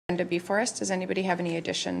agenda before us. Does anybody have any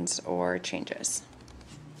additions or changes?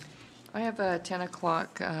 I have a 10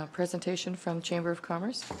 o'clock presentation from Chamber of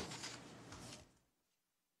Commerce.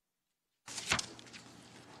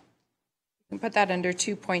 We can put that under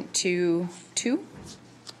 2.22.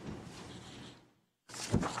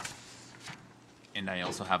 And I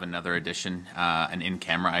also have another addition, an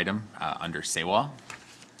in-camera item under SEWA.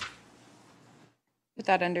 Put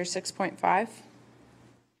that under 6.5.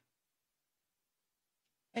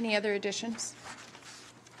 Any other additions?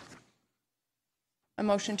 A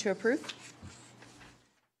motion to approve?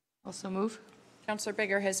 Also move. Councillor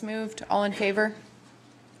Bigger has moved. All in favor?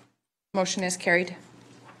 Motion is carried.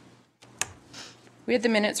 We had the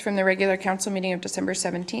minutes from the regular council meeting of December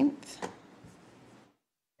 17th.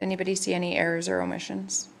 Anybody see any errors or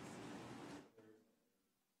omissions?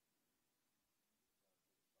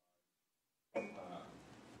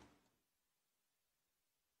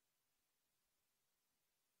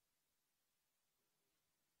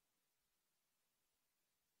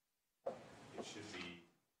 It should be.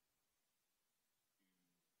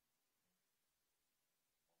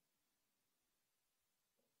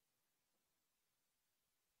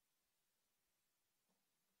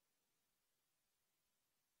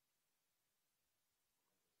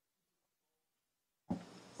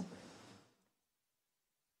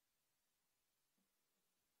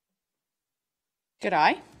 Good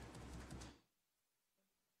eye.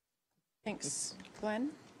 Thanks,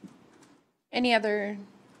 Glenn. Any other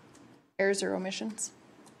errors or omissions?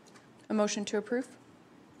 A motion to approve?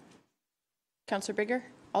 Councillor Bigger,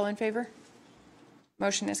 all in favor?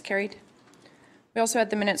 Motion is carried. We also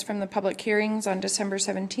had the minutes from the public hearings on December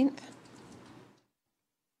 17th.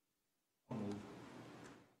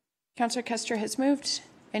 Councillor Kester has moved.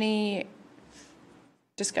 Any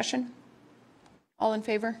discussion? All in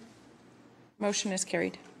favor? Motion is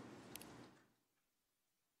carried.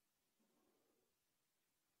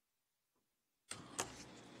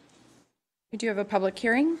 We do have a public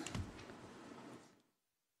hearing.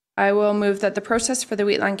 I will move that the process for the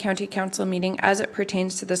Wheatland County Council meeting as it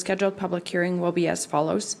pertains to the scheduled public hearing will be as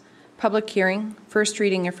follows. Public hearing, first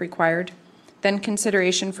reading if required, then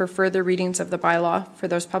consideration for further readings of the bylaw for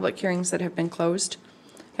those public hearings that have been closed.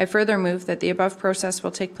 I further move that the above process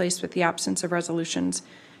will take place with the absence of resolutions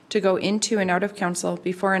to go into and out of council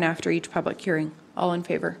before and after each public hearing. All in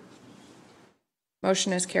favor?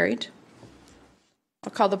 Motion is carried.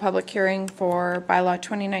 I'll call the public hearing for bylaw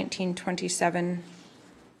 2019-27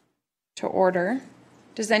 to order.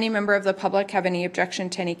 Does any member of the public have any objection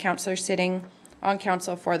to any councillor sitting on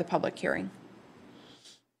council for the public hearing?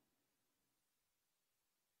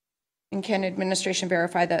 And can administration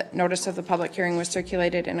verify that notice of the public hearing was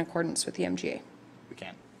circulated in accordance with the MGA? We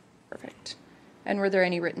can. Perfect. And were there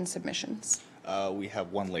any written submissions? We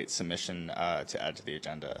have one late submission to add to the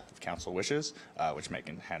agenda if council wishes, which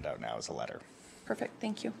Megan can hand out now as a letter. Perfect,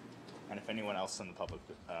 thank you. And if anyone else in the public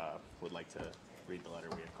would like to read the letter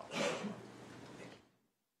we have called.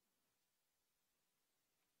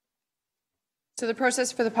 So the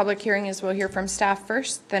process for the public hearing is we'll hear from staff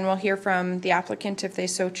first, then we'll hear from the applicant if they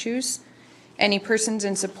so choose, any persons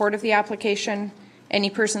in support of the application, any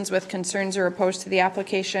persons with concerns or opposed to the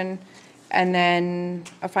application, and then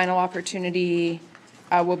a final opportunity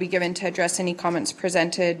will be given to address any comments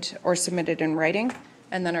presented or submitted in writing,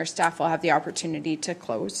 and then our staff will have the opportunity to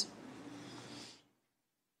close.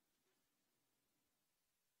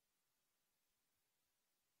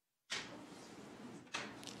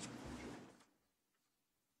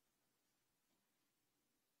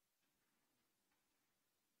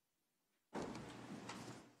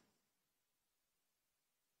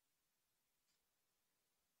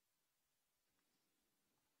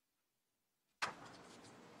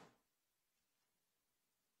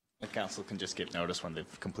 The council can just give notice when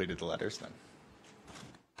they've completed the letters then.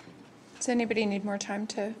 Does anybody need more time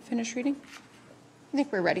to finish reading? I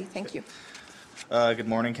think we're ready, thank you. Good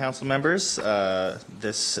morning, council members.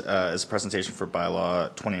 This is a presentation for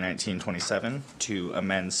bylaw 2019-27 to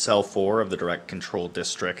amend cell 4 of the direct control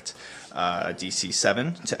district DC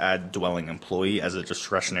 7 to add dwelling employee as a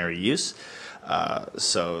discretionary use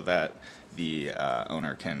so that the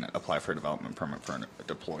owner can apply for a development permit for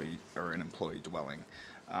an employee dwelling.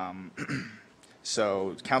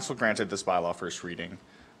 So council granted this bylaw first reading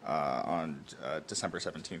on December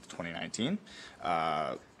 17th, 2019.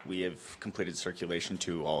 We have completed circulation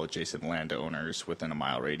to all adjacent landowners within a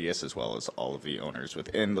mile radius, as well as all of the owners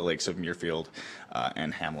within the Lakes of Muirfield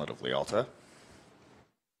and Hamlet of Lealta.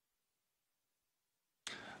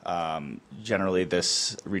 Generally,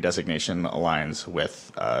 this redesignation aligns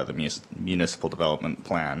with the municipal development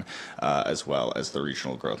plan, as well as the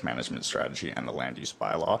regional growth management strategy and the land use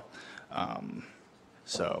bylaw.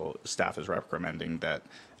 So staff is recommending that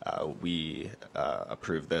we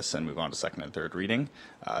approve this and move on to second and third reading.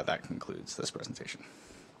 That concludes this presentation.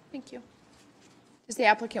 Thank you. Does the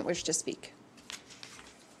applicant wish to speak?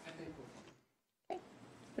 Okay.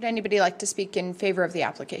 Would anybody like to speak in favor of the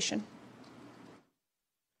application?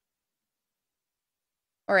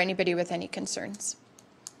 Or anybody with any concerns?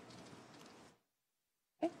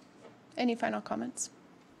 Okay. Any final comments?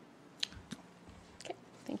 Okay,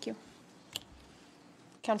 thank you.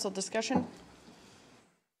 Council discussion?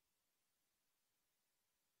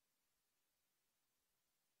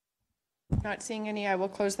 Not seeing any, I will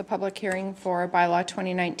close the public hearing for bylaw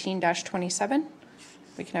 2019-27.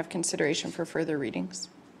 We can have consideration for further readings.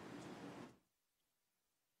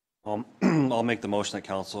 I'll make the motion that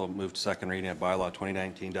council move to second reading of bylaw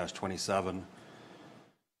 2019-27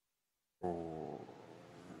 for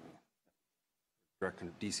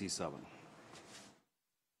DC 7.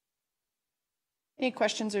 Any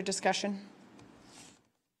questions or discussion?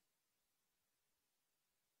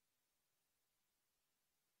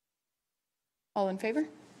 All in favor?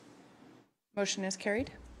 Motion is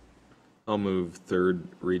carried. I'll move third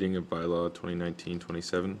reading of bylaw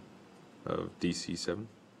 2019-27 of DC 7.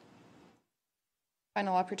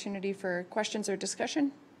 Final opportunity for questions or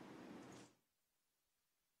discussion.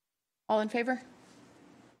 All in favor?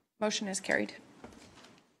 Motion is carried.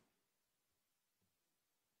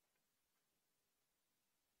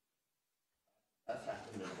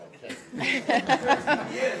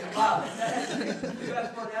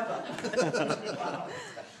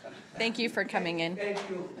 Thank you for coming in. Thank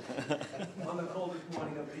you. On the coldest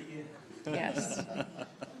morning of the year. Yes,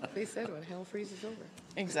 They said when hell freezes over.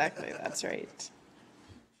 exactly. That's right.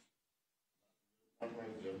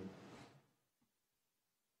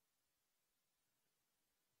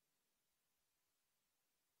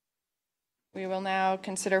 We will now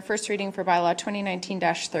consider first reading for bylaw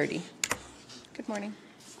 2019-30. Good morning.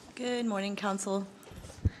 Good morning, Council.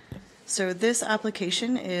 So this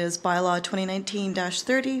application is bylaw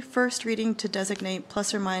 2019-30, first reading to designate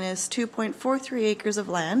plus or minus 2.43 acres of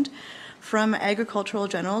land from agricultural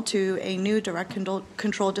general to a new direct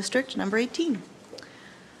control district, number 18.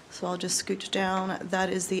 So I'll just scooch down. That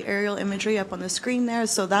is the aerial imagery up on the screen there.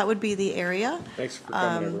 So that would be the area. Thanks for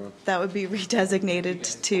coming, everyone. That would be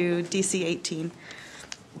redesignated to DC 18.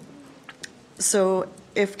 So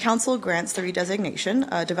if council grants the redesignation,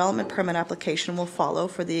 a development permit application will follow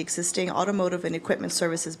for the existing automotive and equipment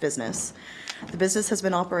services business. The business has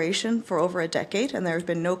been in operation for over a decade and there have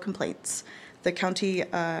been no complaints. The county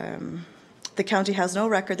has no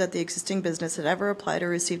record that the existing business had ever applied or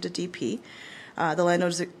received a DP. The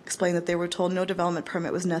landowners explained that they were told no development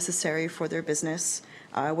permit was necessary for their business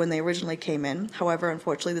when they originally came in. However,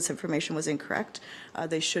 unfortunately, this information was incorrect.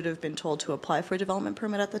 They should have been told to apply for a development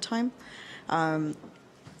permit at the time.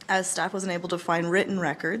 As staff wasn't able to find written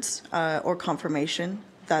records or confirmation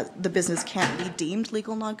that the business can't be deemed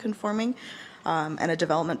legal non-conforming, and a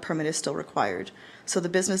development permit is still required. So the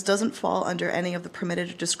business doesn't fall under any of the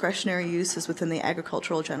permitted or discretionary uses within the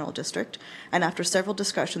agricultural general district. And after several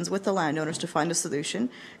discussions with the landowners to find a solution,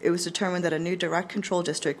 it was determined that a new direct control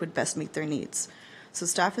district would best meet their needs. So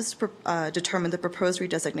staff has determined the proposed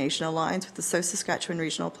redesignation aligns with the South Saskatchewan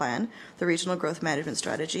Regional Plan, the Regional Growth Management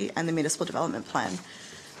Strategy, and the Municipal Development Plan.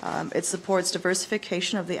 It supports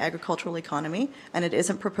diversification of the agricultural economy, and it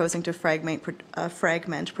isn't proposing to fragment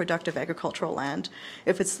productive agricultural land.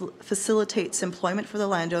 If it facilitates employment for the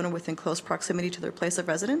landowner within close proximity to their place of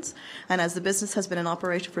residence, and as the business has been in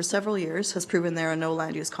operation for several years, has proven there are no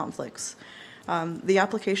land use conflicts. The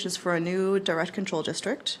application is for a new direct control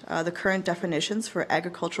district. The current definitions for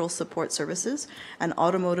agricultural support services and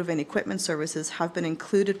automotive and equipment services have been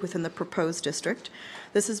included within the proposed district.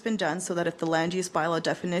 This has been done so that if the land use bylaw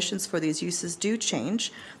definitions for these uses do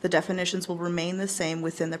change, the definitions will remain the same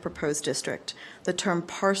within the proposed district. The term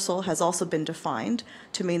parcel has also been defined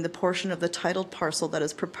to mean the portion of the titled parcel that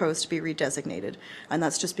is proposed to be redesignated. And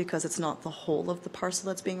that's just because it's not the whole of the parcel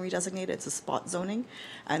that's being redesignated, it's a spot zoning.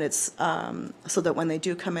 And it's so that when they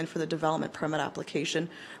do come in for the development permit application,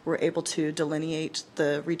 we're able to delineate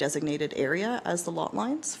the redesignated area as the lot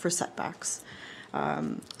lines for setbacks.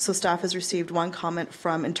 So staff has received one comment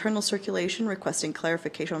from internal circulation requesting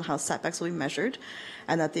clarification on how setbacks will be measured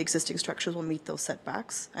and that the existing structures will meet those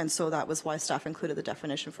setbacks. And so that was why staff included the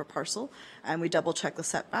definition for parcel. And we double check the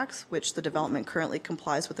setbacks, which the development currently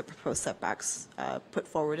complies with the proposed setbacks put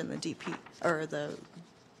forward in the DP or the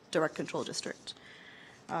direct control district.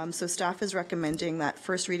 So staff is recommending that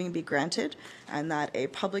first reading be granted and that a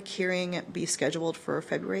public hearing be scheduled for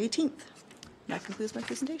February 18th. That concludes my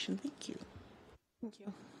presentation. Thank you. Thank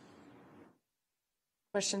you.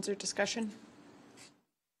 Questions or discussion?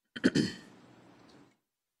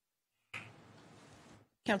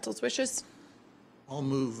 Council's wishes? I'll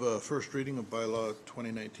move first reading of bylaw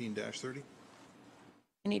 2019-30.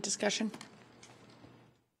 Any discussion?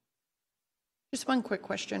 Just one quick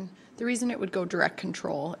question. The reason it would go direct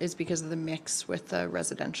control is because of the mix with the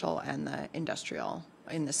residential and the industrial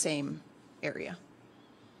in the same area.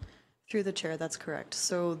 Through the chair, that's correct.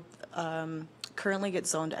 So currently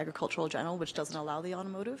it's zoned agricultural general, which doesn't allow the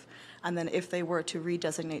automotive. And then if they were to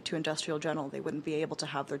redesignate to industrial general, they wouldn't be able to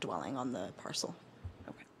have their dwelling on the parcel.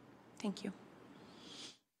 Okay, thank you.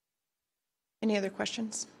 Any other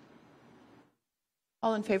questions?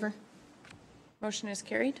 All in favor? Motion is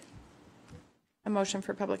carried. A motion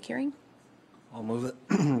for public hearing? I'll move it.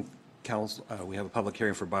 Council, we have a public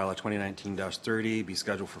hearing for bylaw 2019-30, be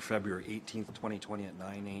scheduled for February 18th, 2020 at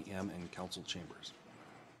 9 a.m. in council chambers.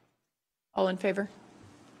 All in favor?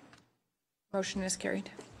 Motion is carried.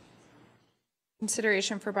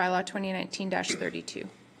 Consideration for bylaw 2019-32.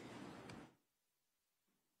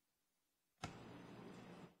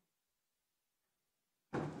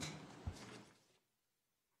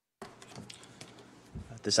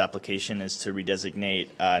 This application is to redesignate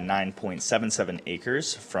 9.77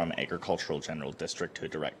 acres from agricultural general district to a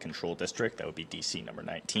direct control district. That would be DC number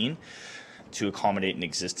 19, to accommodate an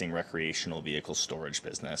existing recreational vehicle storage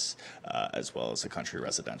business, as well as a country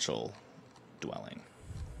residential dwelling.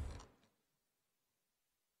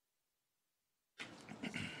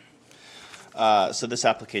 So this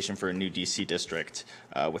application for a new DC district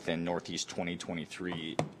within Northeast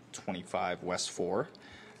 2023-25 West 4.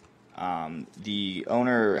 The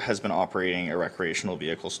owner has been operating a recreational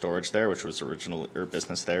vehicle storage there, which was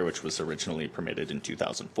business there, which was originally permitted in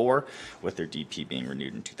 2004, with their DP being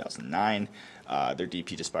renewed in 2009. Their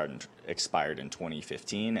DP expired in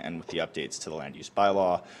 2015, and with the updates to the land use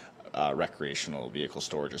bylaw, recreational vehicle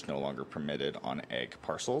storage is no longer permitted on ag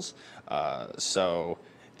parcels. So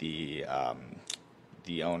the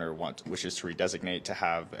owner wishes to redesignate to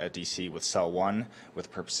have a DC with cell 1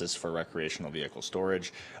 with purposes for recreational vehicle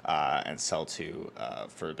storage, and cell 2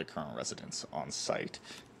 for the current residents on site.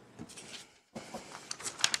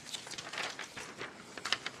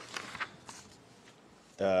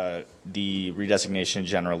 The redesignation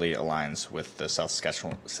generally aligns with the South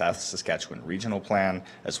Saskatchewan Regional Plan,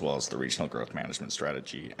 as well as the Regional Growth Management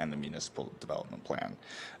Strategy and the Municipal Development Plan.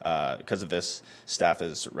 Because of this, staff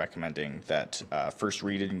is recommending that first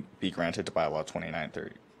reading be granted to bylaw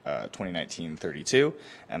 2019-32,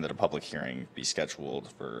 and that a public hearing be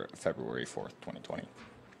scheduled for February 4th, 2020.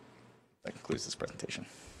 That concludes this presentation.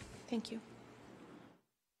 Thank you.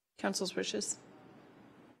 Council's wishes?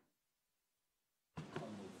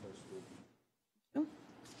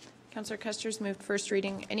 Councillor Custer's moved first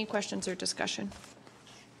reading. Any questions or discussion?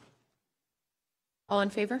 All in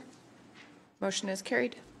favor? Motion is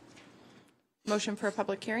carried. Motion for a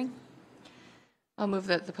public hearing? I'll move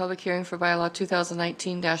that the public hearing for bylaw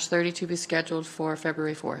 2019-32 be scheduled for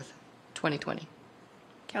February 4th, 2020.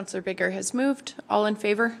 Councillor Bigger has moved. All in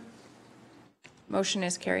favor? Motion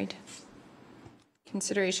is carried.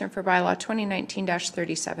 Consideration for bylaw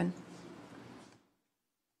 2019-37.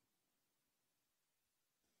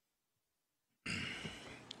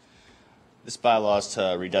 This bylaw is to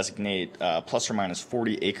redesignate plus or minus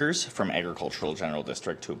 40 acres from agricultural general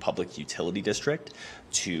district to a public utility district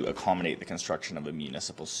to accommodate the construction of a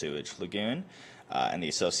municipal sewage lagoon and the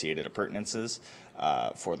associated appurtenances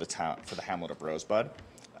for the hamlet of Rosebud.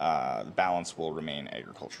 The balance will remain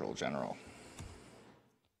agricultural general.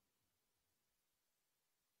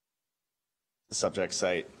 The subject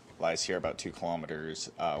site lies here about 2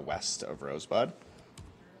 kilometers west of Rosebud.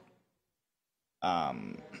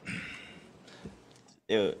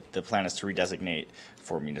 The plan is to redesignate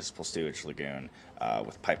for municipal sewage lagoon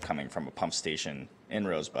with pipe coming from a pump station in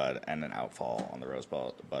Rosebud and an outfall on the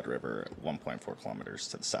Rosebud River 1.4 kilometers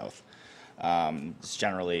to the south. This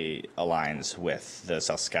generally aligns with the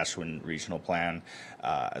South Saskatchewan Regional Plan,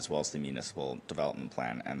 as well as the Municipal Development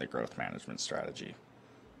Plan and the Growth Management Strategy.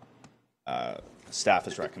 Staff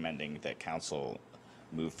is recommending that Council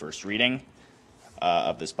move first reading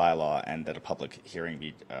of this bylaw and that a public hearing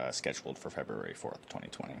be scheduled for February 4th,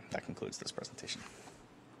 2020. That concludes this presentation.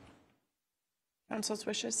 Council's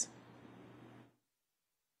wishes?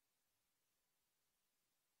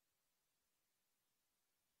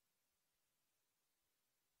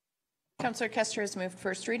 Councillor Kester has moved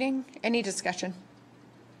first reading. Any discussion?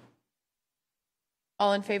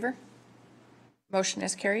 All in favor? Motion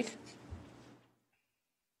is carried.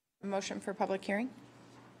 A motion for public hearing.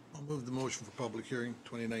 I'll move the motion for public hearing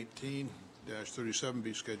 2019-37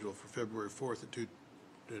 be scheduled for February 4th at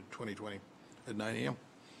 2020 at 9 a.m.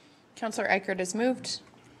 Councillor Eichert has moved.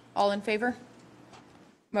 All in favor?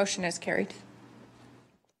 Motion is carried.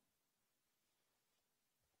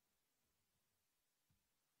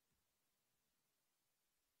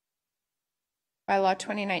 Bylaw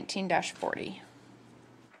 2019-40.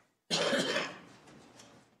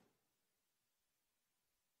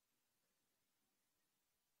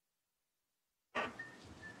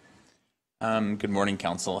 Good morning,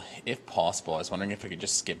 Council. If possible, I was wondering if I could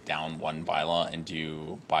just skip down one bylaw and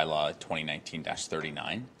do bylaw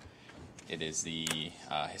 2019-39. It is the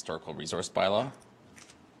historical resource bylaw.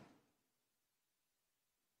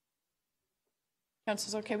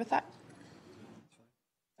 Council's okay with that?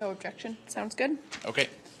 No objection. Sounds good. Okay.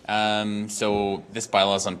 So this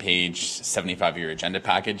bylaw is on page 75 of your agenda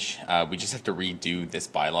package. We just have to redo this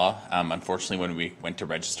bylaw. Unfortunately, when we went to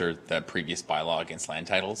register the previous bylaw against land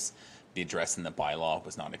titles, the address in the bylaw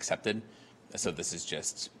was not accepted. So this is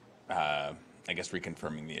just, I guess,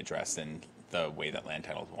 reconfirming the address in the way that land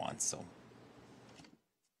titles wants. So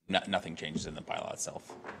nothing changes in the bylaw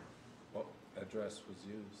itself. What address was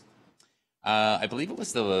used? I believe it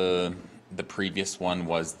was the previous one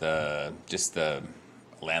was just the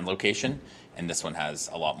land location, and this one has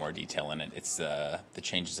a lot more detail in it. It's the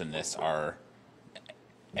changes in this are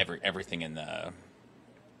everything in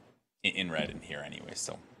red in here anyway.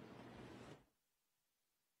 So.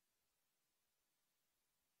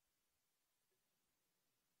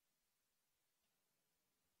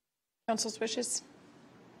 Council's wishes.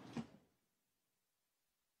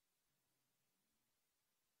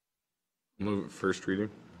 Move it first reading.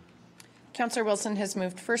 Councillor Wilson has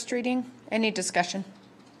moved first reading. Any discussion?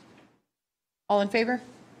 All in favor?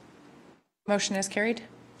 Motion is carried.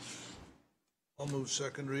 I'll move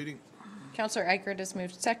second reading. Councillor Eichert has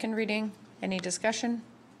moved second reading. Any discussion?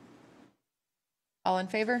 All in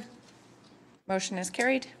favor? Motion is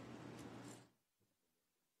carried.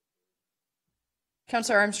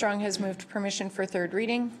 Councillor Armstrong has moved permission for third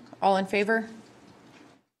reading. All in favor?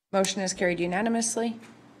 Motion is carried unanimously.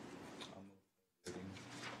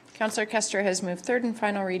 Councillor Kester has moved third and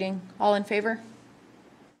final reading. All in favor?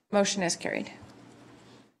 Motion is carried.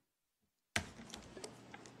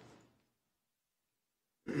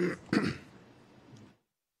 Good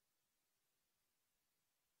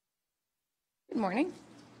morning.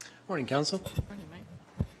 Morning, Council.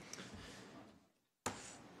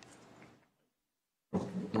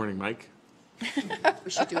 Morning, Mike. We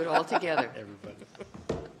should do it all together.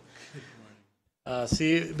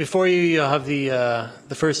 See, before you, you'll have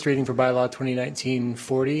the first reading for bylaw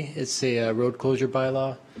 2019-40. It's a road closure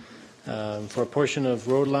bylaw for a portion of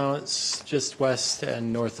road allowance just west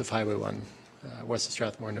and north of Highway 1, west of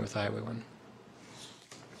Strathmore, north of Highway 1.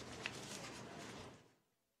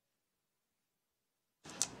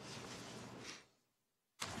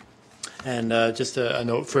 And just a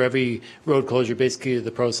note for every road closure, basically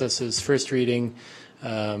the process is first reading,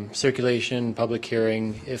 circulation, public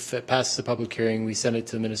hearing. If it passes the public hearing, we send it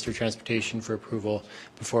to the Minister of Transportation for approval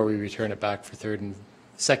before we return it back for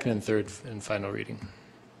second and third and final reading.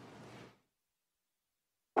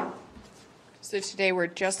 So today we're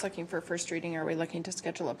just looking for first reading. Are we looking to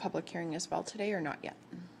schedule a public hearing as well today or not yet?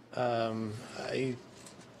 I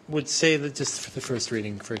would say that just for the first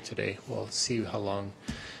reading for today, we'll see how long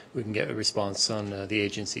we can get a response on the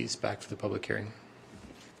agencies back for the public hearing.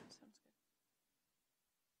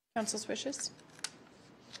 Council's wishes.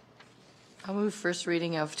 I'll move first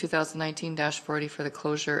reading of 2019-40 for the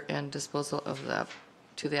closure and disposal of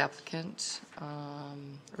to the applicant.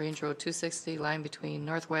 Range Road 260, line between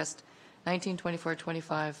Northwest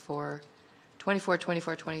 1924-25 for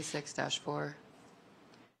 24-24-26-4,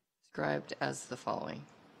 described as the following.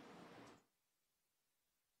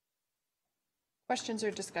 Questions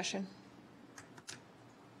or discussion?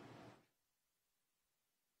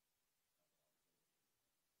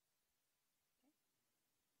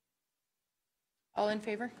 All in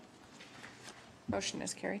favor? Motion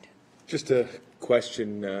is carried. Just a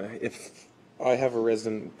question, if I have a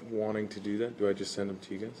resident wanting to do that, do I just send them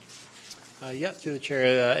to you guys? Yeah, through the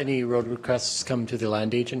chair, any road requests come to the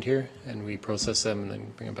land agent here and we process them and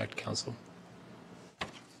then bring them back to council.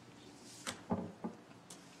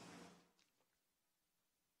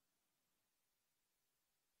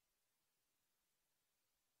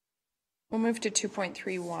 We'll move to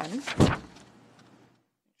 2.31. Make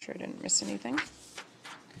sure I didn't miss anything.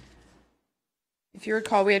 If you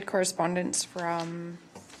recall, we had correspondence from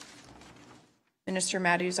Minister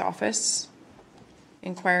Maddu's office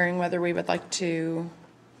inquiring whether we would like to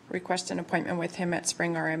request an appointment with him at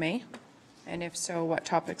Spring RMA, and if so, what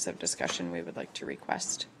topics of discussion we would like to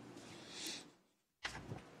request.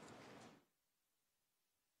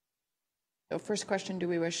 So first question, do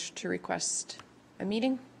we wish to request a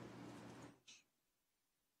meeting?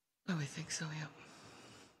 Oh, I think so, yeah.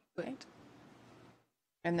 Right.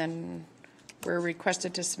 And then we're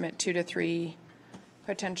requested to submit 2 to 3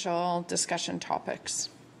 potential discussion topics.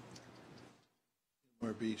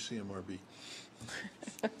 CMRB, CMRB.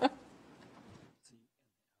 M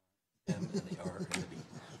and the R and the B.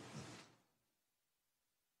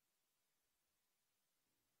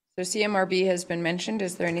 So CMRB has been mentioned.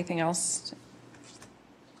 Is there anything else?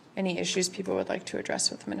 Any issues people would like to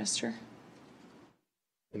address with the minister?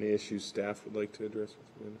 Any issues staff would like to address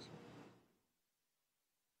with the minister?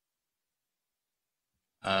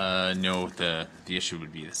 No, the issue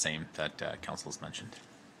would be the same that council's mentioned.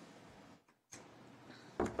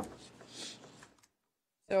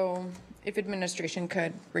 So if administration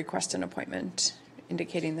could request an appointment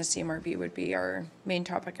indicating the CMRB would be our main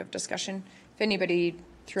topic of discussion. If anybody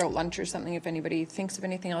throughout lunch or something, if anybody thinks of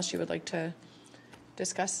anything else you would like to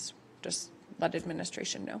discuss, just let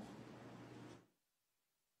administration know.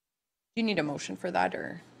 Do you need a motion for that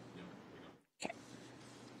or? Okay.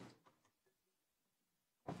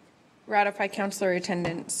 Ratify councillor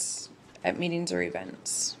attendance at meetings or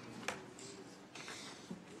events.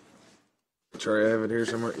 Sorry, I have it here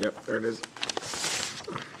somewhere. Yep, there it is.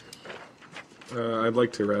 I'd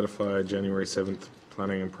like to ratify January 7th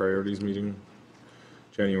Planning and Priorities meeting,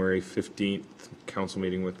 January 15th council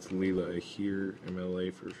meeting with Leela Ahir,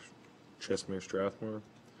 MLA for Chestmere Strathmore,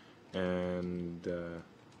 and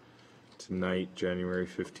tonight, January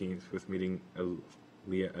 15th, with meeting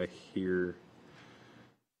Leah Ahir,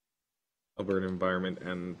 Alberta Environment,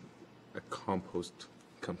 and a compost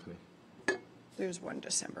company. There's one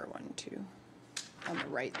December one too, on the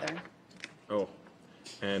right there. Oh,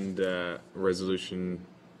 and resolution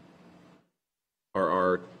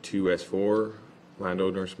RR2S4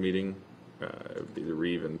 landowners meeting, it would be the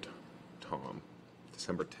Reeve and Tom,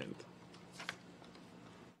 December 10th.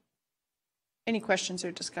 Any questions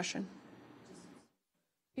or discussion?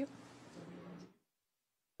 Yep.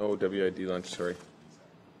 Oh, WID lunch, sorry.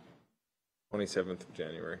 27th of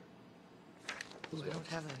January. Ooh, I don't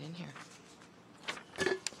have that in here.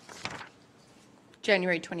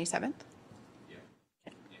 January 27th?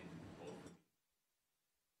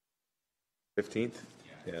 15th?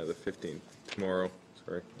 Yeah, the 15th, tomorrow,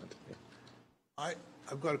 sorry. Not today.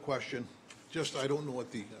 I've got a question. Just, I don't know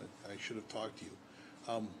what the, I should have talked to you.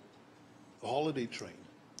 The holiday train.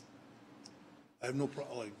 I have no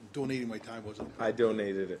problem, like, donating my time wasn't. I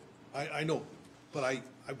donated it. I know, but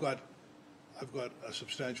I've got a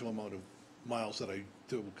substantial amount of miles that I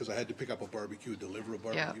do, because I had to pick up a barbecue, deliver a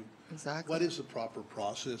barbecue. Exactly. What is the proper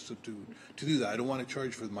process to do that? I don't want to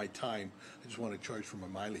charge for my time, I just want to charge for my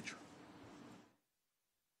mileage.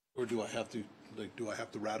 Or do I have to,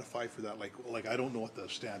 ratify for that? Like, I don't know what the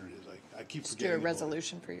standard is, I keep Just do forgetting. a about it.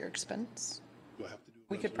 resolution for your expense. Do I have to do a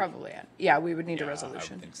We could resolution? probably add, yeah, we would need a I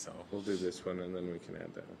resolution. would think so. We'll do this one and then we can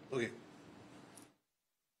add that one. Okay.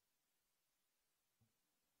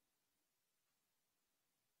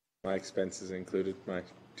 My expenses included, my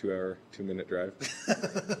 2-hour, 2-minute drive.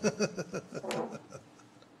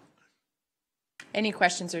 Any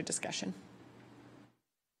questions or discussion?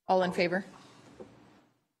 All in favor?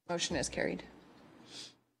 Motion is carried.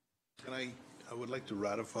 And I would like to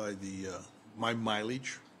ratify my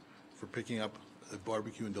mileage for picking up a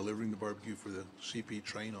barbecue and delivering the barbecue for the CP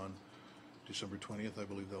train on December 20th, I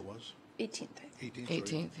believe that was. 18th. 18th, sorry.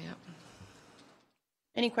 18th, yeah.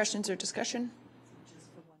 Any questions or discussion?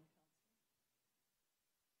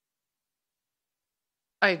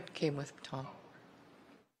 I came with Tom.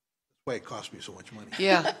 That's why it cost me so much money.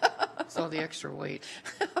 Yeah, it's all the extra weight.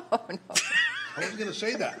 Oh, no. I wasn't going to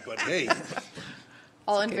say that, but hey.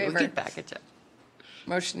 All in Okay, we favor? can package it.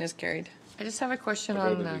 Motion is carried. I just have a question I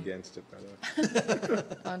voted on, against it, by the way.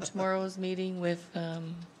 on tomorrow's meeting with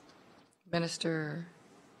Minister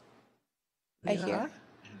Ahir?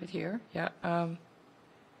 Ahir, yeah.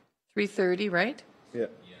 3:30, right? Yeah.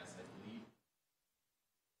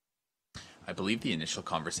 I believe the initial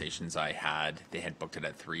conversations I had, they had booked it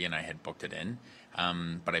at 3 and I had booked it in.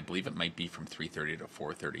 But I believe it might be from 3:30 to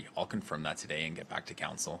 4:30. I'll confirm that today and get back to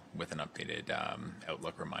council with an updated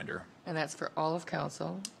Outlook reminder. And that's for all of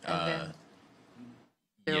council. And then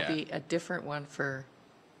there'll yeah. be a different one for,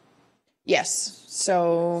 Yes,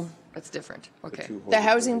 so that's different, okay. the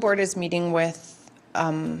housing board is meeting with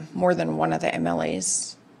more than one of the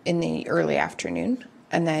MLAs in the early afternoon.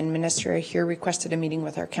 And then Minister here requested a meeting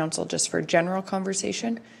with our council just for general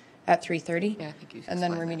conversation at 3:30. Yeah, I think you And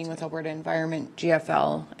then explained we're that meeting to with me. Alberta Environment,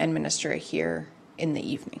 GFL, and Minister here in the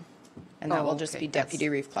evening. And that Oh, will just okay. be Deputy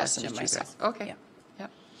That's- Reeve that's Clausen and just you myself. guys. Okay. Yeah.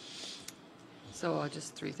 Yep. So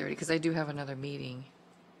just 3:30, because I do have another meeting.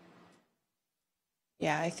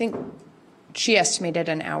 Yeah, I think she estimated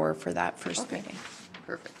an hour for that first Okay. meeting.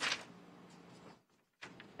 Perfect.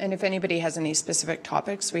 And if anybody has any specific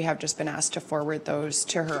topics, we have just been asked to forward those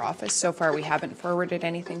to her office. So far, we haven't forwarded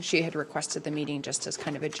anything. She had requested the meeting just as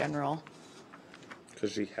kind of a general.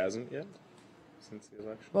 Because she hasn't yet since the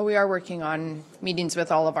election. Well, we are working on meetings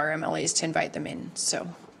with all of our MLAs to invite them in, so.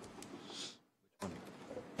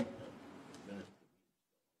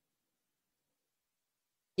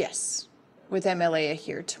 Yes, with MLA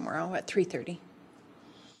here tomorrow at 3:30.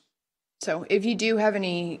 So if you do have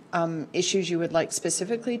any issues you would like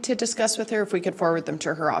specifically to discuss with her, if we could forward them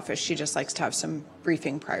to her office, she just likes to have some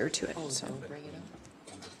briefing prior to it, so. Bring it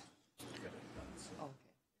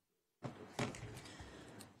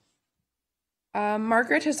up.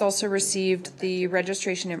 Margaret has also received the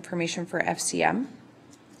registration information for FCM.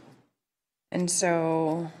 And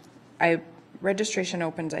so registration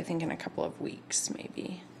opens, I think, in a couple of weeks,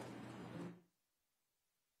 maybe.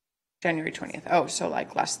 January 20th. Oh, so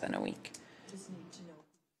like less than a week.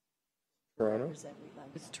 Toronto?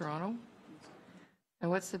 It's Toronto? And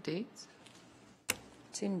what's the dates?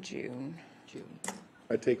 It's in June. June.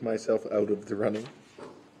 I take myself out of the running.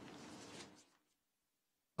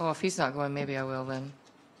 Oh, if he's not going, maybe I will then.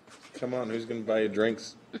 Come on, who's going to buy you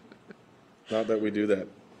drinks? Not that we do that.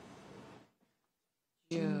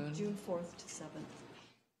 June. June 4th to 7th.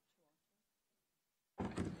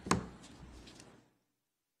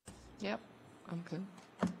 Yep, I'm good.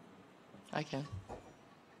 I can.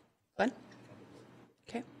 Glenn?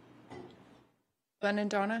 Okay. Glenn and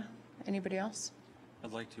Donna? Anybody else?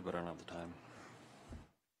 I'd like to, but I don't have the time.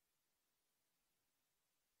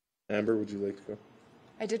 Amber, would you like to go?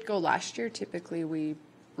 I did go last year. Typically, we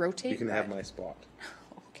rotate. You can have but- my spot.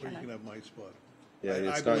 Oh, Or can you I? can have my spot. Yeah, I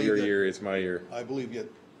it's not believe your that- year, it's my year. I believe yet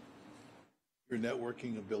your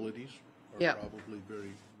networking abilities are Yeah. probably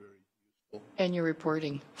very, very useful. And your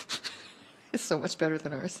reporting is so much better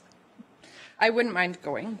than ours. I wouldn't mind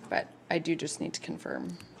going, but I do just need to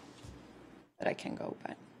confirm that I can go.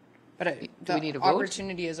 But Do the we need a vote?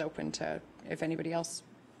 opportunity is open to if anybody else.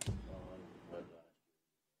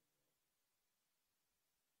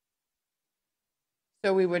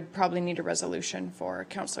 So we would probably need a resolution for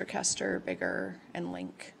Councillor Kester, Bigger, and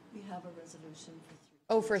Link. We have a resolution for 3.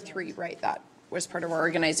 Oh, for 3, right? That was part of our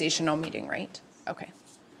organizational meeting, right? Okay.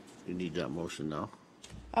 You need that motion now?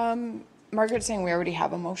 Margaret's saying we already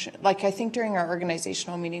have a motion. Like, I think during our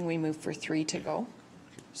organizational meeting, we moved for 3 to go.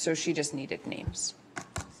 So she just needed names.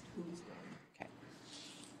 Okay.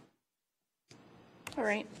 All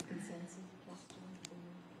right.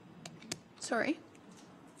 Sorry.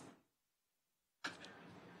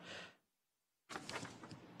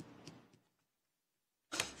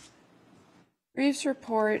 Reeves'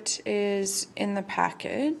 report is in the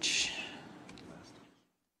package.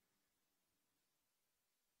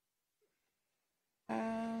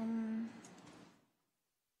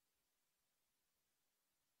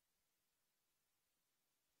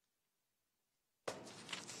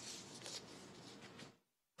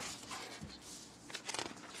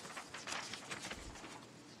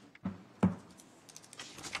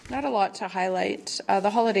 Not a lot to highlight. The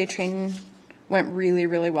holiday train went really,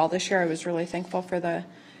 really well this year. I was really thankful for the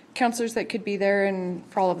counselors that could be there and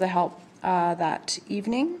for all of the help that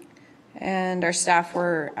evening. And our staff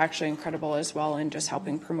were actually incredible as well in just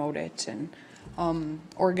helping promote it and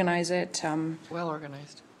organize it. Well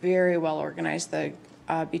organized. Very well organized.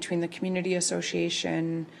 Between the Community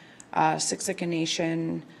Association, Siksika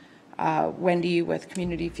Nation, Wendy with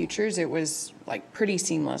Community Futures, it was like pretty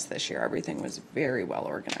seamless this year. Everything was very well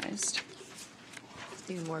organized.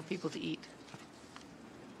 Need more people to eat.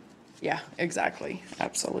 Yeah, exactly.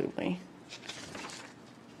 Absolutely.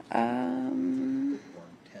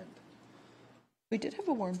 We did have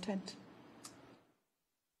a warm tent.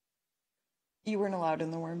 You weren't allowed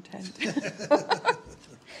in the warm tent.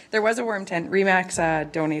 There was a warm tent.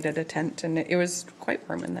 Remax donated a tent, and it was quite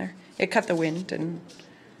warm in there. It cut the wind. And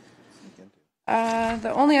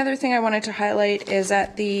the only other thing I wanted to highlight is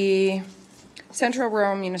at the Central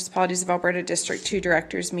Rural Municipalities of Alberta District 2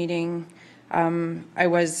 Directors Meeting, I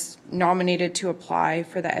was nominated to apply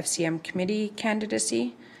for the FCM committee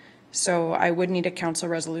candidacy. So I would need a council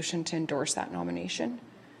resolution to endorse that nomination.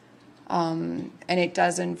 And it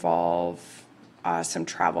does involve some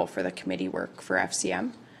travel for the committee work for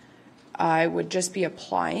FCM. I would just be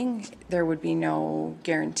applying. There would be no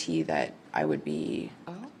guarantee that I would be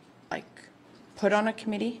like put on a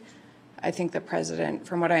committee. I think the president,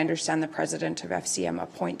 from what I understand, the president of FCM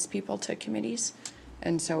appoints people to committees.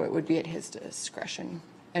 And so it would be at his discretion,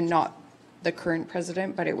 and not the current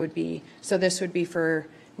president, but it would be, so this would be for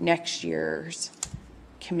next year's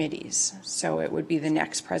committees. So it would be the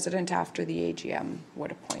next president after the AGM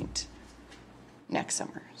would appoint next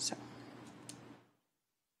summer, so.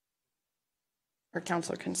 For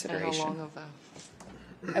council And consideration. how long of a?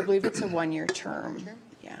 I believe it's a one-year term,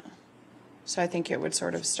 yeah. So I think it would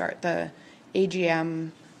sort of start, the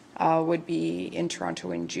AGM would be in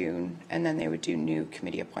Toronto in June, and then they would do new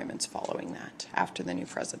committee appointments following that, after the new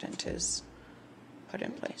president is put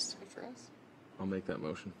in place. Good for us. I'll make that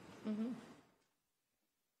motion.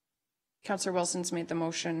 Councillor Wilson's made the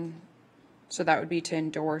motion, so that would be to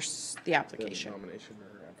endorse the application. Nomination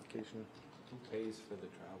or application? Who pays for the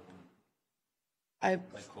travel? I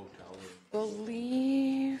Like hotel?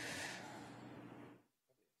 believe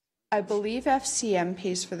FCM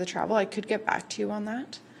pays for the travel. I could get back to you on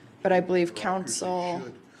that, but I believe council,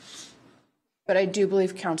 but I do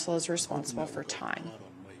believe council is responsible for time.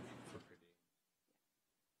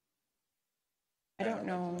 I don't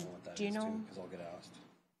know. Do you know? Because I'll get asked.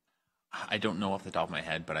 I don't know off the top of my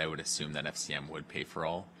head, but I would assume that FCM would pay for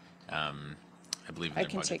all. I believe in I their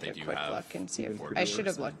can budget take they a do quick have look and see if, for I should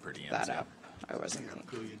have per looked diem, that so. up. I wasn't thinking.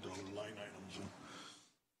 billion-dollar line items. And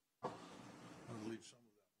I believe some of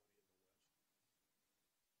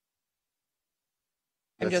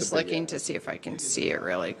that. I'm just looking to see if I can see it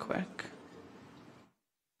really quick.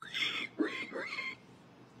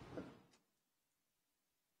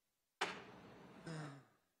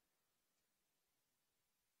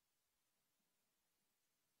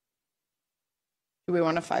 Do we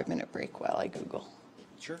want a 5-minute break while I Google?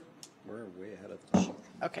 Sure. We're way ahead of time.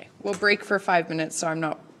 Okay, we'll break for 5 minutes so I'm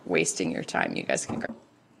not wasting your time. You guys can go.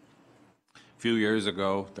 A few years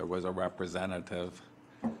ago, there was a representative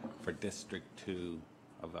for District 2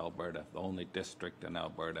 of Alberta, the only district in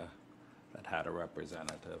Alberta that had a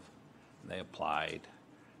representative. They applied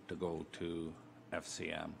to go to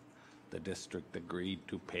FCM. The district agreed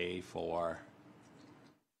to pay for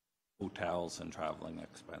hotels and traveling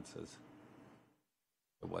expenses.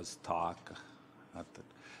 There was talk.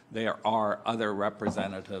 There are other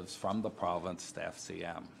representatives from the province to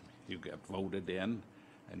FCM. You get voted in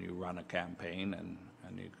and you run a campaign and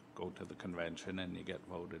you go to the convention and you get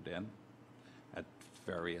voted in at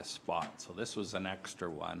various spots. So this was an extra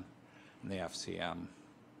one in the FCM.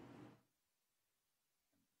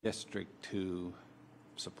 District 2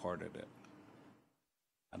 supported it.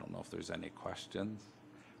 I don't know if there's any questions,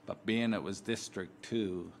 but being it was District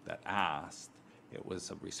 2 that asked, it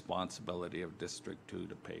was a responsibility of District 2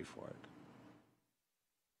 to pay for it.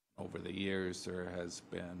 Over the years, there has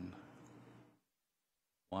been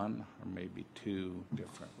one or maybe two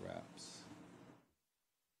different reps.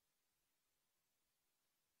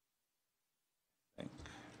 I think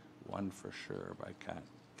one for sure, but I can't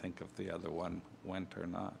think if the other one went or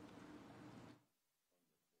not.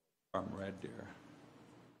 From Red Deer.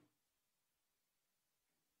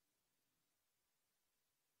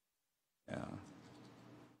 Yeah.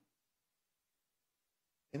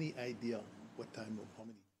 Any idea what time or how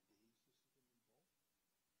many?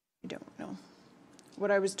 I don't know. What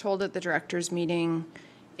I was told at the directors' meeting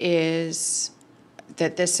is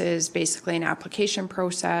that this is basically an application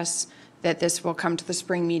process, that this will come to the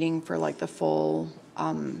spring meeting for like the full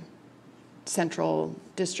Central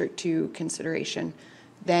District 2 consideration.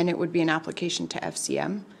 Then it would be an application to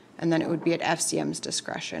FCM, and then it would be at FCM's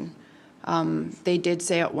discretion. They did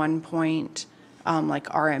say at one point, like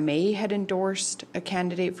RMA had endorsed a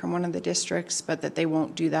candidate from one of the districts, but that they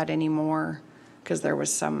won't do that anymore because there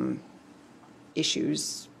was some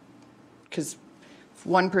issues, because if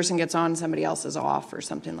one person gets on, somebody else is off or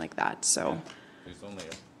something like that, so. There's only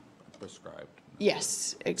a prescribed.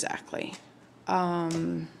 Yes, exactly.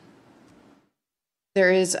 There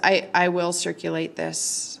is, I will circulate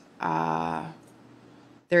this.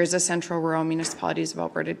 There is a Central Rural Municipalities of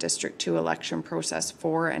Alberta District 2 election process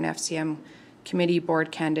for an FCM committee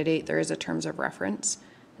board candidate. There is a terms of reference,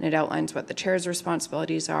 and it outlines what the chair's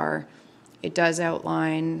responsibilities are. It does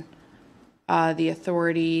outline the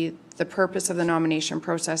authority. The purpose of the nomination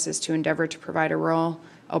process is to endeavor to provide a rural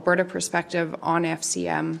Alberta perspective on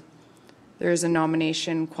FCM. There is a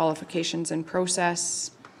nomination qualifications and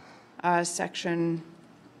process section.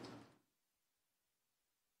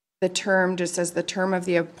 The term just says the term of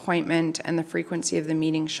the appointment and the frequency of the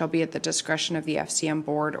meeting shall be at the discretion of the FCM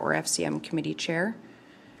board or FCM committee chair.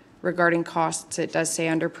 Regarding costs, it does say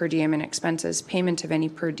under per diem and expenses, payment of any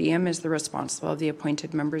per diem is the responsibility of the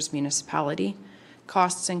appointed member's municipality.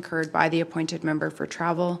 Costs incurred by the appointed member for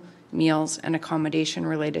travel, meals, and accommodation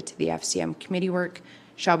related to the FCM committee work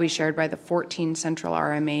shall be shared by the 14 central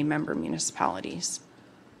RMA member municipalities.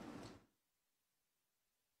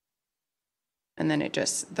 And then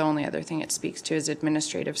the only other thing it speaks to is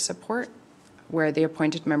administrative support, where the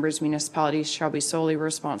appointed members' municipalities shall be solely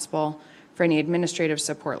responsible for any administrative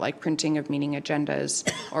support like printing of meeting agendas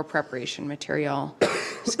or preparation material,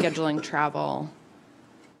 scheduling travel,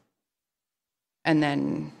 and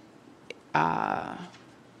then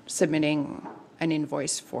submitting an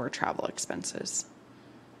invoice for travel expenses,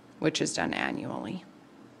 which is done annually.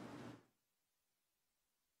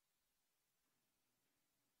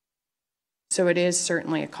 So it is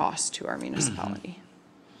certainly a cost to our municipality.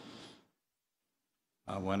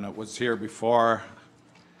 When it was here before,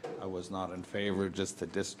 I was not in favor of just the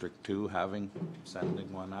District 2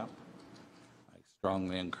 sending one up. I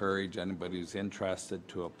strongly encourage anybody who's interested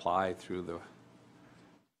to apply through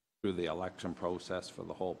the election process for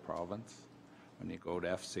the whole province. When you go to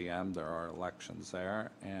FCM, there are elections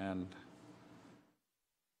there, and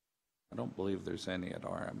I don't believe there's any at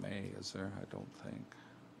RMA, is there? I don't think.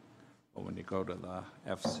 But when you go to the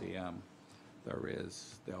FCM, there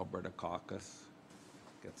is the Alberta Caucus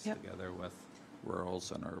gets together with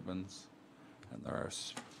rurals and urbans, and there are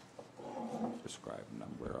prescribed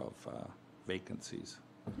number of vacancies,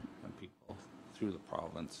 and people through the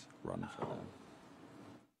province run for them.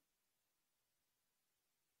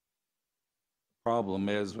 Problem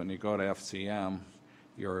is, when you go to FCM,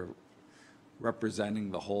 you're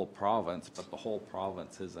representing the whole province, but the whole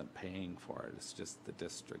province isn't paying for it. It's just the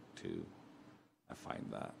District 2. I find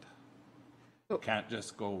that. You can't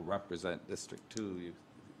just go represent District 2.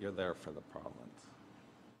 You're there for the province.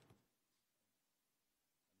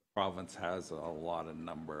 The province has a lot of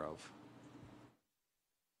number of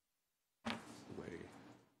the way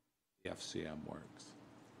the FCM works.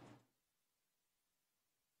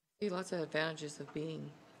 See lots of advantages of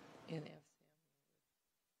being in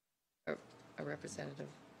FCM, a representative.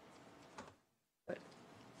 But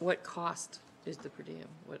what cost is the per diem?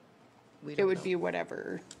 It would be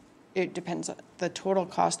whatever. It depends. The total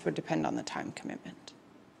cost would depend on the time commitment.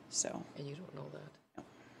 So. And you don't know that. No.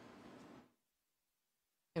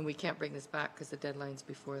 And we can't bring this back because the deadline's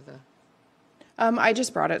before the. I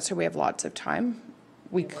just brought it so we have lots of time.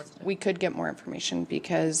 We could get more information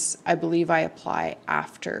because I believe I apply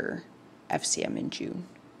after FCM in June.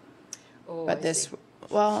 Oh, but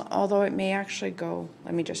well, although it may actually go,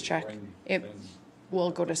 let me just check. It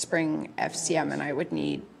will go to spring FCM, and I would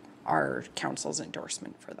need our council's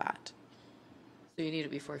endorsement for that. So you need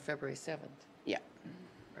it before February 7th? Yeah.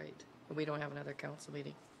 Right. But we don't have another council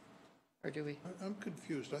meeting, or do we? I'm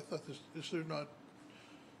confused. I thought is there not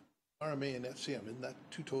RMA and FCM? Isn't that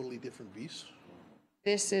two totally different beasts?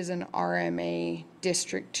 This is an RMA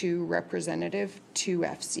District 2 representative to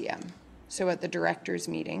FCM. So at the directors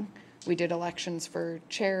meeting, we did elections for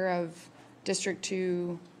chair of District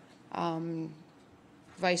 2,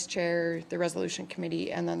 vice chair, the resolution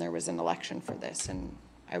committee, and then there was an election for this, and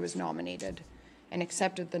I was nominated and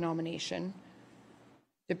accepted the nomination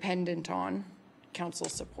dependent on council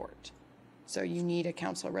support. So you need a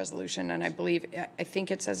council resolution, and I think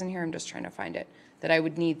it says in here, I'm just trying to find it, that I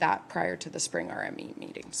would need that prior to the spring RME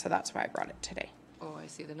meeting. So that's why I brought it today. Oh, I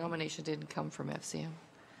see. The nomination didn't come from FCM.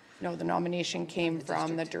 No, the nomination came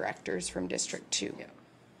from the directors from District 2. Yeah.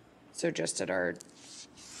 So just at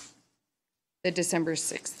the December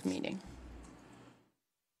 6th meeting.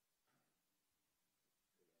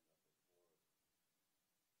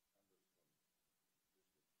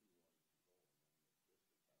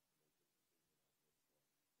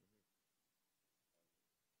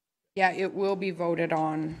 Yeah, it will be voted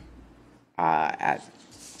on at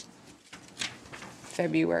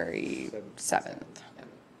February 7th.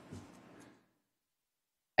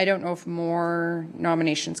 I don't know if more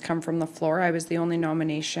nominations come from the floor. I was the only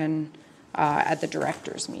nomination at the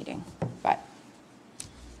directors meeting, but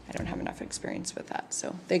I don't have enough experience with that.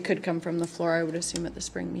 So they could come from the floor, I would assume, at the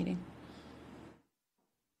spring meeting.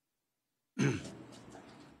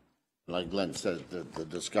 Like Glenn said, the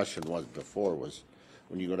discussion was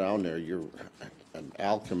when you go down there, and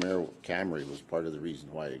Al Camry was part of the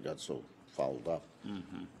reason why it got so fouled up.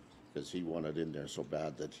 Because he wanted in there so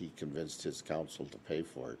bad that he convinced his council to pay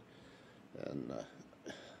for it. And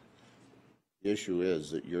the issue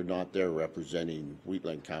is that you're not there representing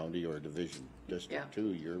Wheatland County or Division District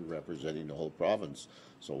 2. You're representing the whole province.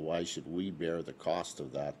 So why should we bear the cost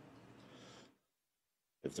of that?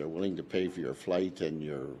 If they're willing to pay for your flight and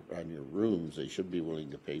your rooms, they should be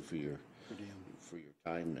willing to pay for your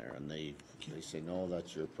time there, and they say, no,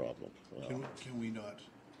 that's your problem. Well, Can we not?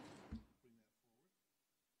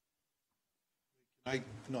 I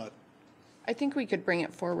not. I think we could bring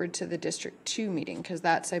it forward to the District 2 meeting, because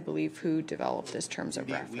that's, I believe, who developed this terms of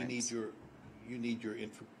reference. We need your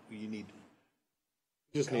info, you need.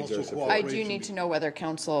 Just needs our council support. I do cooperation. need to know whether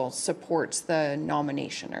council supports the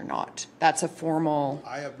nomination or not. That's a formal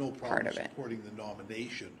I have no part problem of it. supporting the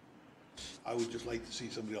nomination. I would just like to see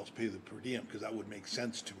somebody else pay the per diem, because that would make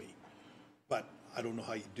sense to me. But I don't know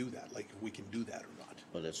how you do that, like if we can do that or not.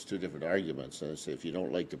 But it's two different arguments. And if you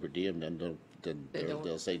don't like the per diem, then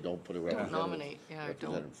they'll say, don't put a representative. nominate, yeah,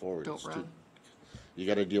 representative forward. don't It's run. You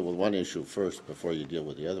got to deal with one issue first before you deal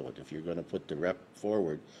with the other one. If you're going to put the rep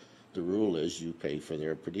forward, the rule is you pay for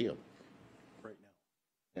their per diem. Right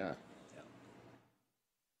now. Yeah.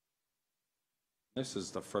 This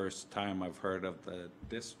is the first time I've heard of the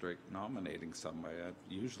district nominating somebody.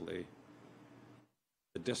 Usually,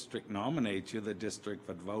 the district nominates you, the district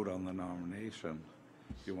would vote on the nomination.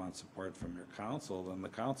 If you want support from your council, then the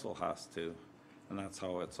council has to. And that's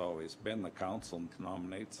how it's always been. The council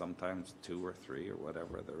nominates sometimes 2 or 3 or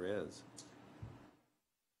whatever there is.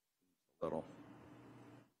 Little.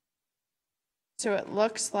 So it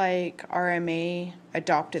looks like RMA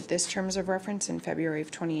adopted this terms of reference in February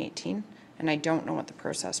of 2018, and I don't know what the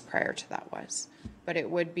process prior to that was. But it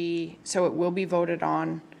would be, so it will be voted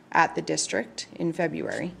on at the district in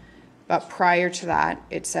February. But prior to that,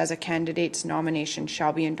 it says a candidate's nomination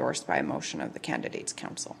shall be endorsed by a motion of the candidate's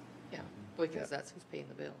council. Yeah, because that's who's paying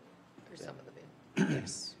the bill, or some of the bill.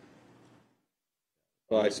 Yes.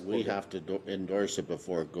 Well, I We support have to endorse it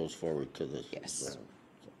before it goes forward to the. Yes.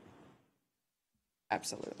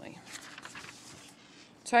 Absolutely.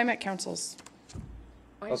 So I'm at council's.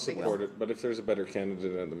 I'll support it, but if there's a better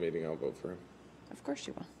candidate at the meeting, I'll vote for him. Of course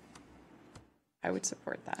you will. I would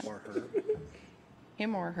support that. Or her.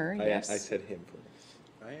 Him or her, I yes. said him first.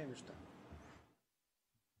 I understand.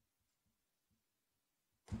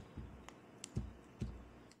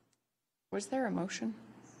 Was there a motion?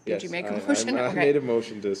 Did Yes, you make a I- motion? I Okay. made a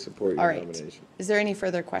motion to support All your right. nomination. Is there any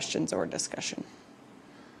further questions or discussion?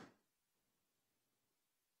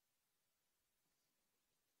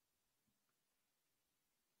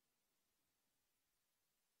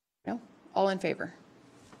 No? All in favor?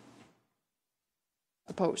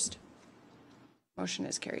 Opposed? Motion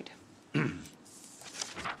is carried.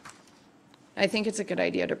 I think it's a good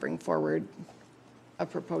idea to bring forward a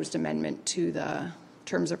proposed amendment to the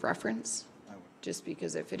terms of reference. Just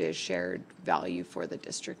because if it is shared value for the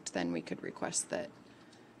district, then we could request that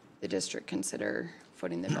the district consider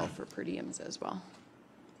footing the bill for per diems as well.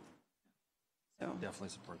 So, Definitely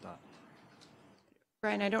support that.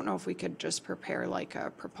 Brian, I don't know if we could just prepare like a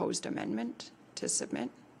proposed amendment to submit.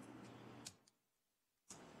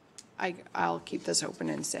 I'll keep this open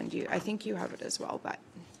and send you, I think you have it as well, but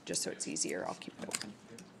just so it's easier, I'll keep it open.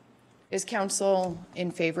 Is council in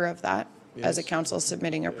favor of that? As a council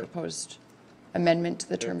submitting a proposed amendment to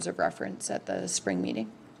the terms of reference at the spring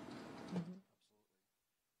meeting?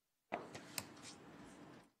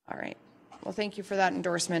 All right. Well, thank you for that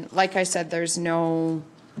endorsement. Like I said, there's no,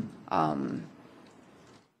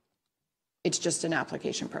 it's just an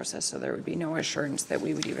application process, so there would be no assurance that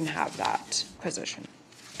we would even have that position.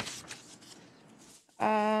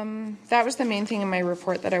 That was the main thing in my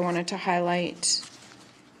report that I wanted to highlight.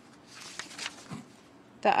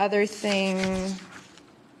 The other thing,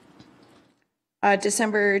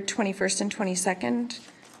 December 21st and 22nd,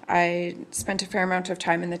 I spent a fair amount of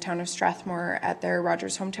time in the town of Strathmore at their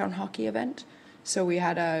Rogers Hometown Hockey event. So we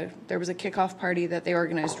had there was a kickoff party that they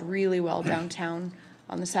organized really well downtown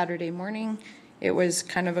on the Saturday morning. It was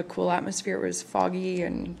kind of a cool atmosphere. It was foggy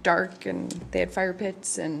and dark, and they had fire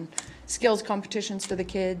pits and skills competitions for the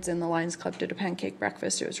kids, and the Lions Club did a pancake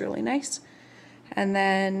breakfast. It was really nice. And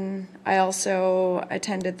then I also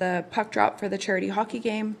attended the puck drop for the charity hockey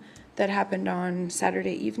game that happened on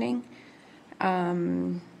Saturday evening.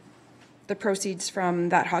 The proceeds from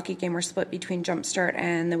that hockey game were split between Jumpstart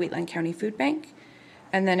and the Wheatland County Food Bank.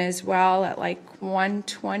 And then as well, at like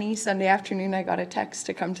 1:20 Sunday afternoon, I got a text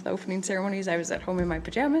to come to the opening ceremonies. I was at home in my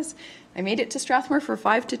pajamas. I made it to Strathmore for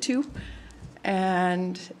 1 to 2,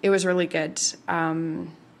 and it was really good. You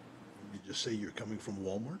just say you're coming from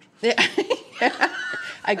Walmart?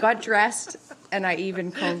 I got dressed, and I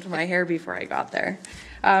even combed my hair before I got there.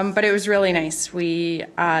 But it was really nice. We,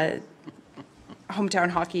 Hometown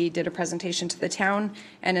Hockey did a presentation to the town,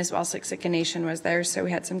 and as well Siksika Nation was there, so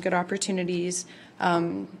we had some good opportunities.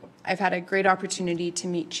 I've had a great opportunity to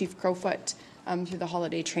meet Chief Crowfoot, through the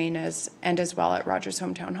holiday train and as well at Rogers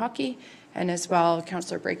Hometown Hockey. And as well,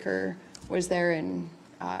 Councillor Breaker was there and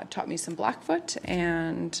taught me some Blackfoot,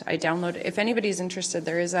 and I downloaded, if anybody's interested,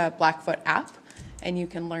 there is a Blackfoot app, and you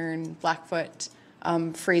can learn Blackfoot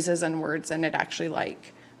phrases and words, and it actually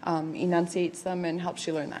enunciates them and helps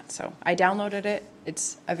you learn that. So I downloaded it.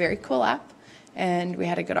 It's a very cool app, and we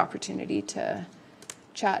had a good opportunity to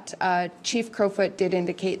chat. Chief Crowfoot did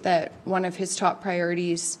indicate that one of his top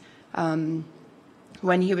priorities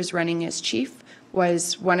when he was running as chief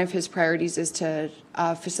was one of his priorities is to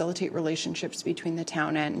facilitate relationships between the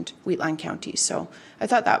town and Wheatland County. So I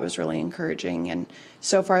thought that was really encouraging. And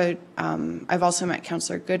so far, I've also met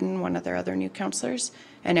Councillor Gooden, one of their other new councillors,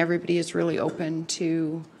 and everybody is really open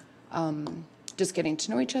to just getting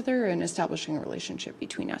to know each other and establishing a relationship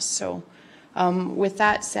between us. So with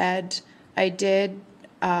that said, I did,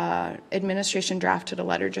 administration drafted a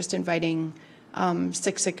letter just inviting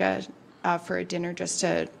Siksika for a dinner just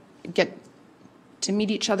to get to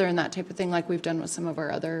meet each other and that type of thing, like we've done with some of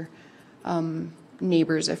our other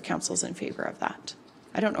neighbors, if council's in favor of that.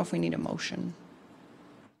 I don't know if we need a motion.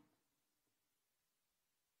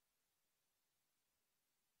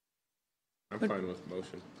 I'm fine with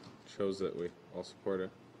motion. Shows that we all support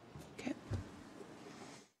it. Okay.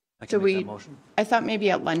 I So can make that motion. I thought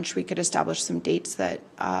maybe at lunch we could establish some dates that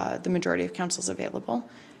the majority of council's available,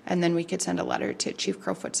 and then we could send a letter to Chief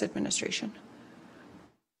Crowfoot's administration,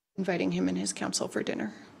 inviting him and his council for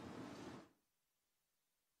dinner.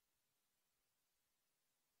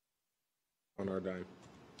 On our dime.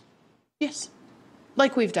 Yes,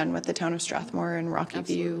 like we've done with the town of Strathmore and Rocky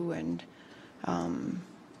View, and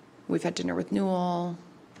we've had dinner with Newell.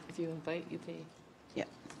 If you invite, you pay. Yeah.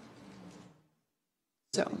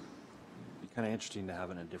 So. Be kind of interesting to have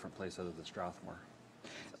it in a different place other than Strathmore.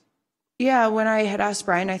 Yeah, when I had asked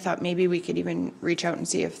Brian, I thought maybe we could even reach out and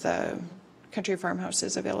see if the Country Farmhouse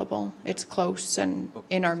is available. It's close and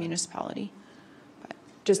in our municipality, but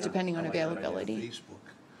just depending on availability. Facebook.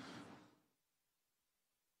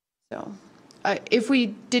 So if we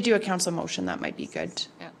did do a council motion, that might be good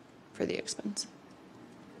Yeah. for the expense.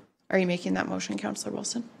 Are you making that motion, Councillor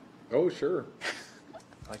Wilson? Oh, sure.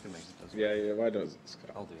 I can make it. Yeah, why doesn't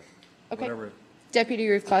Scott? I'll do it. Okay. Whatever. Deputy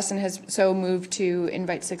Reeve Clausen has so moved to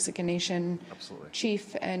invite Siksika Nation Absolutely.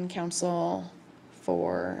 Chief and Council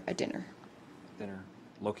for a dinner. Dinner.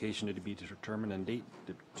 Location to be determined and date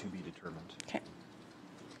to be determined. Okay.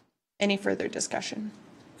 Any further discussion?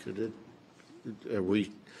 Could it,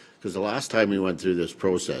 because the last time we went through this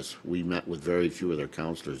process, we met with very few of their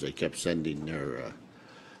councillors. They kept sending their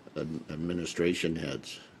administration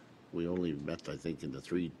heads. We only met, I think, in the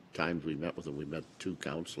 3 times we met with them, we met 2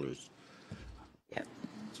 councillors. Yep.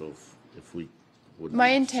 So if we would. My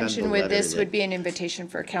send intention the with letter this that- would be an invitation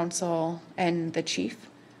for council and the chief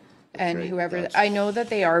and right, whoever. that's- I know that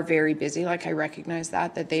they are very busy, like I recognize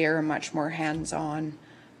that they are a much more hands-on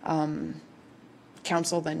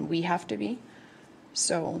council than we have to be.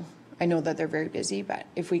 So I know that they're very busy, but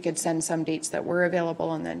if we could send some dates that were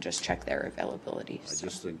available and then just check their availability. I So.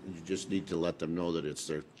 just think you just need to let them know that it's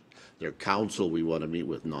their council we want to meet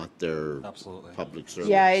with, not their Absolutely. public service.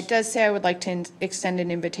 Yeah, it does say I would like to extend an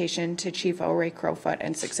invitation to Chief O'Ray Crowfoot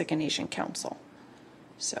and Siksika Nation Council.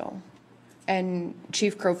 So, and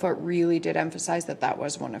Chief Crowfoot really did emphasize that that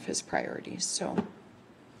was one of his priorities, so.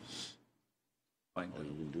 Fine. All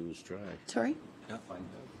you can do is try. Sorry? Yeah, fine.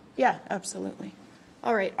 Yeah, absolutely.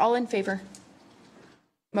 All right, all in favor?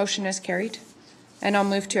 Motion is carried. And I'll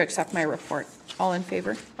move to accept my report. All in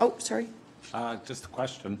favor? Oh, sorry, Just a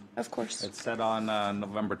question. of course. It said on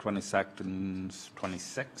November 22nd,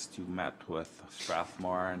 26th, you met with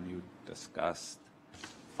Strathmore and you discussed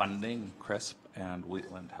funding, CRISP, and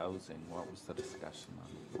Wheatland Housing. What was the discussion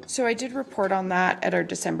on? So I did report on that at our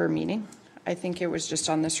December meeting. I think it was just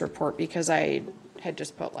on this report because I had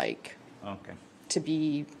just put like Okay. to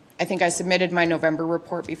be, I think I submitted my November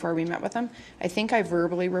report before we met with them. I think I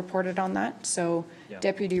verbally reported on that. So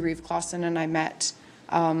Deputy Reeve Clausen and I met.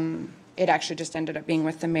 It actually just ended up being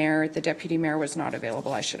with the mayor. The deputy mayor was not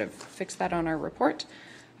available. I should have fixed that on our report.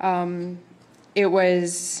 It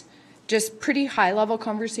was just pretty high level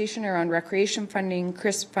conversation around recreation funding,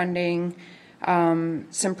 CRISP funding,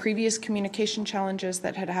 some previous communication challenges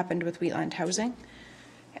that had happened with Wheatland Housing.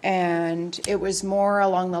 And it was more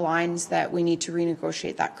along the lines that we need to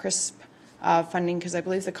renegotiate that CRISP funding because I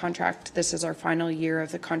believe the contract, this is our final year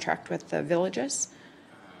of the contract with the villages.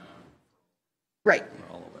 Right.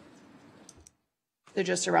 All of it. So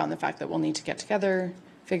just around the fact that we'll need to get together,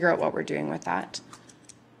 figure out what we're doing with that.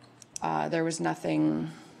 There was nothing,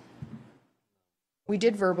 we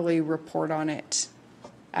did verbally report on it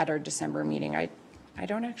at our December meeting. I I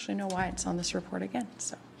don't actually know why it's on this report again,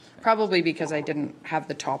 so probably because I didn't have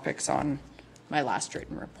the topics on my last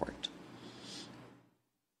written report.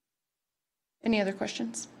 Any other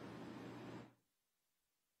questions?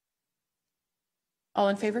 All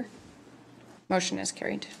in favor? Motion is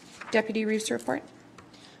carried. Deputy Reeves report.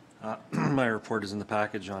 My report is in the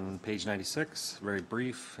package on page 96, very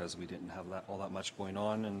brief, as we didn't have all that much going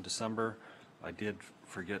on in December. I did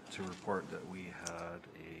forget to report that we had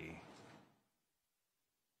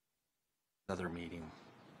another meeting.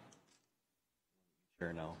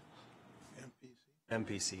 Here now.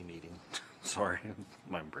 MPC meeting. Sorry,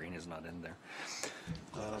 my brain is not in there.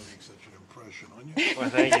 That makes such an impression on you. Well,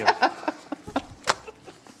 thank you.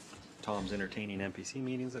 Tom's entertaining NPC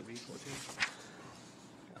meetings that we go to.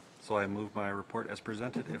 So I move my report as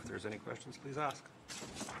presented. If there's any questions, please ask.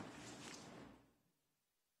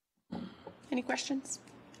 Any questions?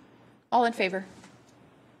 All in favor?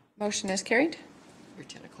 Motion is carried. Your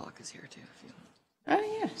 10 o'clock is here too. If you Ah,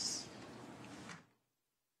 yes.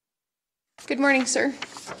 Good morning, sir.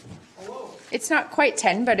 Hello. It's not quite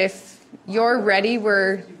 10, but if you're ready,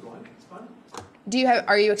 are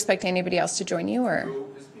you expecting anybody else to join you or?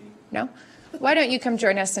 No? Why don't you come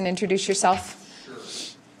join us and introduce yourself?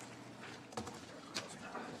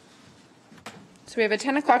 So we have a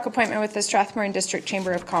 10 o'clock appointment with the Strathmore and District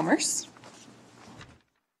Chamber of Commerce.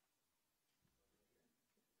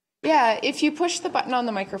 Yeah, if you push the button on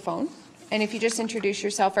the microphone, and if you just introduce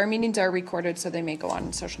yourself, our meetings are recorded, so they may go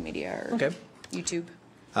on social media or YouTube.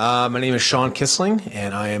 My name is Sean Kissling,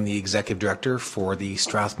 and I am the Executive Director for the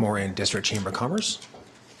Strathmore and District Chamber of Commerce.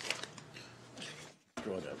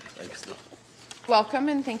 Welcome,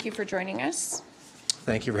 and thank you for joining us.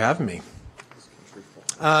 Thank you for having me.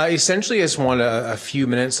 Essentially, I just want a few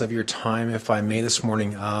minutes of your time, if I may, this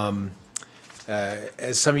morning.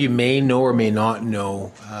 As some of you may know or may not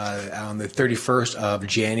know, on the 31st of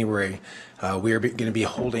January, we are going to be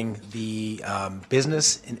holding the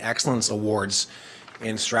Business and Excellence Awards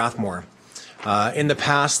in Strathmore. In the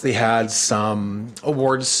past, they had some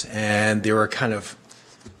awards, and they were kind of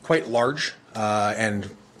quite large and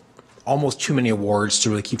almost too many awards to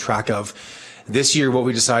really keep track of. This year, what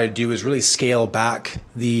we decided to do is really scale back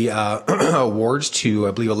the awards to,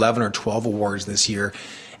 I believe, 11 or 12 awards this year.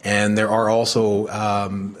 And there are also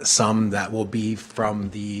some that will be from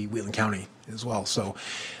the Wheatland County as well. So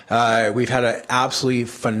we've had an absolutely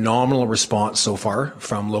phenomenal response so far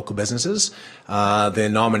from local businesses. The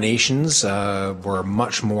nominations were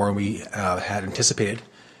much more than we had anticipated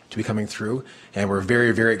to be coming through. And we're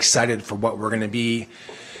very, very excited for what we're going to be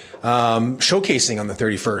showcasing on the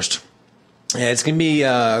 31st. And it's going to be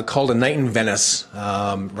called A Night in Venice.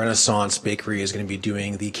 Renaissance Bakery is going to be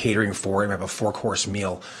doing the catering for it. We have a 4-course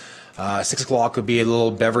meal. 6 o'clock would be a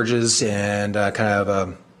little beverages and kind of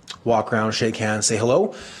a walk around, shake hands, say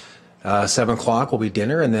hello. 7 o'clock will be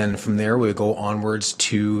dinner, and then from there we go onwards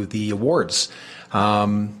to the awards.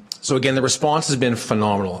 So again, the response has been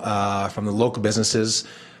phenomenal from the local businesses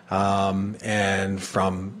and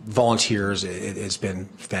from volunteers. It's been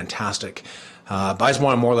fantastic. But I just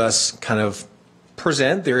want to more or less kind of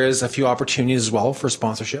present. There is a few opportunities as well for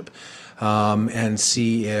sponsorship and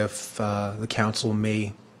see if the council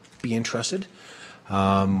may be interested.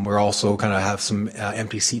 We're also kind of have some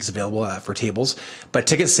empty seats available for tables. But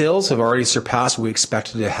ticket sales have already surpassed what we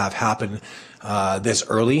expected to have happen this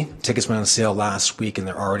early. Tickets went on sale last week, and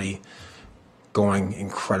they're already going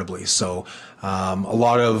incredibly. So a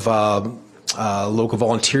lot of local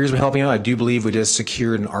volunteers are helping out. I do believe we just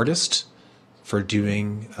secured an artist for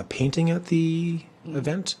doing a painting at the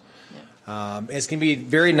event. It's going to be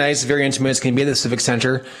very nice, very intimate. It's going to be at the Civic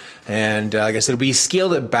Center. And like I said, we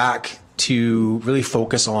scaled it back to really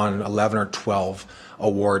focus on 11 or 12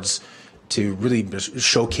 awards to really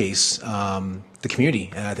showcase the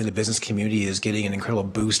community. And I think the business community is getting an incredible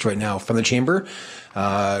boost right now from the Chamber.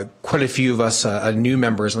 Quite a few of us new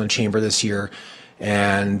members on the Chamber this year.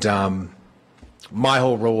 And my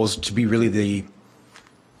whole role is to be really the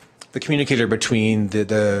communicator between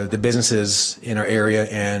the businesses in our area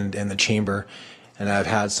and the Chamber. And I've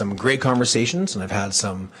had some great conversations, and I've had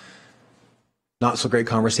some not so great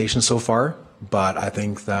conversations so far. But I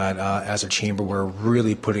think that as a Chamber, we're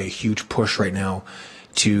really putting a huge push right now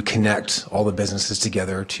to connect all the businesses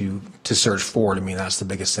together to surge forward. I mean, that's the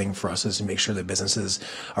biggest thing for us, is to make sure that businesses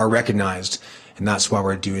are recognized. And that's why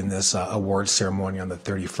we're doing this awards ceremony on the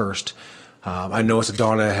 31st. I noticed that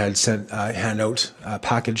Donna had sent a handout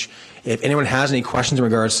package. If anyone has any questions in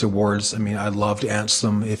regards to awards, I mean, I'd love to answer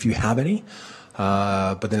them if you have any.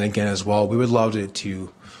 But then again, as well, we would love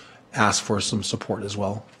to ask for some support as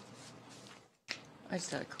well. I just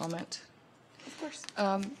had a comment. Of course.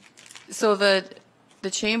 So the The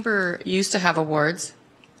chamber used to have awards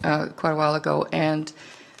quite a while ago, and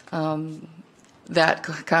that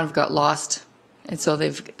kind of got lost. And so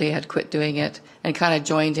they had quit doing it and kind of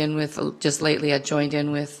joined in with, just lately had joined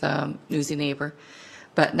in with Newsy Neighbor.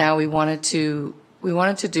 But now we wanted to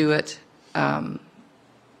do it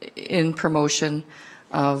in promotion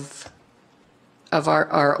of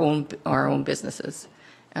our own businesses,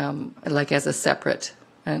 like as a separate,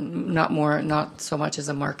 and not so much as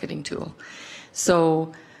a marketing tool.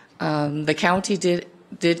 So the county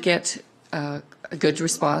did get a good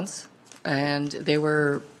response, and they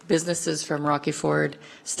were businesses from Rocky Ford,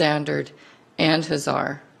 Standard, and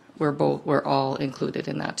Hazar were all included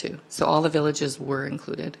in that too. So all the villages were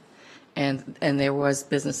included, and there was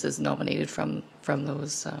businesses nominated from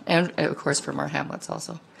those, and of course from our hamlets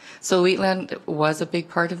also. So Wheatland was a big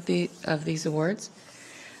part of these awards.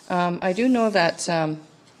 I do know that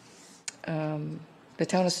the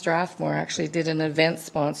town of Strathmore actually did an event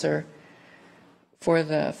sponsor for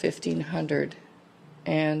the 1500,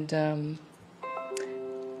 and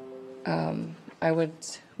I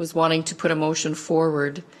was wanting to put a motion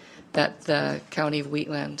forward that the County of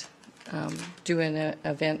Wheatland do an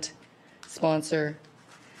event sponsor.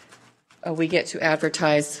 We get to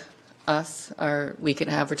advertise we can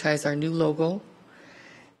advertise our new logo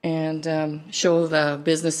and show the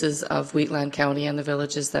businesses of Wheatland County and the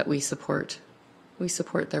villages that we support. We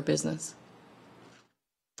support their business.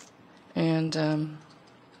 And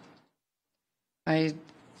I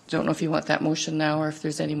don't know if you want that motion now or if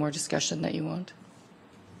there's any more discussion that you want.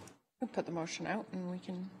 We'll put the motion out and we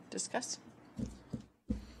can discuss.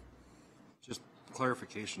 Just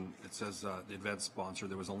clarification, it says the event sponsor,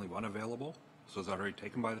 there was only one available, so is that already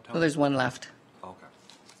taken by the town? Well, there's one left. Okay,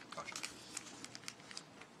 gotcha.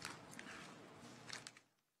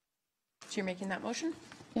 So you're making that motion?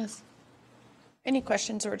 Yes. Any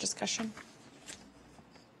questions or discussion?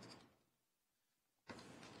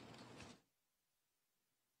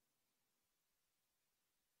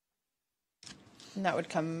 And that would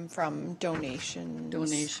come from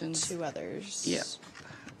donations to others. Yeah,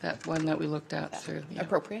 that one that we looked at through. Yeah.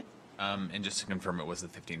 Appropriate? And just to confirm, it was the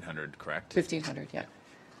 1,500, correct? 1,500, yeah.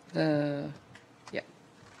 Yeah.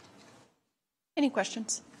 Any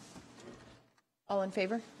questions? All in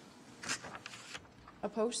favor?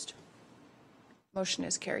 Opposed? Motion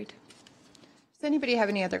is carried. Does anybody have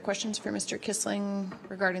any other questions for Mr. Kissling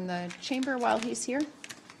regarding the chamber while he's here?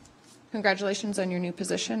 Congratulations on your new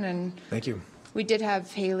position. And Thank you. we did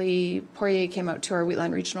have Haley Poirier came out to our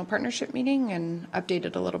Wheatland Regional Partnership meeting and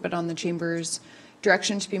updated a little bit on the chamber's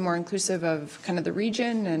direction to be more inclusive of kind of the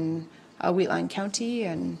region and Wheatland County.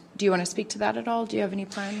 And do you want to speak to that at all? Do you have any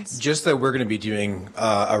plans? Just that we're going to be doing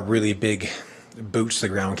a really big boots to the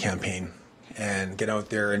ground campaign and get out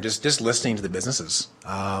there and just listening to the businesses.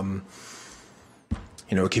 You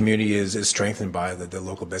know, a community is strengthened by the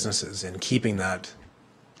local businesses and keeping that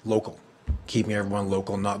local, keeping everyone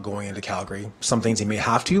local, not going into Calgary. Some things you may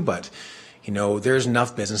have to, but you know, there's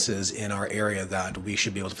enough businesses in our area that we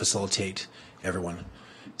should be able to facilitate everyone.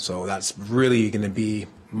 So that's really going to be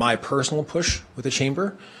my personal push with the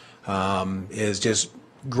chamber, is just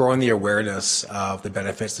growing the awareness of the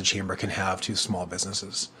benefits the chamber can have to small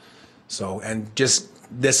businesses. So, and just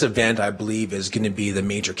this event, I believe, is going to be the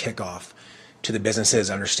major kickoff to the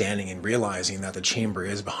businesses understanding and realizing that the chamber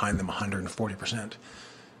is behind them 140%.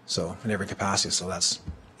 So, in every capacity. So that's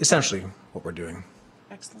essentially what we're doing.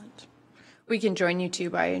 Excellent. We can join you too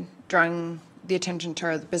by drawing the attention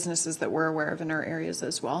to the businesses that we're aware of in our areas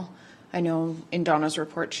as well. I know in Donna's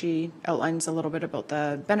report, she outlines a little bit about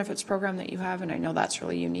the benefits program that you have, and I know that's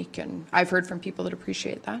really unique, and I've heard from people that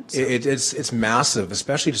appreciate that. So. It's massive,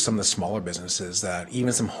 especially to some of the smaller businesses that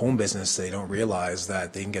even some home business, they don't realize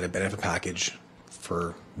that they can get a benefit package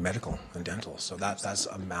for medical and dental. So that's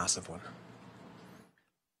a massive one.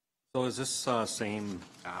 So is this same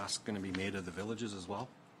ask going to be made of the villages as well?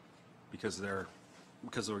 Because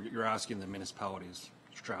you're asking the municipalities,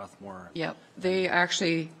 Strathmore. Yep.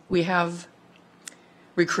 We have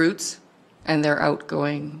recruits, and they're out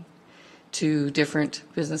going to different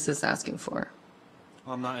businesses asking for.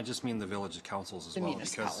 I just mean the village councils as well.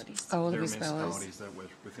 Municipalities. Because Oh, the they're municipalities. that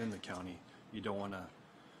within the county, you don't want to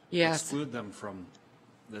Yes. exclude them from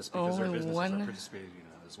this because their businesses are participating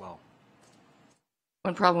in it as well.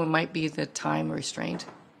 One problem might be the time restraint,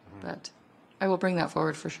 but I will bring that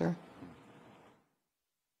forward for sure.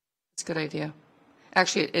 It's a good idea.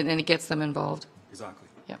 Actually, and it gets them involved. Exactly.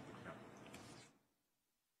 Yeah.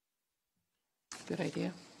 Good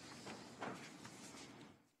idea.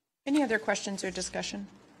 Any other questions or discussion?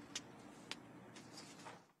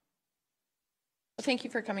 Well, thank you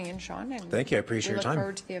for coming in, Sean. And Thank you. I appreciate your we time. look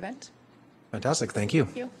forward to the event. Fantastic, thank you.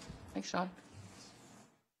 Thank you. Thanks, Sean.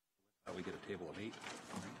 We get a table of 8.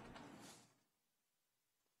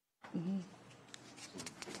 If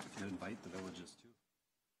you invite the villages too.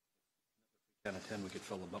 10 of 10, we could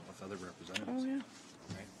fill them up with other representatives. Oh, yeah.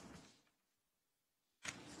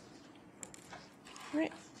 All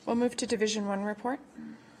right, we'll move to Division 1 report.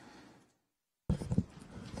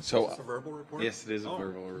 So, A verbal report? yes, it is a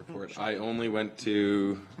verbal report. I only went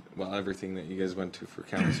to, well, everything that you guys went to for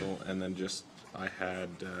council, and then just, I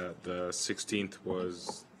had, the 16th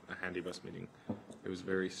was a handy bus meeting. It was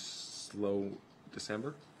very slow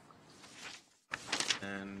December.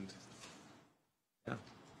 And, yeah,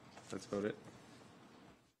 that's about it.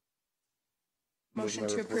 Motion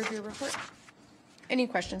to approve your report. Any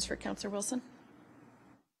questions for Councillor Wilson?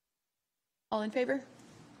 All in favor?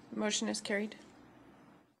 Motion is carried.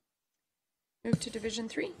 Move to Division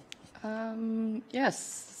 3.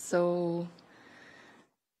 Yes, so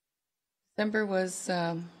December was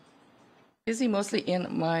busy mostly in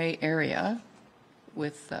my area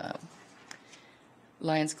with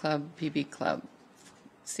Lions Club, PB Club,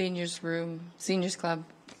 Seniors Club,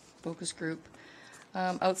 focus group.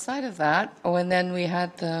 Outside of that, and then we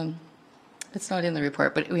had it's not in the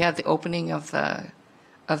report, but we had the opening of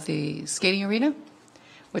the skating arena,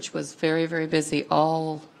 which was very, very busy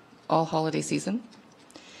all holiday season.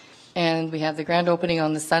 And we had the grand opening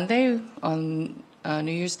on the Sunday, on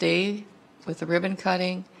New Year's Day, with the ribbon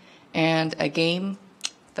cutting and a game,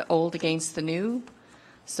 the old against the new.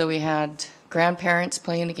 So we had grandparents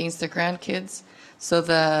playing against their grandkids. So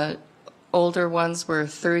the older ones were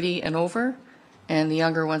 30 and over, and the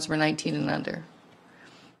younger ones were 19 and under.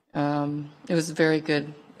 It was a very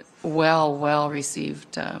good, well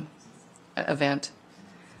received event.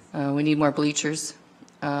 We need more bleachers.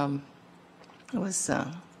 And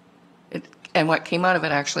what came out of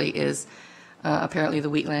it actually is apparently the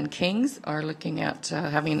Wheatland Kings are looking at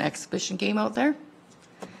having an exhibition game out there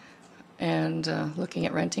and looking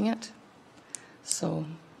at renting it. So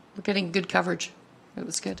we're getting good coverage. It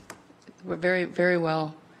was good. We're very, very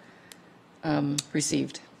well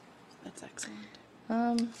received. That's excellent.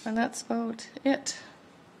 And that's about it.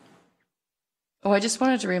 Oh, I just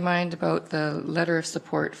wanted to remind about the letter of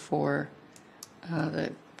support for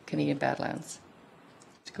the Canadian Badlands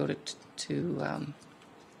to go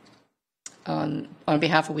on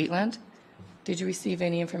behalf of Wheatland. Did you receive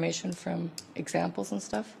any information from examples and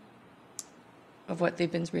stuff of what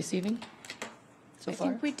they've been receiving so far? I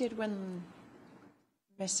think we did when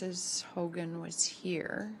Mrs. Hogan was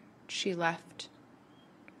here. She left,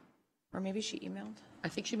 or maybe she emailed. I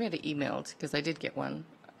think she may have emailed because I did get one.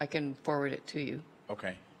 I can forward it to you.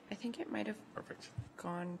 Okay, I think it might have perfect.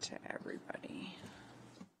 gone to everybody.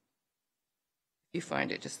 If you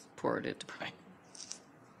find it, just forward it to Brian.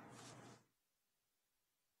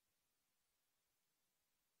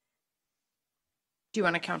 Do you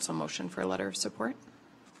want a council motion for a letter of support?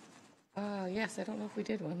 Yes, I don't know if we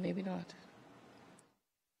did one. Maybe not.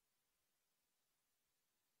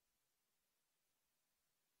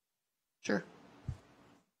 Sure.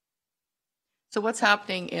 So what's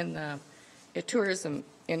happening in the tourism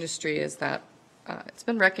industry is that it's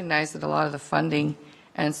been recognized that a lot of the funding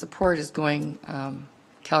and support is going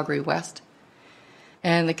Calgary West,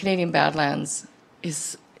 and the Canadian Badlands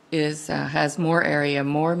has more area,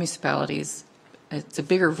 more municipalities. It's a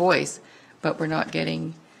bigger voice, but we're not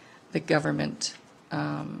getting the government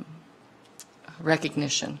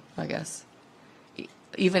recognition, I guess,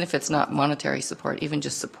 even if it's not monetary support, even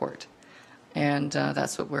just support. And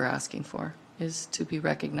that's what we're asking for, is to be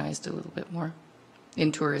recognized a little bit more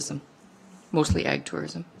in tourism, mostly ag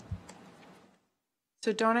tourism.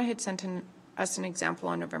 So Donna had sent us an example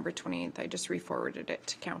on November 28th. I just re-forwarded it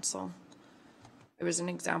to council. It was an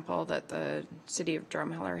example that the city of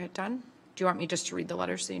Drumheller had done. Do you want me just to read the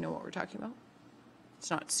letter so you know what we're talking about? It's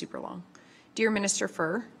not super long. Dear Minister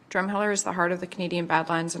Furr, Drumheller is the heart of the Canadian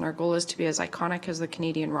Badlands, and our goal is to be as iconic as the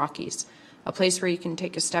Canadian Rockies, a place where you can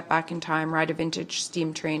take a step back in time, ride a vintage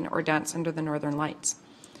steam train, or dance under the northern lights.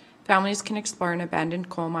 Families can explore an abandoned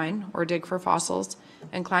coal mine or dig for fossils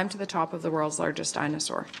and climb to the top of the world's largest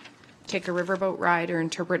dinosaur. Take a riverboat ride or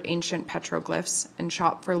interpret ancient petroglyphs and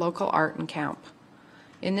shop for local art and camp.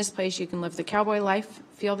 In this place, you can live the cowboy life,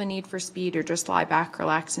 feel the need for speed, or just lie back,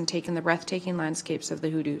 relax, and take in the breathtaking landscapes of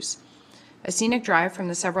the Hoodoos. A scenic drive from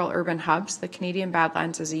the several urban hubs, the Canadian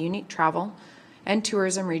Badlands is a unique travel and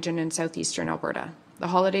tourism region in southeastern Alberta. The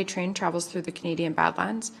holiday train travels through the Canadian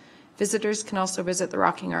Badlands. Visitors can also visit the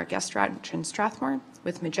Rocking Art Guest Ranch in Strathmore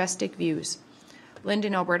with majestic views.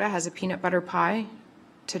 Linden, Alberta has a peanut butter pie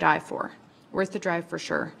to die for, worth the drive for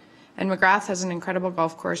sure. And McGrath has an incredible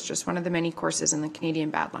golf course, just one of the many courses in the Canadian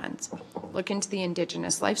Badlands. Look into the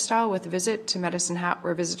Indigenous lifestyle with a visit to Medicine Hat,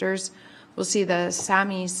 where visitors will see the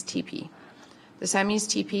Samis Teepee. The Samis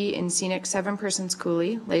Teepee in scenic Seven Persons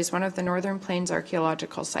Coulee lays one of the Northern Plains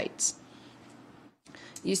archaeological sites.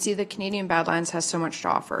 You see, the Canadian Badlands has so much to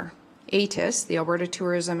offer. ATIS, the Alberta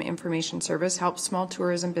Tourism Information Service, helps small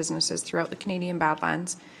tourism businesses throughout the Canadian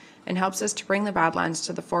Badlands and helps us to bring the Badlands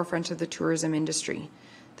to the forefront of the tourism industry.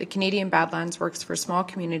 The Canadian Badlands works for small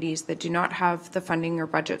communities that do not have the funding or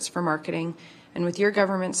budgets for marketing, and with your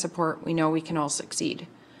government support, we know we can all succeed.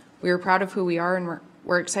 We are proud of who we are, and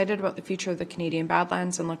we're excited about the future of the Canadian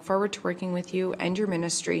Badlands and look forward to working with you and your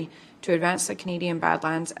ministry to advance the Canadian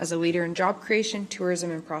Badlands as a leader in job creation, tourism,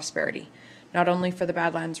 and prosperity, not only for the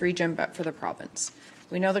Badlands region, but for the province.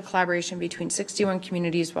 We know the collaboration between 61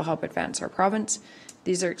 communities will help advance our province.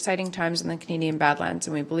 These are exciting times in the Canadian Badlands,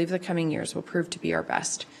 and we believe the coming years will prove to be our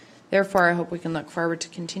best. Therefore, I hope we can look forward to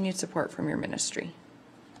continued support from your ministry.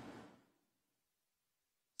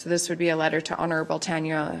 So this would be a letter to Honourable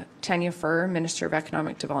Tanya Furr, Minister of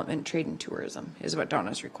Economic Development, Trade and Tourism, is what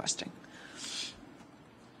Donna's requesting.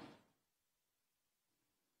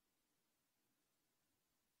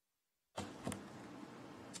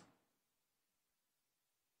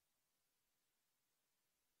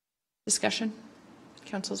 Discussion?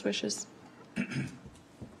 Council's wishes? I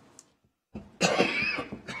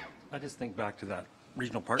just think back to that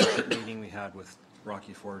regional partnership meeting we had with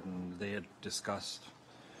Rocky Ford, and they had discussed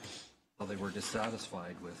how they were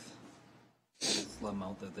dissatisfied with the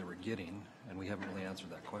amount that they were getting, and we haven't really answered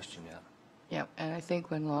that question yet. Yeah, and I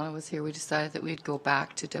think when Lana was here, we decided that we'd go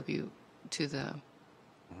back to the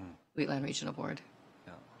Wheatland Regional Board.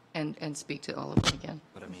 Yeah. And speak to all of them again.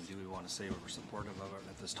 But I mean, do we want to say we were supportive of it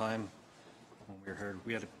at this time? When we were heard,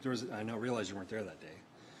 I realize you weren't there that day,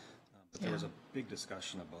 but there was a big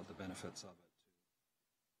discussion about the benefits of it.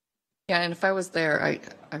 Yeah, and if I was there,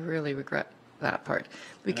 I really regret that part,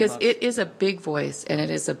 because it is a big voice and it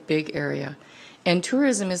is a big area. And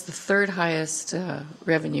tourism is the third highest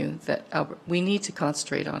revenue that we need to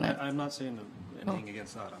concentrate on it. I'm not saying anything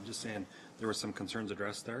against that. I'm just saying there were some concerns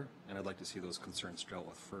addressed there, and I'd like to see those concerns dealt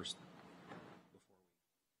with first.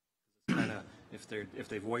 Kind of, if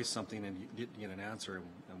they voice something and you didn't get an answer,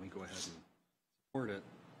 and we go ahead and support it.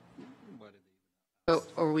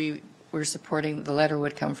 Or we're supporting the letter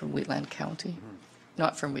would come from Wheatland County,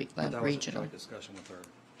 not from Wheatland Regional. That was a discussion with her.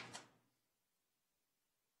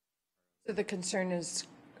 So the concern is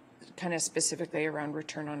kind of specifically around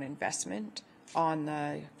return on investment on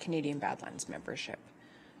the Canadian Badlands membership.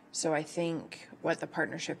 So I think what the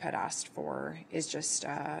partnership had asked for is just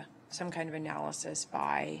some kind of analysis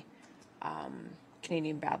by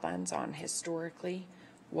Canadian Badlands on historically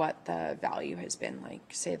what the value has been, like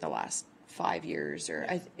say the last 5 years, or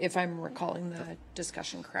if I'm recalling the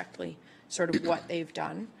discussion correctly, sort of what they've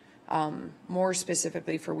done. More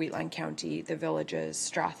specifically for Wheatland County, the villages,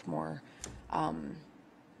 Strathmore,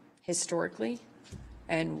 historically,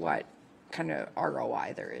 and what kind of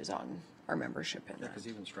ROI there is on our membership in that. Yeah, because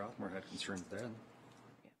even Strathmore had concerns then.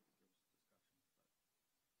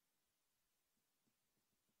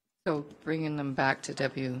 So bringing them back to the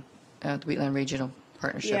Wheatland Regional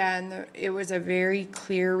Partnership. Yeah, and it was a very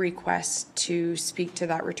clear request to speak to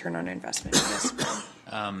that return on investment.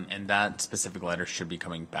 And that specific letter should be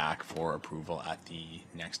coming back for approval at the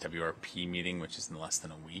next WRP meeting, which is in less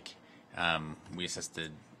than a week. We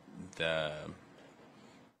assisted the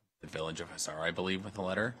village of Hussar, I believe, with a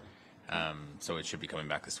letter. So it should be coming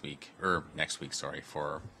back this week, or next week, sorry,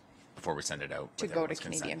 before we send it out. To go to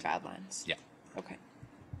Canadian Badlands? Yeah. Okay.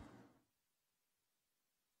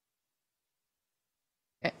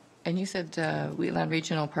 And you said Wheatland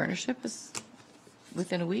Regional Partnership is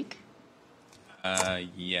within a week?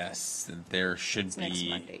 Yes, there should It's next be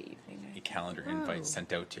Monday evening. a calendar invite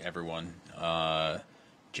sent out to everyone.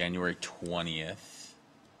 January 20th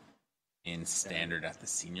in Standard at the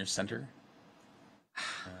Senior Center.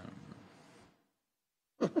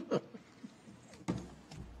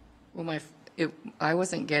 Well, I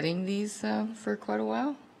wasn't getting these for quite a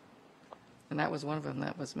while, and that was one of them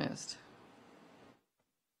that was missed.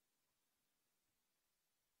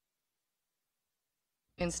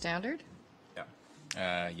 In Standard?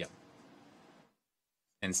 Yeah. Yep.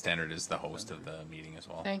 And Standard is the host of the meeting as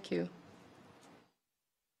well. Thank you.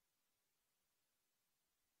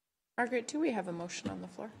 Margaret, do we have a motion on the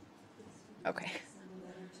floor? Okay.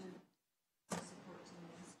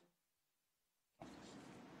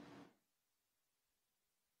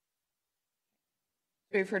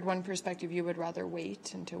 We've heard one perspective. You would rather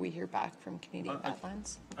wait until we hear back from Canadian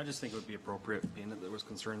Badlands? I just think it would be appropriate, being that there was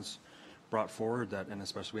concerns brought forward that, and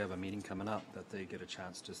especially we have a meeting coming up, that they get a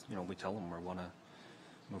chance to, you know, we tell them we want to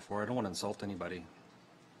move forward. I don't want to insult anybody.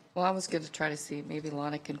 Well, I was going to try to see, maybe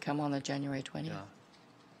Lana can come on the January 20th. Yeah.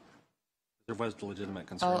 There was legitimate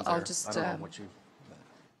concerns I'll there. just, I don't know what you,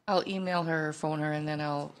 I'll email her or phone her, and then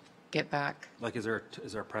I'll get back. like, is there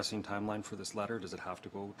a pressing timeline for this letter? Does it have to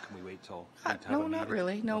go? Can we wait till? we have a No, not meeting?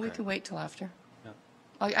 really. No, we Okay. can wait till after. Yeah.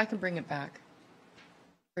 I can bring it back.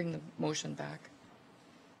 Bring the motion back.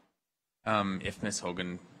 If Ms.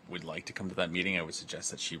 Hogan would like to come to that meeting, I would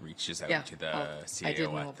suggest that she reaches out Yeah. to the I didn't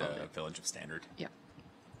CAO know at the about it. Village of Standard. Yeah.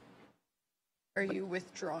 Are you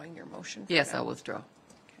withdrawing your motion? for Yes, now? I'll withdraw.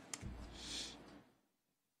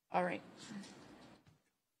 All right.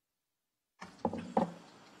 I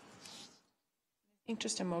think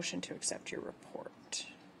just a motion to accept your report.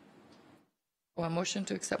 Oh, a motion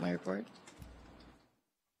to accept my report?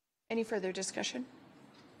 Any further discussion?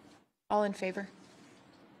 All in favor?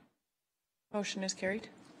 Motion is carried.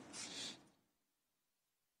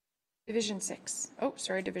 Division 6. Oh,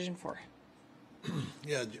 sorry, Division 4.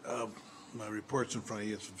 Yeah, my report's in front of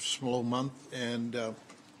you. It's a slow month, and I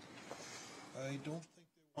don't think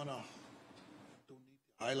they want to, don't need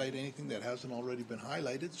to highlight anything that hasn't already been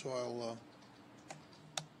highlighted, so I'll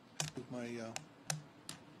put my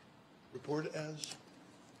report as.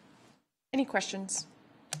 Any questions?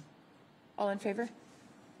 All in favor?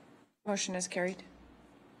 Motion is carried.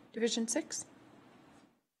 Division 6.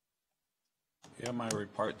 Yeah, my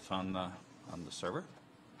report's on the server. If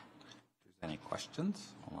there's any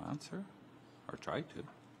questions, I'll answer, or try to.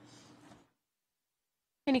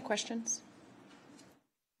 Any questions?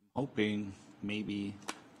 Hoping maybe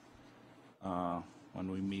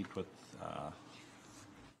when we meet with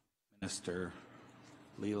Minister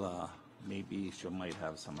Leela, maybe she might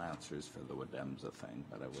have some answers for the Wademza thing,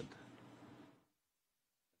 but I would,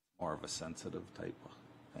 more of a sensitive type of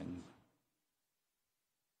thing.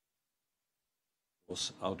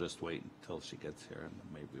 I'll just wait until she gets here, and then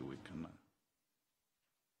maybe we can.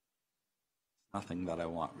 Nothing that I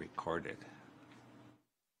want recorded.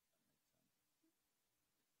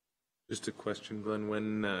 Just a question, Glenn.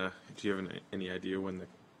 When do you have any idea when the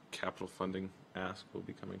capital funding ask will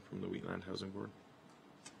be coming from the Wheatland Housing Board?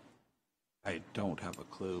 I don't have a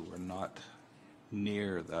clue. We're not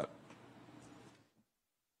near that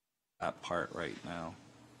part right now.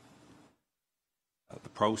 The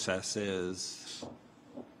process is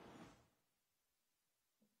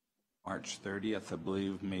March 30th, I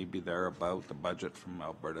believe, maybe thereabout. The budget from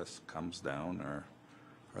Alberta comes down, or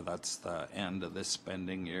that's the end of this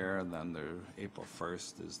spending year, and then April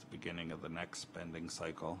 1st is the beginning of the next spending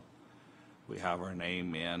cycle. We have our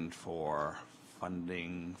name in for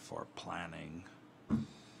funding for planning,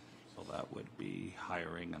 so that would be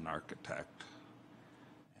hiring an architect.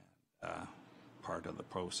 And, part of the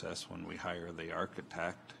process when we hire the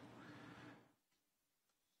architect,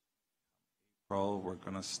 we're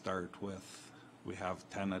going to start with, we have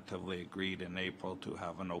tentatively agreed in April to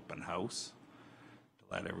have an open house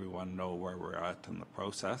to let everyone know where we're at in the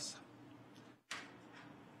process.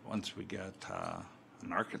 Once we get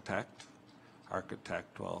an architect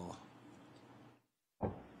will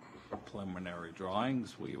preliminary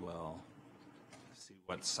drawings. We will see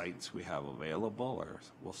what sites we have available, or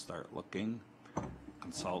we'll start looking,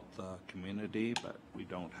 consult the community, but we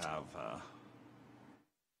don't have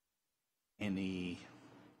any,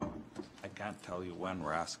 I can't tell you when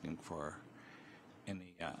we're asking for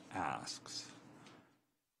any asks.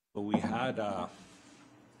 But we had a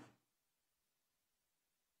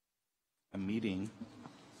meeting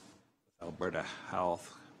with Alberta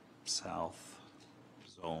Health South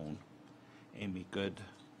Zone, Amy Good.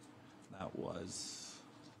 That was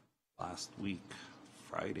last week,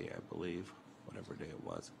 Friday, I believe, whatever day it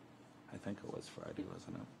was. I think it was Friday,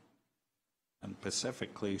 wasn't it? And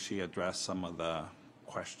specifically, she addressed some of the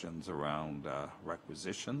questions around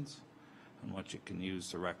requisitions and what you can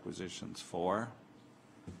use the requisitions for.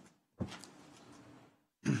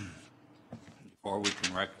 Before we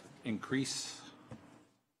can increase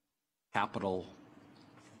capital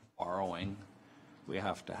borrowing, we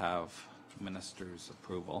have to have minister's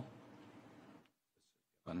approval.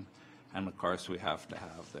 And of course, we have to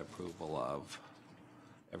have the approval of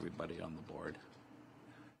everybody on the board.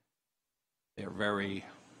 They're very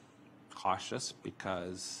cautious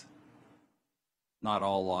because not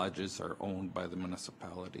all lodges are owned by the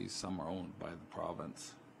municipalities. Some are owned by the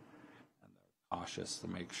province. And they're cautious to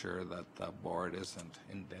make sure that the board isn't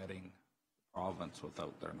indebting the province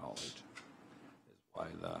without their knowledge. Is why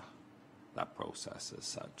that process is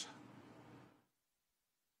such.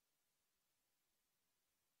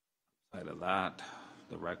 Outside of that,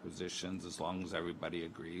 the requisitions, as long as everybody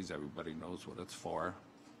agrees, everybody knows what it's for.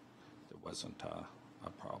 There wasn't a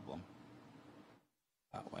problem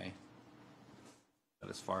that way. But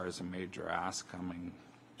as far as a major ask coming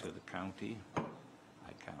to the county,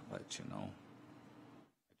 I can't let you know.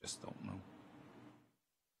 I just don't know.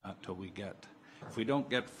 Not till we get, if we don't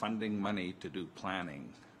get funding money to do planning,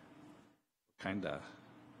 kind of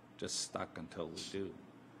just stuck until we do.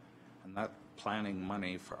 And that planning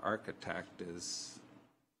money for architect is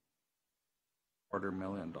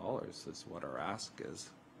 $250,000 is what our ask is.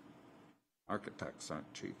 Architects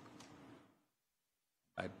aren't cheap.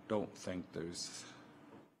 I don't think there's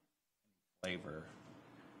flavor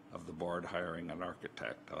of the board hiring an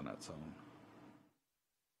architect on its own.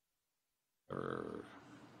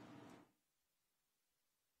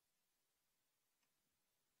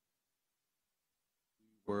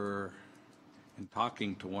 We're in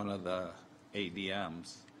talking to one of the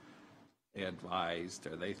ADMs, they advised,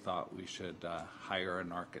 or they thought we should hire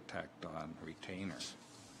an architect on retainer.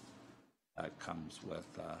 That comes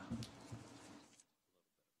with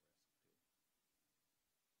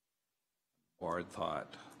board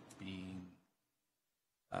thought being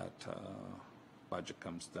that budget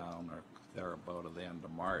comes down or they're about at the end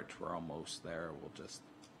of March, we're almost there, we'll just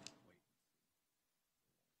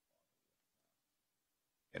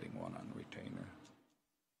wait. Getting one on retainer.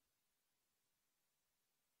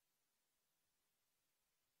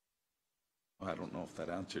 I don't know if that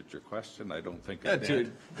answered your question. I don't think it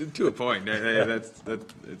did. To a point. It's.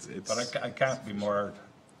 But I can't be more.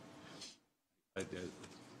 There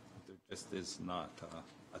just is not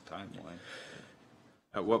a timeline.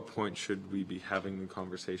 At what point should we be having the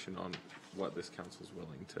conversation on what this council is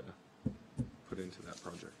willing to put into that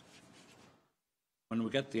project? When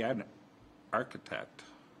we get the architect.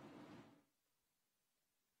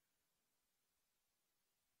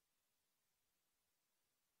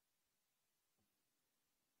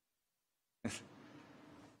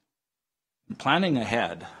 Planning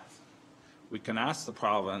ahead, we can ask the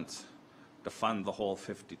province to fund the whole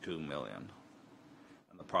 52 million,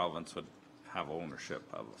 and the province would have ownership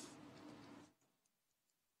of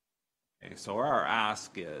it. Okay, so our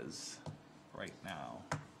ask is right now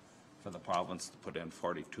for the province to put in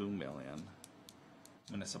 42 million.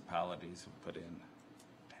 Municipalities have put in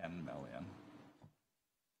 10 million.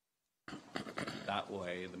 That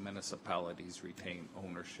way, the municipalities retain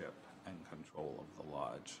ownership and control of the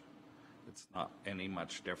lodge. It's not any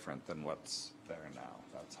much different than what's there now.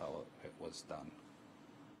 That's how it was done.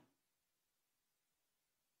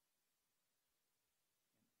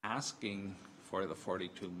 Asking for the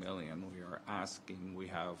 42 million, we are asking, we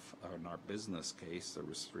have in our business case, there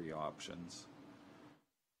was 3 options.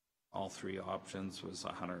 All 3 options was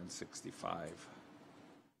 165.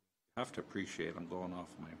 You have to appreciate, I'm going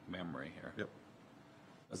off my memory here. Yep.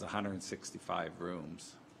 It was 165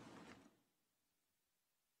 rooms.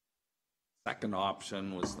 Second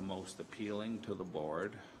option was the most appealing to the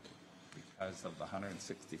board because of the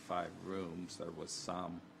 165 rooms, there was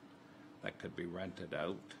some that could be rented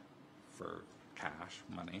out for cash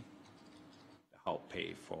money to help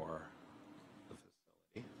pay for the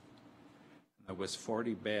facility. And there was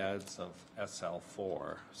 40 beds of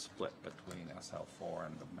SL4 split between SL4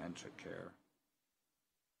 and dementia care.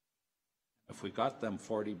 If we got them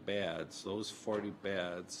 40 beds, those 40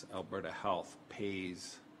 beds, Alberta Health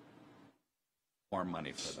pays more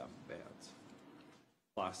money for them beds,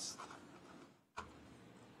 plus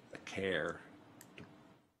the care to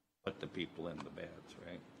put the people in the beds,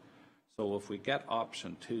 right? So if we get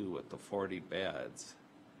option 2 with the 40 beds,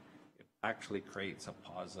 it actually creates a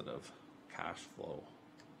positive cash flow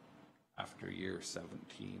after year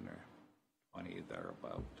 17 or 20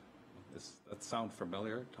 thereabout. That sound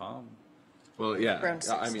familiar, Tom? Well, yeah. Around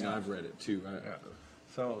I mean, 16. I've read it too.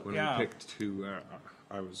 So When yeah, we picked 2,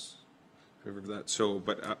 I was favored that. So,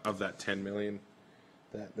 but of that 10 million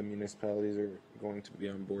that the municipalities are going to be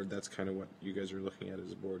on board, that's kind of what you guys are looking at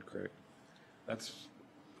as a board, correct? that's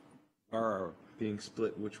our Being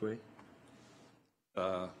split which way?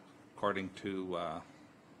 according to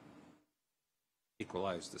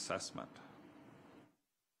equalized assessment.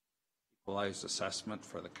 Equalized assessment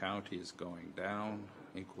for the county is going down.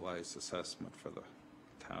 Equalized assessment for the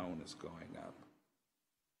town is going up.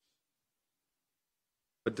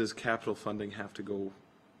 But does capital funding have to go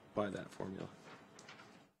by that formula?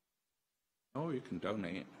 Oh, you can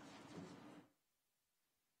donate.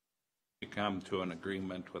 You come to an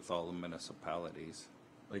agreement with all the municipalities.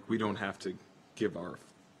 Like, we don't have to give our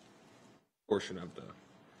portion of the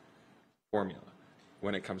formula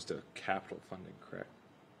when it comes to capital funding, correct?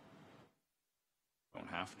 Don't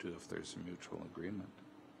have to if there's a mutual agreement.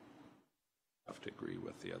 have to agree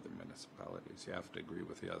with the other municipalities. You have to agree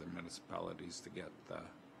with the other municipalities to get the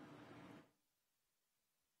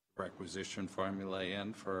requisition formula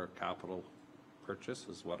in for capital purchase,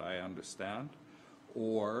 is what I understand.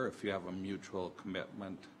 Or if you have a mutual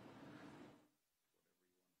commitment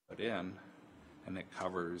put in and it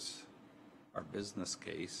covers our business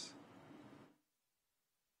case,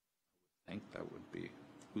 I think that would be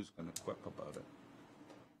who's going to quip about it.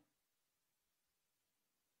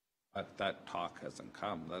 But that talk hasn't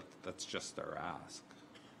come. That's just their ask.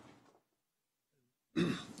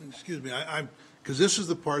 Excuse me, I'm because this is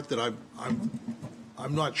the part that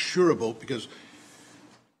I'm not sure about, because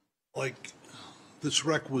like this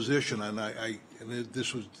requisition, and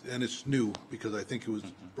this was, and it's new because I think it was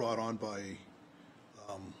brought on by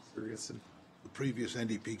the previous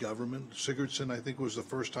NDP government. Sigurdsson, I think, was the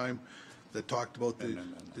first time that talked about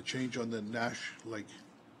the change on the like.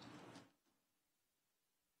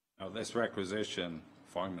 Now, this requisition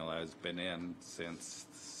formula has been in since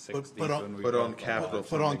the 60s. But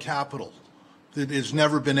on capital. It has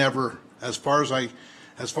never been ever, as far as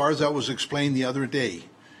that was explained the other day,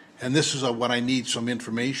 and this is what I need some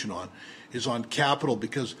information on, is on capital,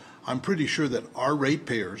 because I'm pretty sure that our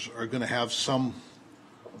ratepayers are going to have some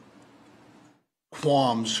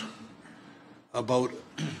qualms about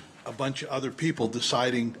a bunch of other people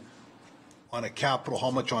deciding on a capital,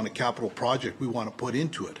 how much on a capital project we want to put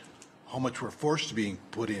into it, how much we're forced to being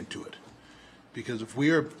put into it. Because if we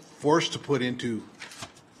are forced to put into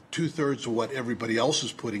 2/3 of what everybody else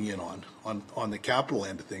is putting in on the capital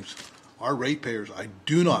end of things, our ratepayers, I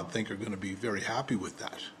do not think, are going to be very happy with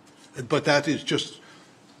that. But that is just...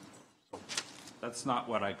 That's not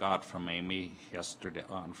what I got from Amy yesterday,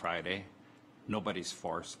 on Friday. Nobody's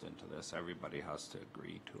forced into this. Everybody has to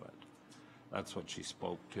agree to it. That's what she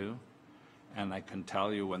spoke to. And I can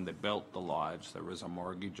tell you, when they built the lodge, there was a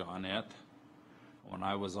mortgage on it. When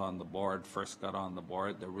I was on the board, first got on the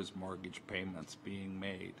board, there was mortgage payments being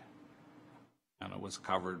made, and it was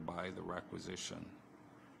covered by the requisition.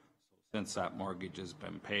 Since that mortgage has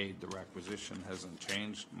been paid, the requisition hasn't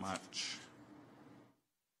changed much,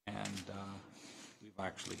 and we've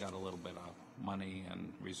actually got a little bit of money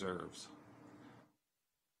and reserves.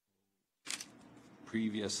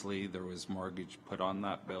 Previously, there was mortgage put on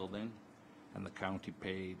that building, and the county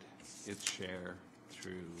paid its share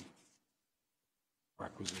through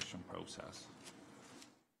requisition process.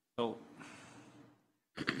 So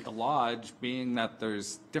the lodge, being that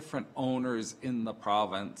there's different owners in the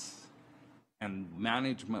province and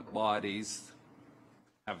management bodies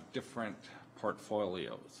have different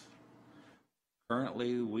portfolios.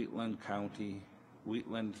 Currently, Wheatland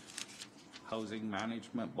Housing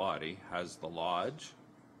Management Body has the lodge,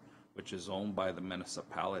 which is owned by the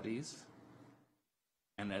municipalities,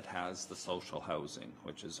 and it has the social housing,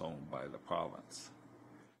 which is owned by the province.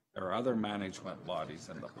 There are other management bodies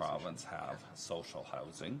in the province have social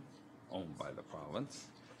housing owned by the province,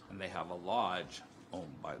 and they have a lodge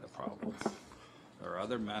owned by the province. There are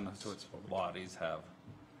other management bodies have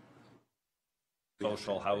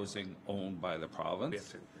social housing owned by the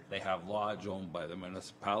province. They have lodge owned by the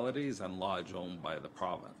municipalities and lodge owned by the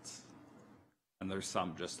province. And there's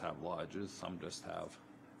some just have lodges, some just have.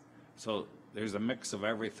 So there's a mix of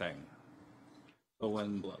everything. So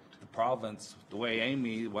when the province, the way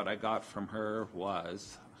Amy, what I got from her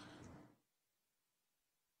was,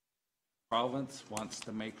 province wants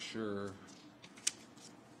to make sure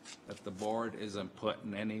that the board isn't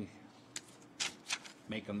putting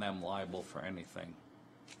making them liable for anything.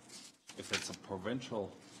 If it's a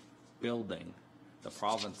provincial building, the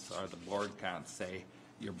province or the board can't say,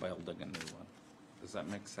 you're building a new one. Does that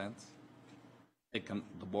make sense?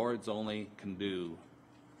 The boards only can do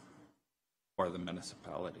for the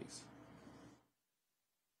municipalities.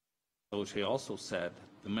 So she also said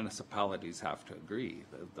the municipalities have to agree.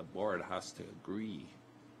 The board has to agree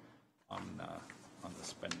on the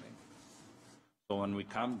spending. So when we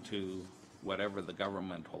come to whatever the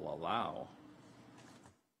government will allow,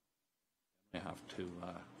 we have to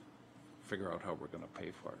figure out how we're going to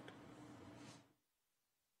pay for it.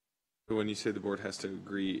 So when you say the board has to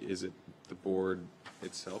agree, is it the board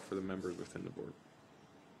itself or the members within the board?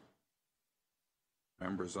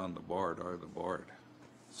 Members on the board are the board.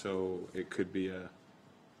 So it could be a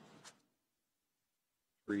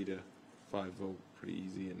 3 to 5 vote, pretty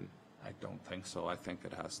easy. And I don't think so. I think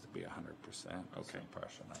it has to be 100%. That's okay. The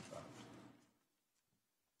impression I got.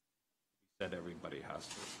 That everybody has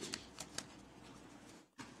to agree.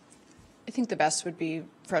 I think the best would be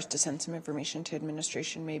for us to send some information to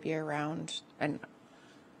administration, maybe around, and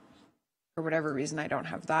for whatever reason, I don't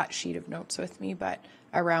have that sheet of notes with me, but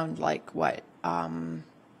around like what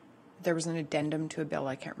there was an addendum to a bill.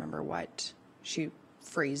 I can't remember what she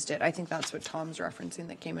phrased it. I think that's what Tom's referencing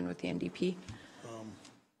that came in with the NDP.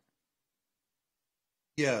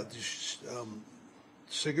 Yeah,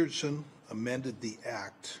 Sigurdsson amended the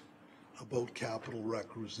act about capital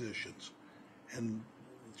requisitions. And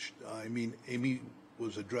I mean, Amy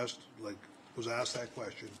was asked that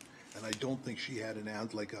question, and I don't think she had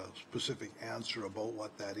like a specific answer about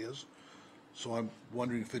what that is. So I'm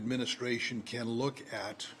wondering if administration can look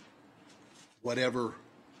at whatever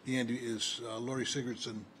the end is, Lori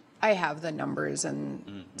Sigurdsson. I have the numbers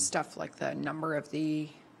and stuff like the number of the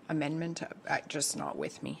amendment, just not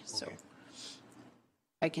with me, so. Okay.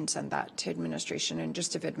 I can send that to administration, and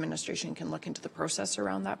just if administration can look into the process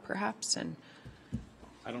around that perhaps, and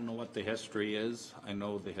I don't know what the history is. I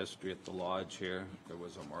know the history at the lodge here. There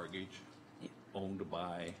was a mortgage owned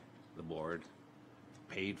by the board,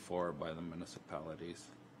 paid for by the municipalities.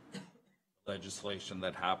 Legislation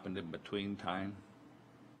that happened in between time.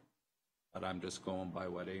 But I'm just going by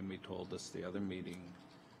what Amy told us the other meeting,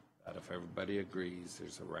 that if everybody agrees,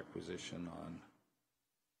 there's a requisition on.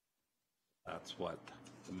 That's what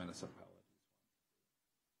the municipalities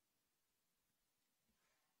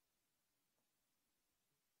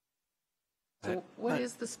want. So what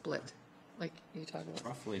is the split? Like you talk about?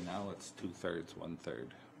 Roughly now it's 2/3,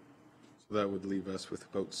 1/3. So that would leave us with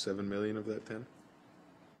about 7 million of that 10?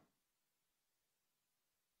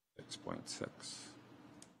 6.6.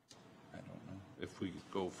 I don't know if we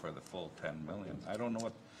go for the full 10 million. I don't know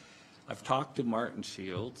what, I've talked to Martin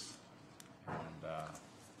Shields, and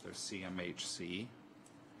there's CMHC.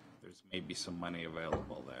 There's maybe some money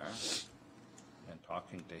available there. And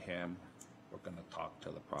talking to him, we're going to talk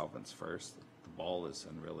to the province first. The ball is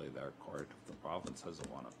in really their court. If the province doesn't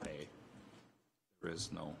want to pay, there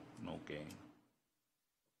is no gain.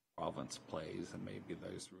 Province plays, and maybe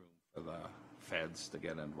there's room for the feds to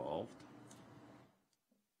get involved.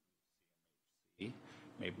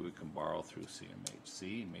 Maybe we can borrow through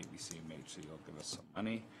CMHC. Maybe CMHC will give us some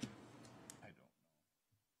money. I don't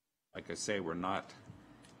know. Like I say, we're not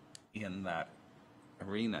in that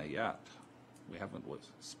arena yet. We haven't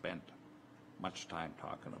spent much time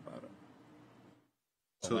talking about it.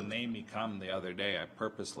 So when Amy come the other day, I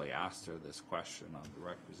purposely asked her this question on the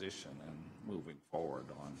requisition and moving forward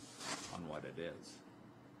on what it is.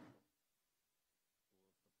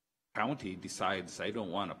 County decides they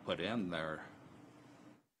don't want to put in their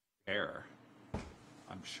air.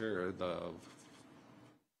 I'm sure the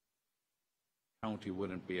county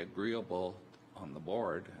wouldn't be agreeable on the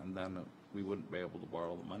board, and then we wouldn't be able to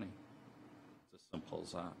borrow the money. It's as simple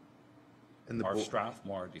as that. And Or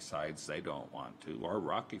Strathmore decides they don't want to, or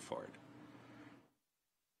Rocky Ford.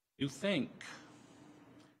 You think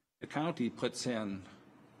the county puts in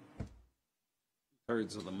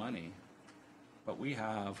 2/3 of the money, but we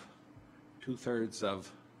have 2/3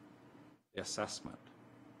 of the assessment.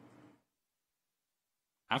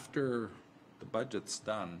 After the budget's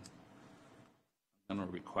done, I'm going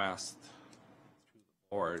to request through the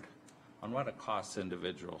board on what it costs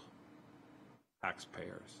individual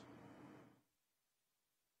taxpayers.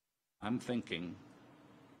 I'm thinking,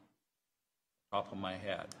 top of my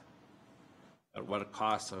head, that what it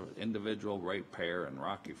costs an individual ratepayer in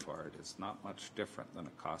Rocky Ford is not much different than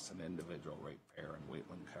it costs an individual ratepayer in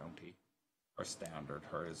Wheatland County, or Standard,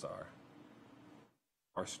 or Izar,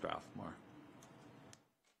 or Strathmore.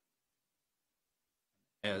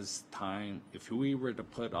 As time, if we were to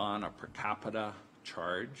put on a per capita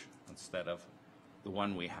charge instead of the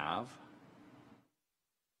one we have,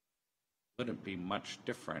 wouldn't be much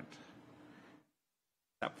different,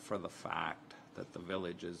 except for the fact that the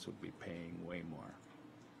villages would be paying way more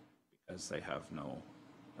because they have no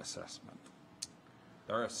assessment.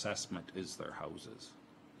 Their assessment is their houses.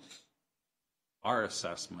 Our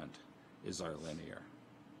assessment is our linear.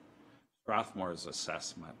 Strathmore's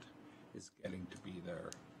assessment is getting to be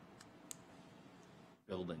their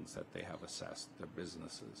buildings that they have assessed, their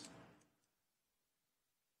businesses.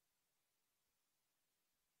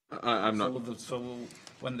 I'm not. So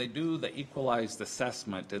when they do the equalized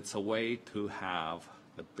assessment, it's a way to have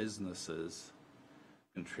the businesses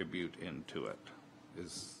contribute into it.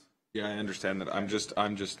 Yeah, I understand that.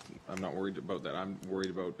 I'm not worried about that. I'm worried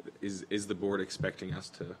about, is the board expecting us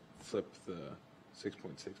to flip the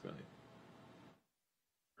 6.6 million?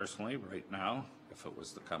 Personally, right now, if it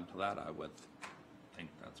was to come to that, I would think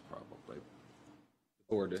that's probably. The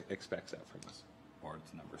board expects that from us.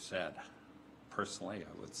 Board's never said. Personally,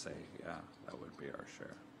 I would say, yeah, that would be our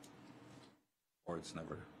share. Board's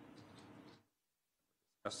never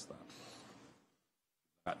discussed that.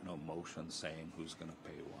 Got no motion saying who's going to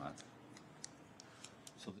pay what.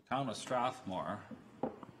 So the town of Strathmore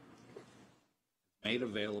made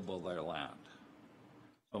available their land.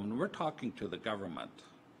 So when we're talking to the government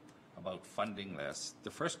about funding this,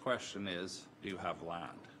 the first question is, do you have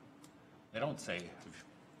land? They don't say,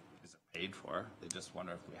 is it paid for? They just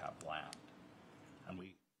wonder if we have land. And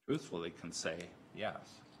we truthfully can say,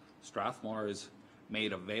 yes. Strathmore has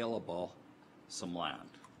made available some land.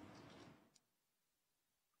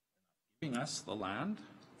 Giving us the land,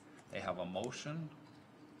 they have a motion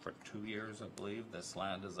for 2 years, I believe. This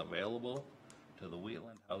land is available to the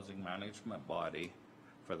Wheatland Housing Management Body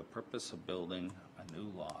for the purpose of building a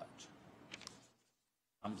new lodge.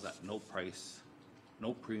 Comes at no price,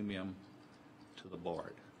 no premium to the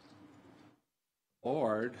board. The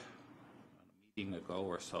board, a meeting ago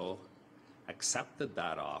or so, accepted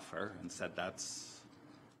that offer and said that's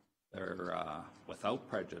their, without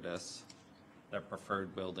prejudice, their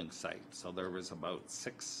preferred building site. So there was about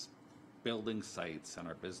 6 building sites in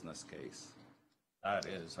our business case. That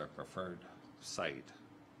is our preferred site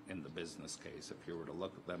in the business case. If you were to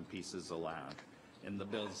look at them pieces of land in the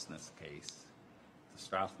business case, the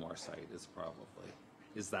Strathmore site is probably.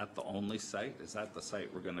 Is that the only site? Is that the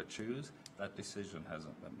site we're going to choose? That decision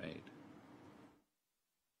hasn't been made.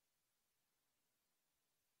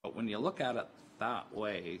 But when you look at it that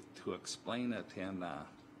way, to explain it in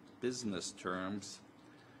business terms,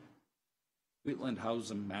 Wheatland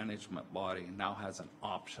Housing Management Body now has an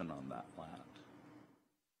option on that land.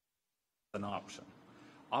 An option.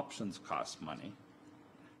 Options cost money.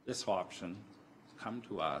 This option come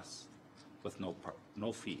to us with no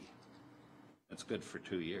fee. It's good for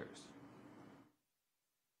 2 years.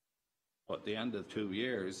 So at the end of 2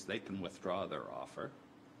 years, they can withdraw their offer,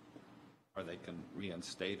 or they can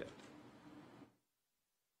reinstate it.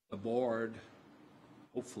 The board,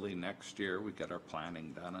 hopefully next year, we get our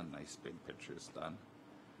planning done and nice big pictures done,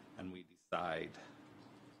 and we decide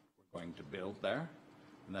we're going to build there,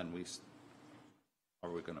 and then are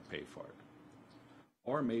we going to pay for it?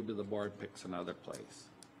 Or maybe the board picks another place.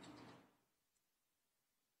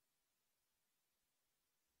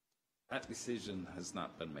 That decision has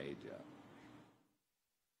not been made yet.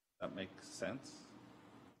 That makes sense?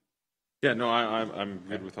 Yeah, no, I'm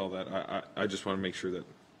good with all that. I just want to make sure that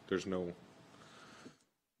there's no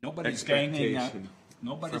Nobody's ganging up. expectation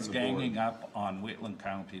Nobody's from the ganging board. up on Wheatland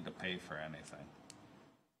County to pay for anything.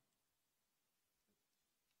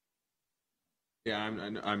 Yeah,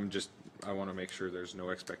 I want to make sure there's no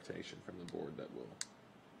expectation from the board that will.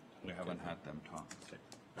 We haven't had them talk.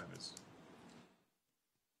 That is.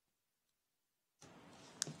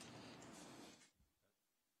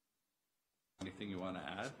 Anything you want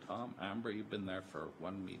to add, Tom? Amber, you've been there for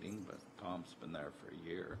 1 meeting, but Tom's been there for a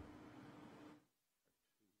year.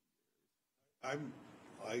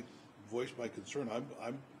 I voiced my concern.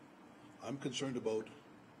 I'm concerned about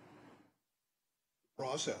the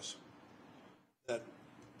process, that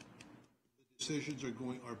the decisions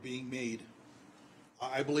are being made.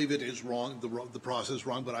 I believe it is wrong. The process is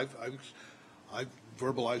wrong, but I've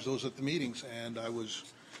verbalized those at the meetings, and I was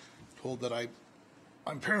told that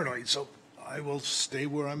I'm paranoid, so I will stay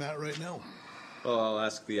where I'm at right now. Well, I'll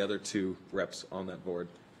ask the other 2 reps on that board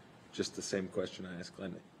just the same question I asked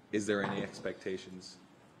Glenn. Is there any expectations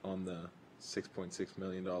on the $6.6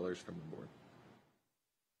 million from the board?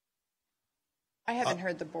 I haven't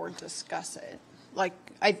heard the board discuss it. Like,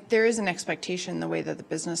 there is an expectation, the way that the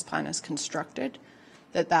business plan is constructed,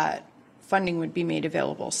 that funding would be made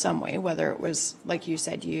available some way, whether it was, like you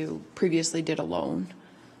said, you previously did a loan,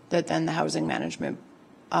 that then the housing management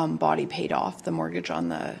body paid off the mortgage on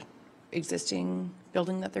the existing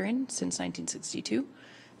building that they're in since 1962.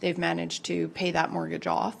 They've managed to pay that mortgage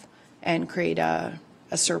off and create a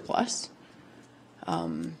surplus,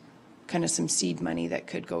 kind of some seed money that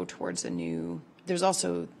could go towards a new. There's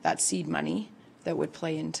also that seed money that would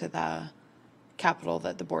play into the capital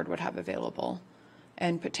that the board would have available,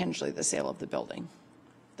 and potentially the sale of the building,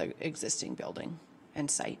 the existing building and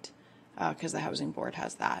site, because the housing board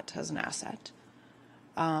has that as an asset.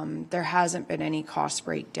 There hasn't been any cost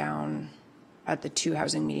breakdown at the 2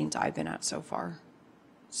 housing meetings I've been at so far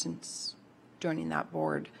since joining that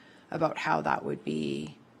board about how that would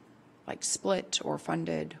be like split or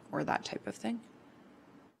funded or that type of thing.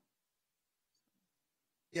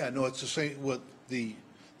 Yeah, no, it's the same. What the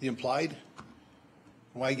implied,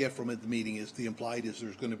 what I get from the meeting is the implied is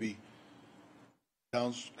there's going to be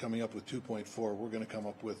towns coming up with 2.4. We're going to come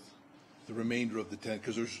up with the remainder of the 10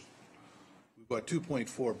 because we've got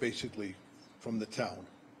 2.4 basically from the town,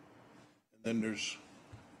 and then there's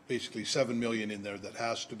basically 7 million in there that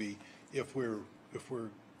has to be if we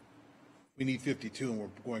need 52 and we're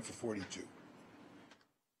going for 42.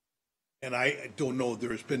 And I don't know.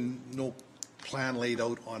 There's been no plan laid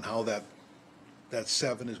out on how that that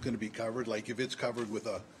 7 is going to be covered, like if it's covered with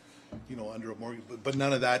a, you know, under a mortgage, but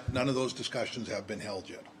none of those discussions have been held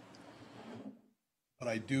yet. But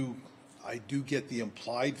I do get the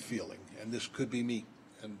implied feeling, and this could be me,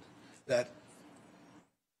 and that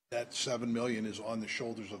 7 million is on the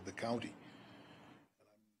shoulders of the county.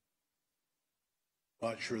 I'm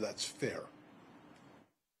not sure that's fair.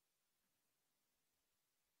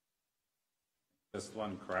 Just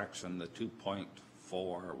one correction, the 2.4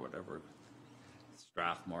 or whatever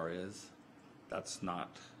Strathmore is, that's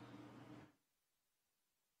not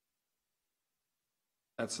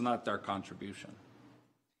their contribution.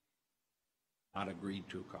 Not agreed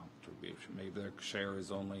to contribution. Maybe their share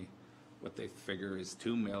is only what they figure is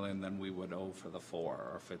 2 million, then we would owe for the 4.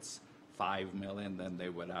 Or if it's 5 million, then they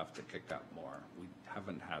would have to kick up more. We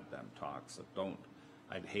haven't had them talk, so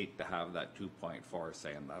I'd hate to have that 2.4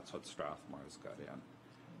 saying that's what Strathmore's got in.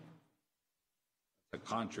 It's a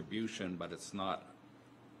contribution, but it's not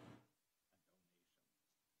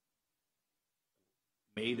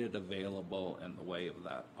made it available in the way of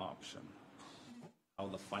that option. How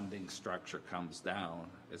the funding structure comes down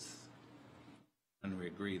is, and we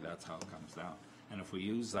agree that's how it comes down. And if we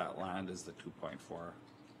use that land as the 2.4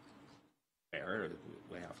 fair,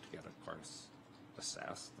 we have to get, of course,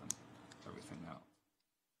 assessed and everything else.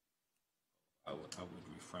 I would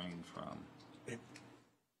refrain from.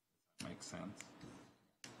 Makes sense.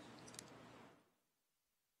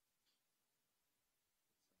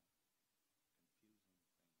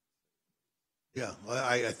 Yeah,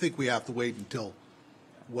 I think we have to wait until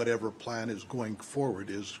whatever plan is going forward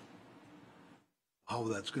is how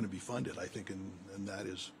that's going to be funded, I think, and that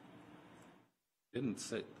is. Didn't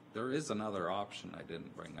say, there is another option I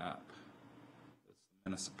didn't bring up. It's the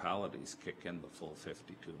municipalities kick in the full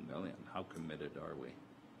 52 million. How committed are we?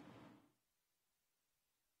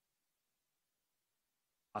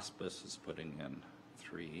 Hospice is putting in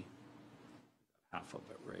 3, half of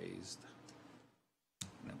it raised.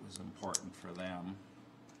 And it was important for them.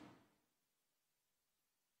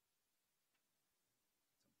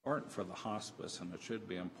 It's important for the hospice, and it should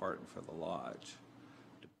be important for the lodge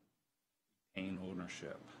to retain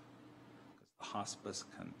ownership, because the hospice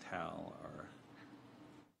can tell or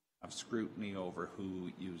have scrutiny over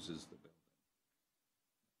who uses the building.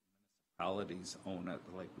 Municipalities own it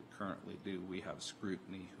like we currently do. We have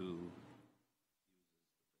scrutiny who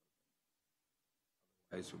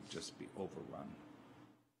uses the building. Otherwise, would just be overrun.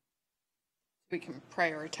 We can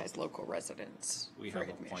prioritize local residents We for have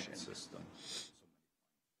a admission. point system.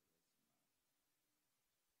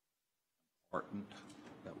 Important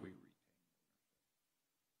that we retain.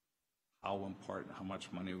 How important, how much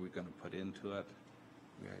money are we going to put into it?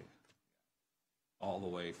 All the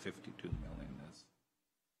way 52 million is.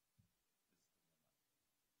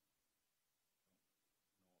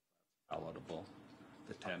 Palatable.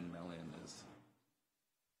 The 10 million is.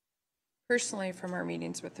 Personally, from our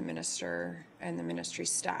meetings with the minister and the ministry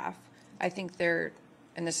staff, I think there,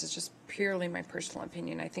 and this is just purely my personal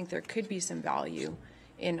opinion, I think there could be some value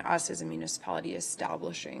in us as a municipality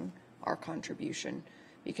establishing our contribution,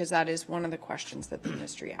 because that is one of the questions that the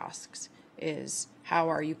ministry asks is, how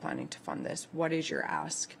are you planning to fund this? What is your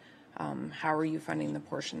ask? How are you funding the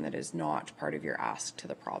portion that is not part of your ask to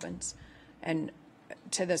the province? And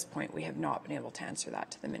to this point, we have not been able to answer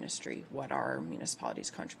that to the ministry, what our municipality's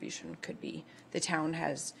contribution could be. The town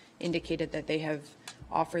has indicated that they have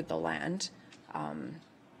offered the land.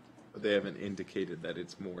 But they haven't indicated that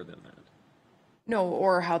it's more than that. No,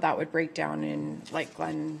 or how that would break down in, like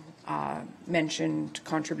Glenn mentioned,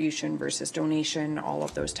 contribution versus donation, all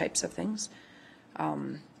of those types of things.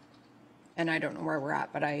 And I don't know where we're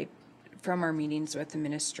at, but from our meetings with the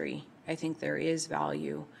ministry, I think there is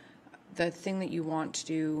value. The thing that you want to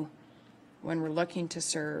do when we're looking to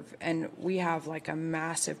serve, and we have like a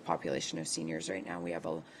massive population of seniors right now. We have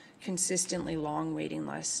a consistently long waiting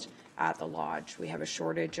list at the lodge. We have a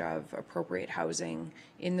shortage of appropriate housing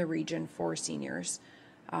in the region for seniors.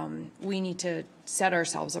 We need to set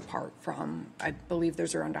ourselves apart from, I believe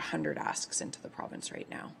there's around 100 asks into the province right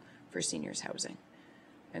now for seniors housing.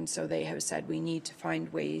 And so they have said we need to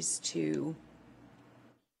find ways to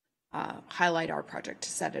highlight our project, to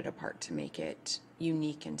set it apart, to make it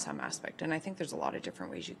unique in some aspect. And I think there's a lot of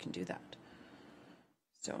different ways you can do that.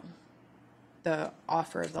 So the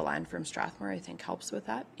offer of the land from Strathmore, I think, helps with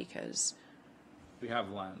that, because We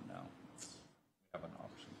have land now. We have an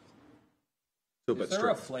option. So, Is there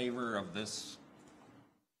a flavor of this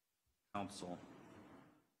council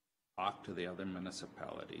talk to the other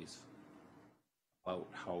municipalities about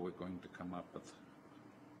how we're going to come up with?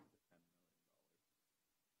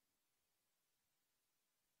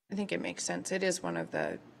 I think it makes sense. It is one of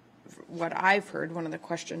the what I've heard, one of the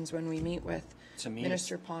questions when we meet with To me,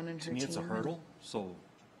 Minister Pon and her To me, team. it's a hurdle, so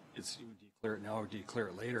it's, do you clear it now or do you clear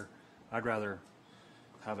it later? I'd rather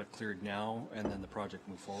have it cleared now and then the project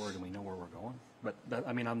move forward and we know where we're going. But that,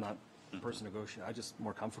 I mean, I'm not a person negotiating, I'm just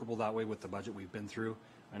more comfortable that way with the budget we've been through.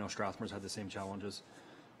 I know Strathmore's had the same challenges.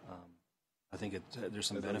 I think there's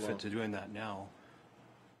some benefit to doing that now.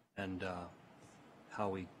 And how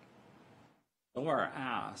we, So our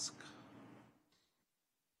ask,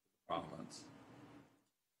 province,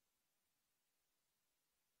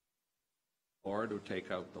 or to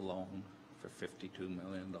take out the loan for $52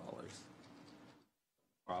 million.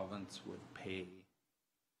 Province would pay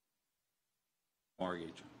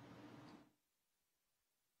mortgage.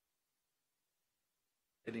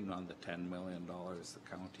 Sitting on the $10 million, the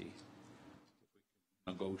county,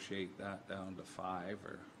 negotiate that down to 5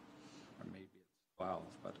 or maybe it's 12,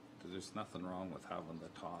 but there's nothing wrong with having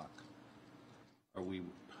the talk.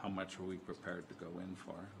 How much are we prepared to go in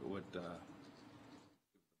for? It would,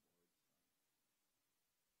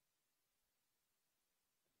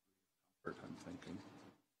 I'm thinking.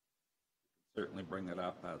 Certainly bring it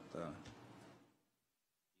up at the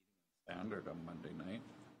standard on Monday night.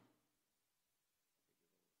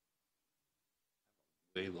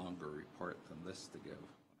 Way longer report than this to give.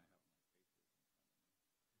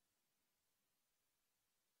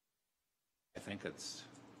 I think it's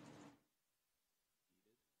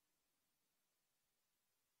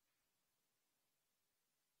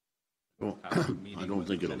Well, I don't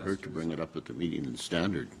think it'll hurt to bring it up at the meeting in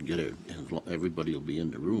standard and get it, everybody will be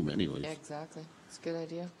in the room anyways. Exactly. It's a good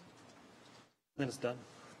idea. then it's done.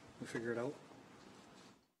 We figure it out.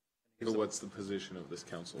 So what's the position of this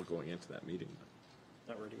council going into that meeting?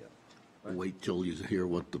 Not ready yet. Wait till you hear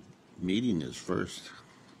what the meeting is first.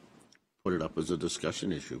 Put it up as a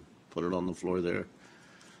discussion issue. Put it on the floor there.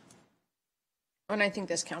 And I think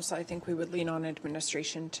this council, I think we would lean on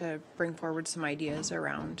administration to bring forward some ideas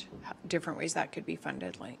around different ways that could be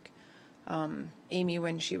funded. Like Amy,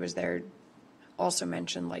 when she was there, also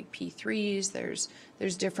mentioned like P3s.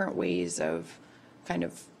 There's different ways of kind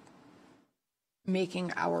of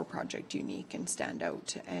making our project unique and stand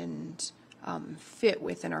out and fit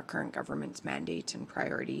within our current government's mandate and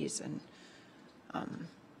priorities. And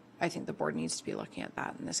I think the board needs to be looking at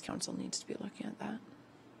that, and this council needs to be looking at that.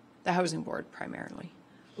 The housing board primarily.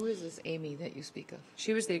 Who is this Amy that you speak of?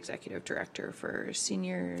 She was the executive director for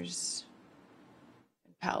seniors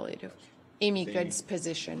and palliative. Amy Good's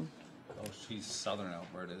position. Oh, she's Southern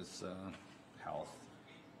Alberta's health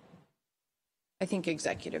I think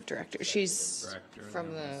executive director. She's director.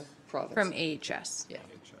 From the province? from AHS. Yeah.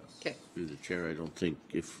 Okay. Through the chair, I don't think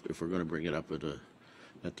if we're going to bring it up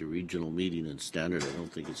at the regional meeting in standard, I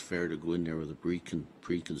don't think it's fair to go in there with a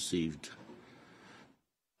preconceived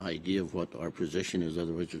idea of what our position is.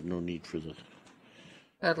 Otherwise, there's no need for the.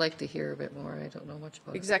 I'd like to hear a bit more. I don't know much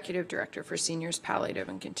about it. Executive director for seniors, palliative,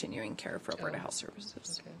 and continuing care for Alberta Health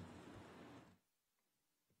Services.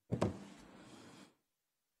 Okay.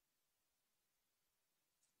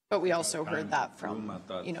 But we also heard that from, Room at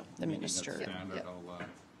that you know, the meeting at minister. Standard, Yep. I'll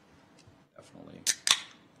definitely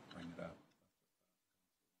bring it up.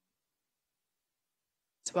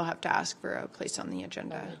 So we'll have to ask for a place on the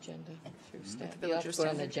agenda. On the agenda. Through staff. the You have village to put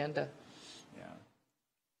on the standard. agenda. Yeah.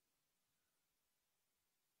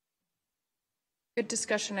 Good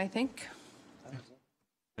discussion, I think.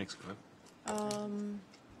 Thanks, Glenn.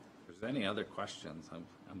 If there's any other questions,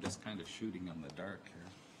 I'm just kind of shooting in the dark here.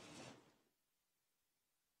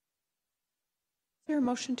 Is there a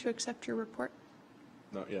motion to accept your report?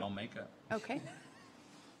 Not yet. I'll make it. Okay.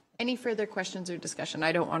 Any further questions or discussion?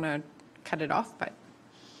 I don't want to cut it off, but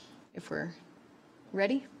if we're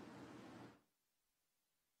ready?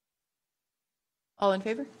 All in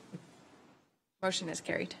favor? Motion is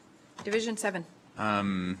carried. Division 7.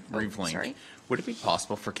 Reeve-Link, sorry. would it be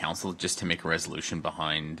possible for council just to make a resolution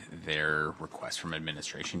behind their request from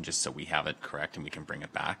administration, just so we have it correct and we can bring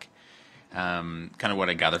it back? Kind of what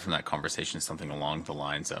I gather from that conversation is something along the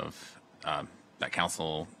lines of that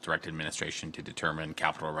council directed administration to determine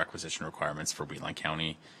capital requisition requirements for Wheatland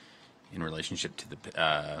County in relationship to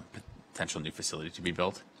the potential new facility to be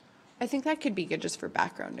built. I think that could be good just for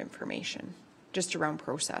background information, just around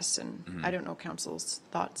process, and I don't know council's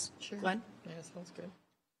thoughts. Sure. Glenn? Yeah, sounds good.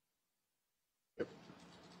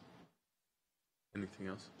 Anything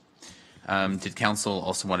else? Did council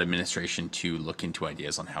also want administration to look into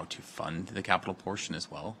ideas on how to fund the capital portion as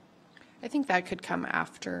well? I think that could come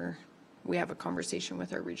after we have a conversation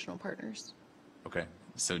with our regional partners. Okay,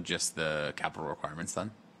 so just the capital requirements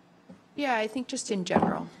then? Yeah, I think just in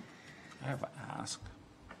general. I have to ask.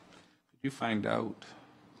 Did you find out,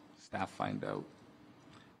 staff find out,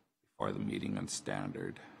 or the median and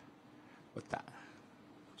standard with that.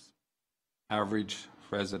 Average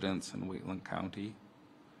residents in Wheatland County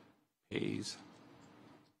pays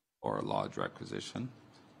for a lodge requisition.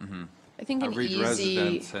 I think an Average easy,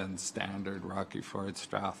 residents in standard Rocky Ford,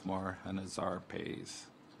 Strathmore, and Azar pays.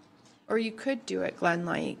 or you could do it, Glenn,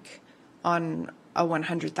 like on a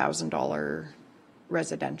 $100,000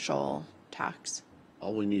 residential tax.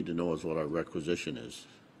 All we need to know is what our requisition is,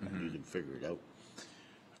 and you can figure it out.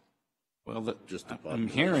 Well, Just the I'm population.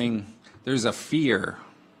 hearing there's a fear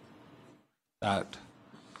that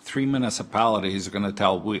 3 municipalities are going to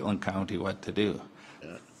tell Wheatland County what to do.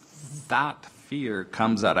 Yeah. That fear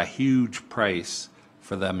comes at a huge price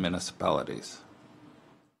for them municipalities.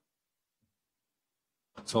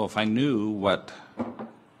 So if I knew what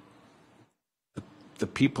the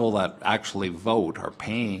people that actually vote are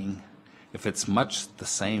paying, if it's much the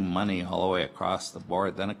same money all the way across the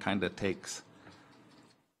board, then it kind of takes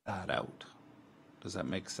that out. Does that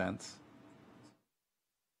make sense?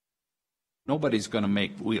 Nobody's going to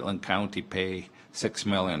make Wheatland County pay $6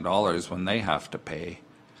 million when they have to pay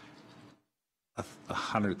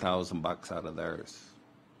 $100,000 out of theirs.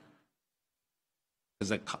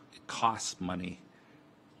 Because it costs money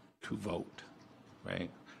to vote,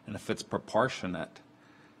 right? And if it's proportionate,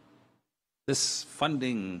 this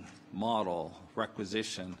funding model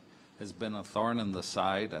requisition has been a thorn in the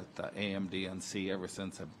side at the AMDNC ever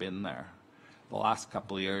since I've been there. The last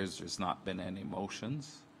couple of years, there's not been any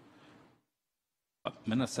motions. But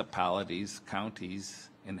municipalities, counties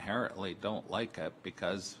inherently don't like it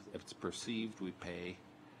because if it's perceived we pay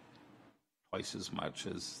twice as much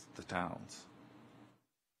as the towns.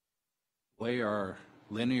 The way our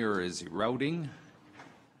linear is eroding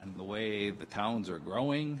and the way the towns are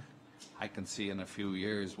growing, I can see in a few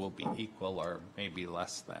years we'll be equal or maybe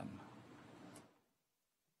less than.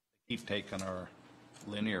 Keep taking our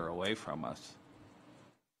linear away from us.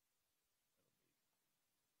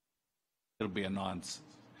 It'll be a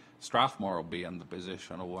Strathmore will be in the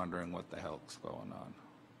position of wondering what the hell's going on.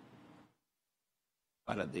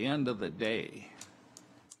 But at the end of the day,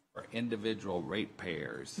 for individual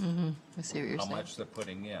ratepayers, I see what you're how saying. much they're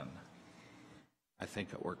putting in, I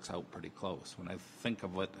think it works out pretty close. When I think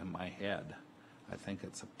of it in my head, I think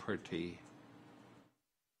it's a pretty,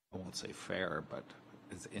 I won't say fair, but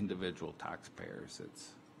as individual taxpayers, it's.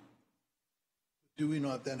 Do we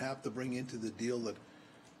not then have to bring into the deal that,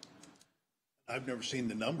 I've never seen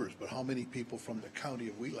the numbers, but how many people from the county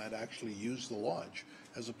of Wheatland actually use the lodge,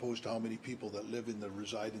 as opposed to how many people that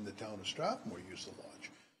reside in the town of Strathmore use the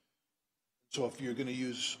lodge? So if you're going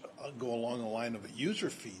to go along the line of a user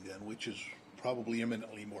fee then, which is probably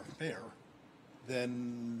eminently more fair,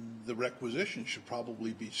 then the requisition should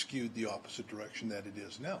probably be skewed the opposite direction that it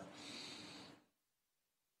is now.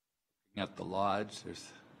 At the lodge, there's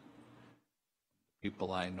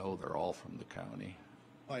people I know, they're all from the county.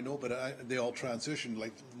 I know, but they all transition,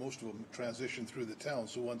 like most of them transition through the town.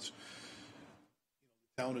 So once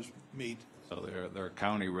the town is made. So they're a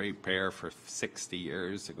county ratepayer for 60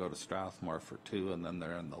 years. They go to Strathmore for 2, and then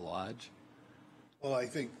they're in the lodge. Well, I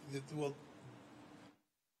think,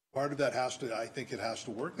 part of that I think it has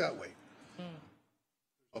to work that way.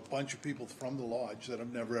 A bunch of people from the lodge that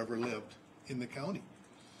have never ever lived in the county.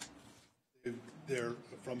 They're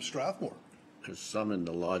from Strathmore. There's some in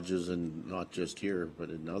the lodges, and not just here,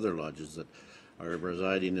 but in other lodges that are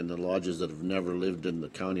residing in the lodges that have never lived in the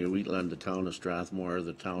county of Wheatland, the town of Strathmore,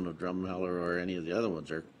 the town of Drumheller, or any of the other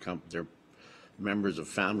ones. They're members of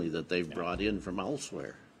family that they've brought in from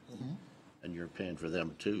elsewhere. And you're paying for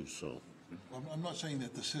them too, so. I'm not saying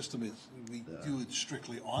that the system is, we do it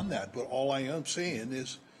strictly on that, but all I am saying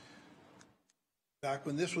is, back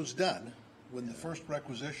when this was done, when the first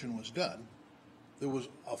requisition was done, there was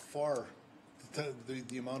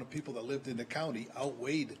the amount of people that lived in the county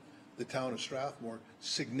outweighed the town of Strathmore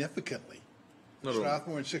significantly.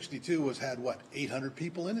 Strathmore in 62 had what, 800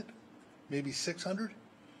 people in it? Maybe 600?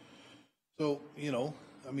 So,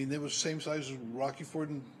 they was the same size as Rocky Ford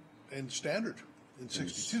and Standard in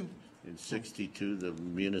 62. In 62, the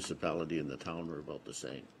municipality and the town were about the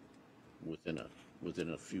same, within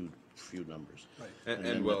a few numbers. Right. And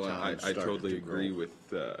then well, the town I started totally to agree grow.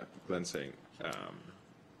 with Glenn saying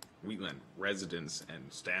Wheatland residents and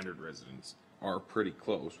standard residents are pretty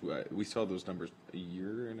close. We saw those numbers a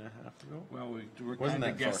year and a half ago. Well, we're Wasn't kind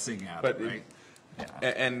of that far. guessing at But it, right?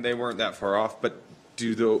 And they weren't that far off. But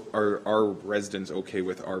are our residents okay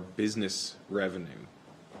with our business revenue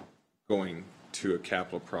going to a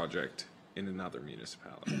capital project in another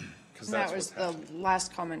municipality? Because That was the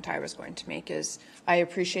last comment I was going to make is I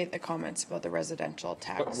appreciate the comments about the residential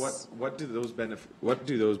tax. What do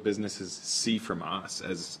those businesses see from us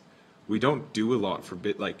as we don't do a lot for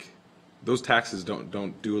those taxes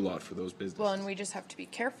don't do a lot for those businesses. Well, and we just have to be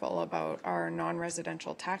careful about our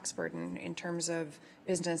non-residential tax burden in terms of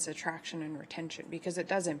business attraction and retention, because it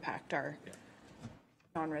does impact our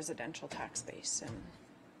non-residential tax base. And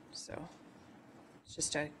so it's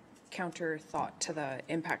just a counter thought to the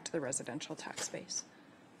impact to the residential tax base.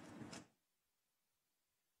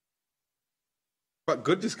 But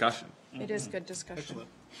good discussion. It is good discussion. Excellent.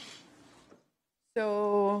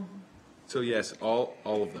 So So yes, all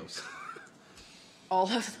of those. all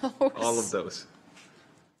of those. All of those.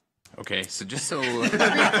 Okay, so just so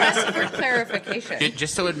Request for clarification.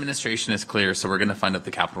 just so administration is clear, so we're going to find out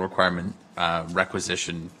the capital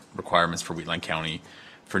requisition requirements for Wheatland County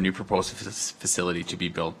for new proposed facility to be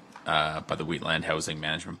built by the Wheatland Housing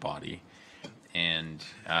Management Body, and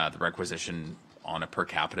the requisition on a per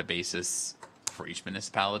capita basis for each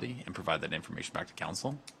municipality, and provide that information back to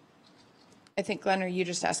council. I think, Glenn, are you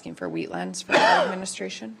just asking for Wheatlands for our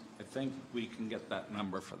administration? I think we can get that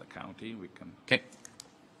number for the county. We can Okay.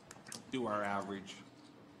 do our average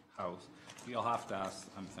house. You'll have to ask,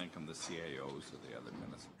 I'm thinking, the CAOs of the other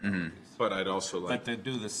municipalities. But I'd also But to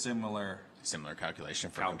do the similar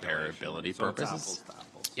calculation for calculation. comparability So it's purposes. apples to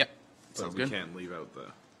apples. Yep. But Sounds we good. can't leave out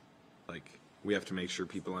we have to make sure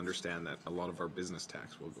people understand that a lot of our business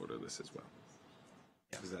tax will go to this as well.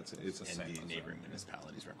 Because it's And the neighboring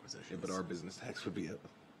municipalities requisitions. Yeah, but our business tax would be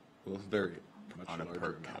very much on a larger per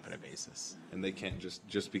amount. capita basis. And they can't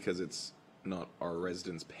just because it's not our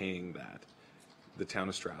residents paying that, the town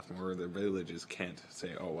of Strathmore or the villages can't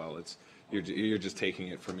say, oh well, you're just taking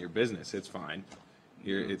it from your business. It's fine.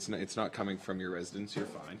 It's not coming from your residents. You're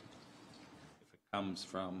fine. If it comes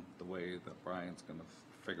from the way that Brian's going to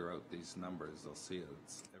figure out these numbers, they'll see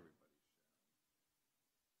it's everybody.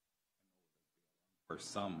 For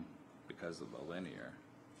some, because of the linear.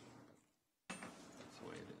 That's the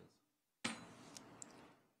way it is.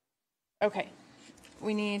 Okay.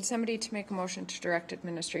 We need somebody to make a motion to direct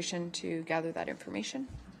administration to gather that information.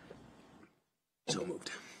 So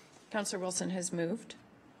moved. Councillor Wilson has moved.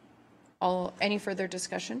 Any further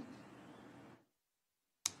discussion?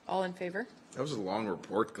 All in favor? That was a long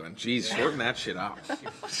report, Glenn. Jeez, shorten that shit up.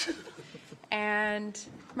 And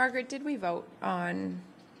Margaret, did we vote on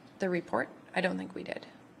the report? I don't think we did.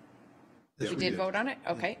 Yes, We we did did. vote on it?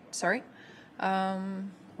 Okay, sorry.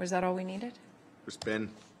 Was that all we needed? Where's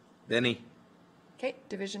Benny? Okay,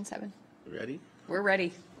 Division 7. Ready? We're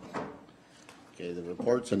ready. Okay, the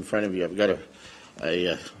report's in front of you. I've got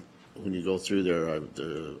when you go through there,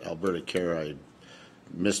 the Alberta Care, I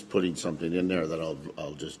missed putting something in there that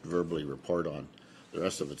I'll just verbally report on. The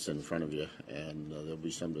rest of it's in front of you, and there'll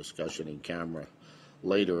be some discussion in camera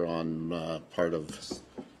later on part of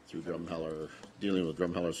through Drumheller, dealing with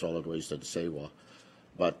Drumheller Solid Waste at Sewa.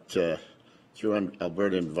 But through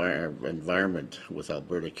Alberta Environment with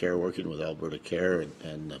Alberta Care, working with Alberta Care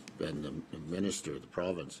and the minister of the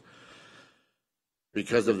province,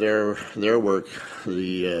 because of their work,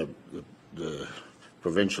 the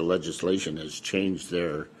provincial legislation has changed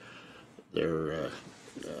they're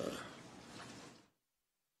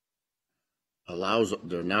now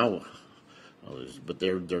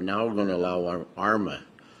going to allow ARMA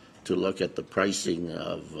to look at the pricing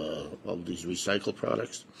of these recycled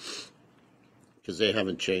products, because they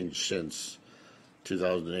haven't changed since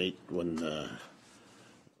 2008 when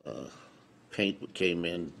paint came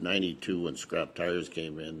in, 92 when scrap tires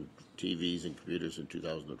came in, TVs and computers in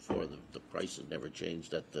 2004. The price has never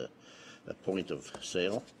changed at the point of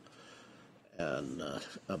sale. And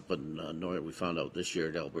up in North, we found out this year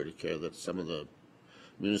at Alberta Care that some of the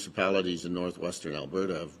municipalities in northwestern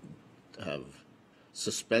Alberta have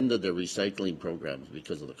suspended their recycling programs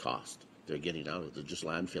because of the cost they're getting out of it. They're just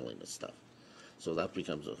landfilling this stuff. So that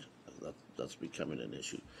becomes that's becoming an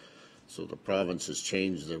issue. So the province has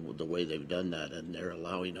changed the way they've done that, and they're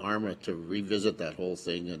allowing ARMA to revisit that whole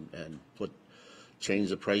thing and change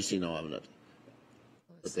the pricing on it.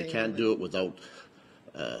 But they can't do it without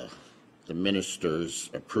the minister's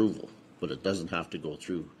approval, but it doesn't have to go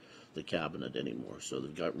through the cabinet anymore. So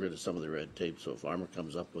they've got rid of some of the red tape. So if ARMA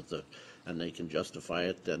comes up with and they can justify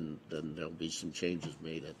it, then there'll be some changes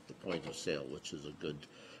made at the point of sale, which is a good.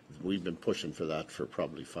 We've been pushing for that for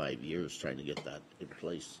probably 5 years, trying to get that in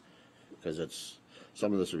place, because it's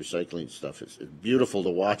some of this recycling stuff. It's beautiful to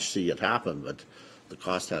watch, see it happen, but the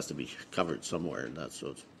cost has to be covered somewhere, and that's so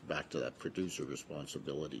it's back to that producer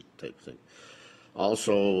responsibility type thing.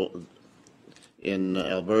 Also, in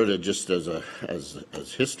Alberta, just as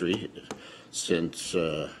history, since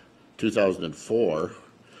 2004,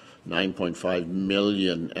 9.5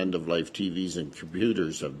 million end-of-life TVs and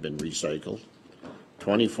computers have been recycled.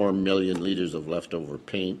 24 million liters of leftover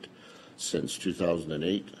paint, since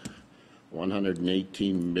 2008,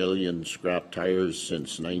 118 million scrap tires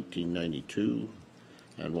since 1992,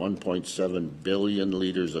 and 1.7 billion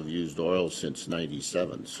liters of used oil since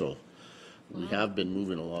 97. So we have been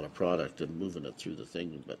moving a lot of product and moving it through the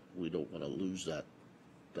thing, but we don't want to lose that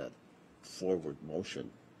forward motion.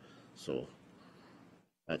 So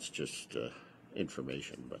that's just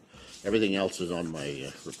information, but everything else is on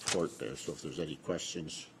my report there. So if there's any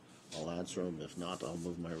questions, I'll answer them. If not, I'll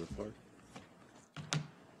move my report.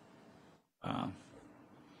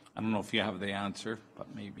 I don't know if you have the answer,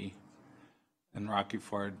 but maybe in Rocky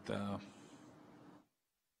Ford,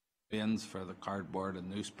 bins for the cardboard and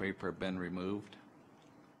newspaper have been removed.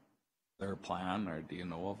 Is there a plan, or do you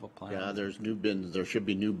know of a plan? Yeah, there's new bins. There should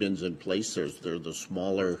be new bins in place. They're the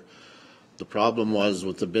smaller. The problem was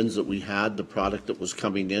with the bins that we had, the product that was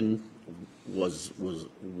coming in was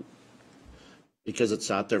because it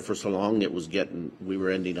sat there for so long, we were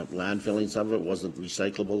ending up landfilling some of it. It wasn't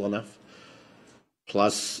recyclable enough.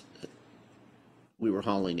 Plus, we were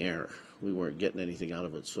hauling air. We weren't getting anything out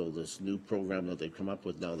of it. So this new program that they've come up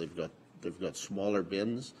with now, they've got smaller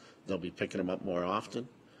bins. They'll be picking them up more often,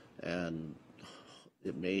 and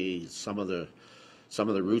some of the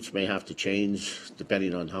routes may have to change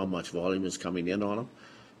depending on how much volume is coming in on them.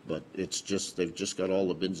 But they've just got all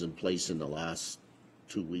the bins in place in the last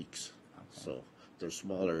 2 weeks. Okay. So they're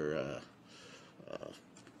smaller.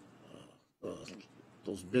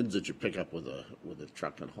 Those bins that you pick up with a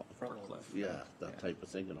truck and haul, that type of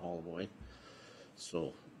thing, and haul them away.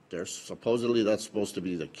 So there's supposedly that's supposed to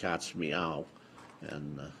be the cat's meow,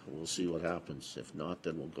 and we'll see what happens. If not,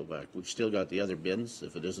 then we'll go back. We've still got the other bins.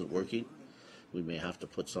 If it isn't working, we may have to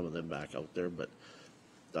put some of them back out there. But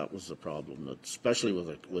that was the problem, especially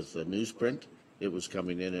with the newsprint. It was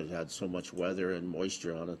coming in. It had so much weather and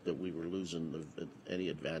moisture on it that we were losing any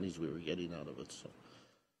advantage we were getting out of it. So.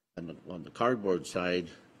 And on the cardboard side,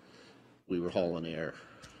 we were hauling air,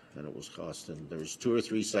 and it was costing. There was 2 or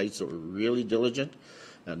 3 sites that were really diligent,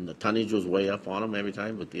 and the tonnage was way up on them every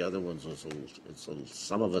time. But the other ones was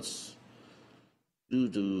some of it's due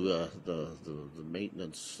to the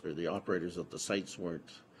maintenance or the operators at the sites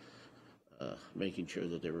weren't making sure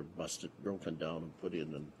that they were broken down and put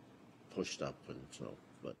in and pushed up, and so.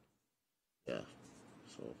 But yeah,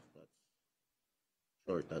 so that's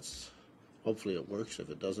short. That's. Hopefully it works. If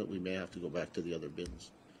it doesn't, we may have to go back to the other bins.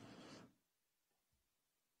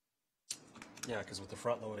 Yeah, because with the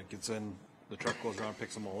front load, it gets in, the truck goes around,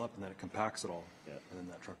 picks them all up, and then it compacts it all. Yeah. And then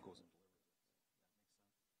that truck goes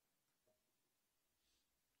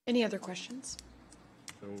in. Any other questions?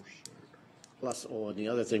 No, sir. Plus, and the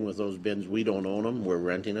other thing with those bins, we don't own them. We're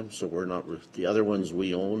renting them, so we're not. The other ones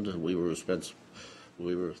we owned, and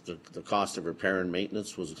the cost of repair and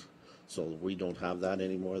maintenance was. So we don't have that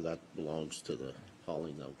anymore. That belongs to the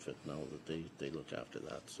hauling outfit now that they look after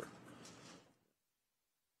that. So.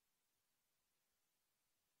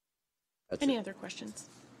 Any other questions?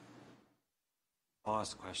 I'll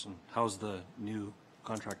ask a question. How's the new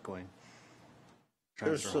contract going?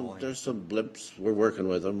 There's some blimps. We're working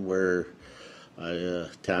with them.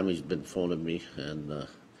 Tammy's been phoning me, and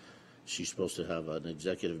she's supposed to have an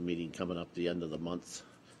executive meeting coming up the end of the month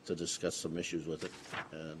to discuss some issues with it,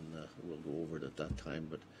 and we'll go over it at that time.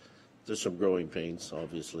 But there's some growing pains,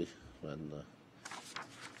 obviously, and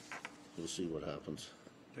we'll see what happens.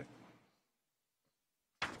 Okay.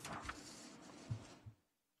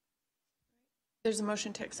 There's a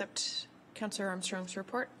motion to accept Councillor Armstrong's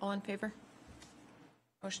report. All in favor?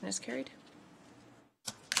 Motion is carried.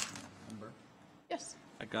 Yes.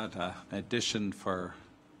 I got an addition for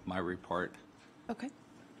my report. Okay.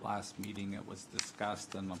 Last meeting it was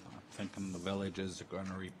discussed, and I'm thinking the villages are going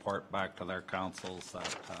to report back to their councils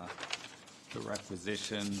that the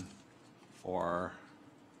requisition for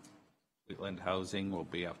Wheatland housing will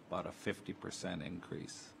be about a 50%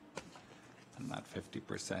 increase. And that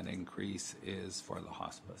 50% increase is for the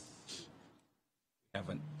hospice. We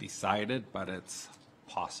haven't decided, but it's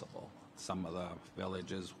possible. Some of the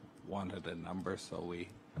villages wanted a number, so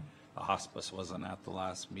the hospice wasn't at the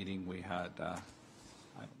last meeting. We had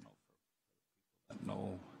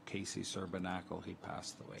no Casey Serbanakle, he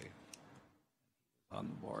passed away on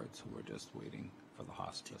the board, so we're just waiting for the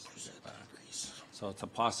hospice to get back. So it's a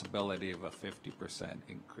possibility of a 50%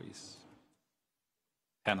 increase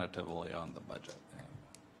tentatively on the budget. So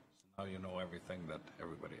now you know everything that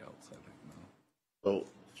everybody else, I think, knows. So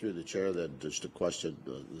through the chair, then just a question,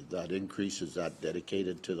 that increase, is that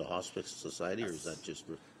dedicated to the Hospice Society, or is that just?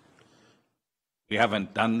 We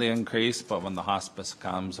haven't done the increase, but when the hospice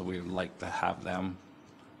comes, we would like to have them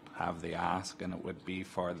have the ask, and it would be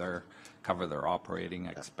for cover their operating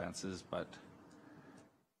expenses, but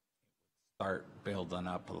start building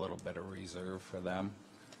up a little bit of reserve for them,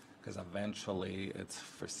 because eventually it's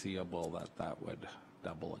foreseeable that that would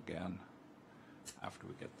double again after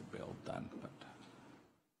we get the build done, but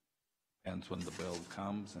depends when the build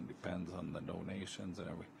comes and depends on the donations and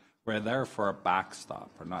everything. We're there for a backstop.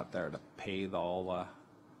 We're not there to pay all the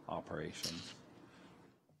operations,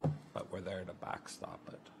 but we're there to backstop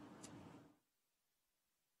it.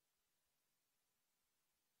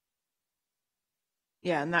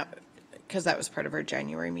 Yeah, and that, because that was part of our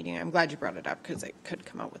January meeting. I'm glad you brought it up because it could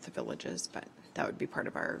come out with the villages, but that would be part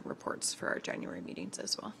of our reports for our January meetings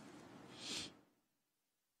as well.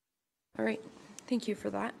 All right, thank you for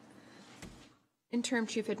that. Interim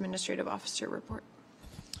Chief Administrative Officer report.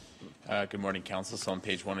 Good morning, Council. So on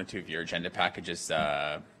page 1 and 2 of your agenda package is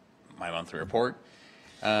my monthly report.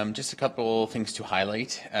 Just a couple things to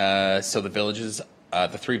highlight. So the villages,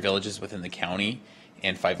 the 3 villages within the county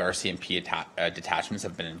and 5 RCMP detachments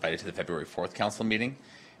have been invited to the February 4th council meeting.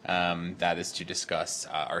 That is to discuss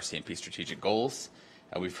RCMP strategic goals.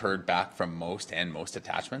 We've heard back from most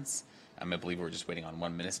attachments. I believe we're just waiting on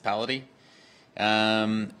 1 municipality.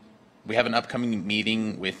 We have an upcoming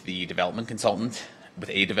meeting with the development consultant,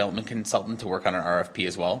 to work on an RFP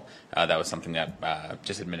as well. That was something that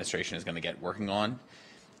just administration is going to get working on.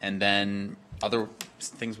 And then other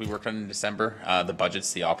things we worked on in December, the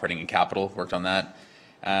budgets, the operating and capital, worked on that.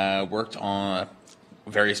 Worked on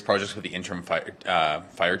various projects with the interim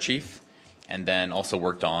fire chief, and then also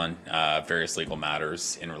worked on various legal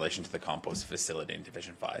matters in relation to the compost facility in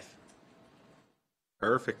Division 5.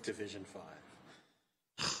 Perfect. Division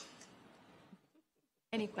 5.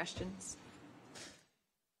 Any questions?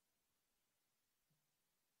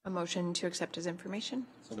 A motion to accept as information?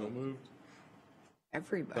 So moved.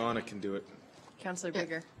 Everybody. Donna can do it. Councillor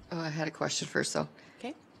Bigger. Oh, I had a question first, though.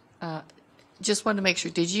 Okay. Just wanted to make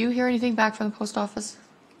sure, did you hear anything back from the post office?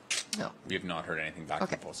 No. We have not heard anything back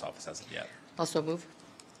Okay. from the post office as of yet. Also move.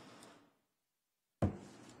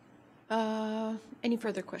 Any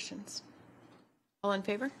further questions? All in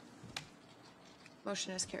favor?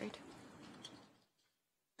 Motion is carried.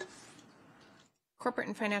 Corporate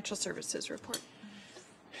and Financial Services report.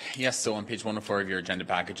 Yes, so on page 104 of your agenda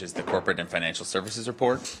package is the Corporate and Financial Services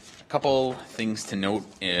report. A couple things to note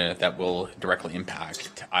that will directly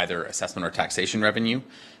impact either assessment or taxation revenue.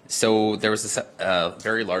 So there was a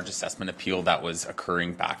very large assessment appeal that was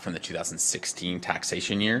occurring back from the 2016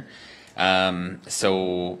 taxation year.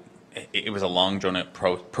 So it was a long drawn-out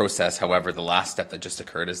process. However, the last step that just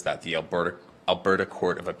occurred is that the Alberta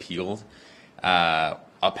Court of Appeal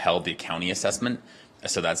upheld the county assessment.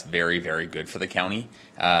 So that's very, very good for the county.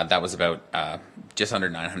 That was about just under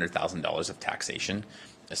 $900,000 of taxation.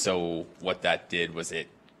 So what that did was it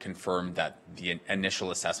confirmed that the initial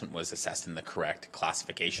assessment was assessed in the correct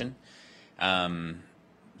classification.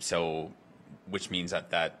 So, which means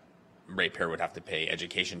that ratepayer would have to pay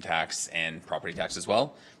education tax and property tax as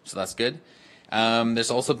well. So that's good. There's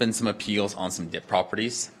also been some appeals on some DIP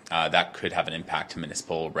properties that could have an impact to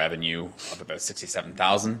municipal revenue of about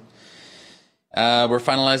 $67,000. We're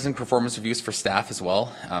finalizing performance reviews for staff as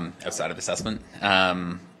well, outside of assessment.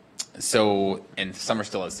 And some are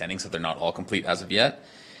still outstanding, so they're not all complete as of yet.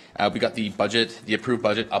 We got the approved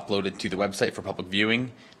budget uploaded to the website for public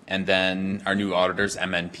viewing. And then our new auditors,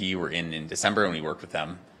 MNP, were in December, and we worked with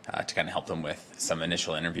them to kind of help them with some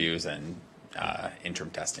initial interviews and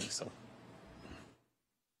interim testing. So.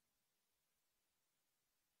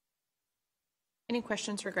 Any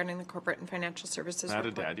questions regarding the Corporate and Financial Services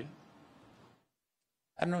report? Dad yet?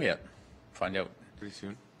 I don't know yet. Find out. Pretty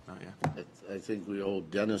soon. Not yet. I think we owe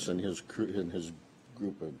Dennis and his crew and his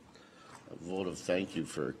group a vote of thank you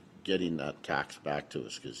for getting that tax back to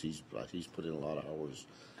us, because he's put in a lot of hours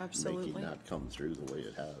Absolutely. making that come through the way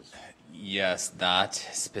it has. Yes, that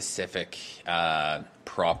specific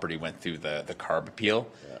property went through the CARB appeal,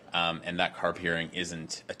 and that CARB hearing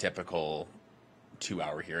isn't a typical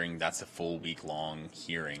 2-hour hearing. That's a full week-long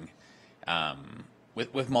hearing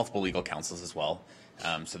with multiple legal counsels as well.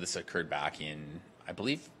 So this occurred back in, I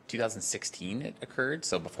believe, 2016 it occurred,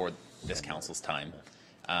 so before this council's time.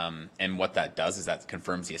 And what that does is that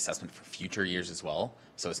confirms the assessment for future years as well.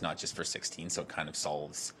 So it's not just for 16, so it kind of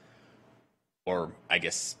solves, or I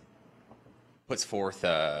guess puts forth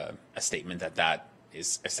a statement that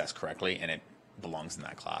is assessed correctly and it belongs in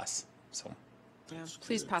that class. So. Yeah,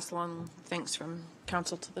 please pass along thanks from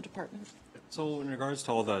council to the department. So in regards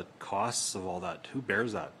to all the costs of all that, who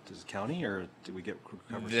bears that? Does the county, or do we get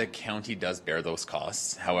covered? The county does bear those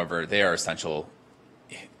costs. However, they are essential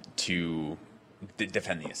to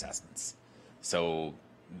defend the assessments. So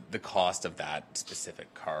the cost of that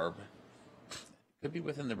specific CARB could be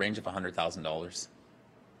within the range of $100,000.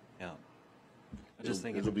 Yeah. I just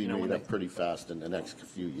think, It'll be you know, made when up pretty fast in the next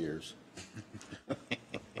few years.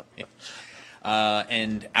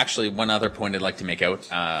 And actually, one other point I'd like to make out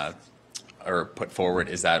or put forward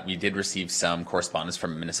is that we did receive some correspondence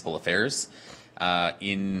from Municipal Affairs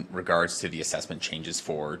in regards to the assessment changes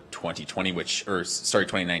for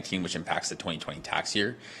 2019, which impacts the 2020 tax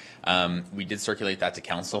year. We did circulate that to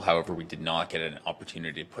council. However, we did not get an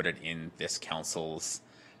opportunity to put it in this council's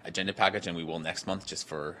agenda package, and we will next month just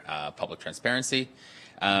for public transparency.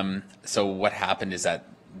 So what happened is that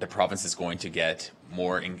the province is going to get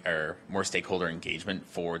more stakeholder engagement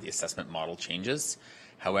for the assessment model changes.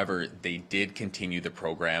 However, they did continue the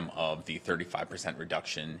program of the 35%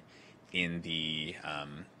 reduction in the,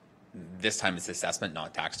 this time it's assessment,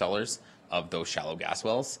 not tax dollars, of those shallow gas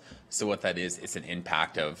wells. So what that is, it's an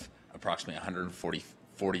impact of approximately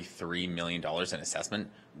 $143 million in assessment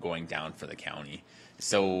going down for the county.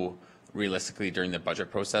 So realistically, during the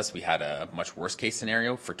budget process, we had a much worse case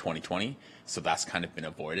scenario for 2020. So that's kind of been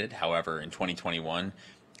avoided. However, in 2021,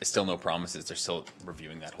 there's still no promises. They're still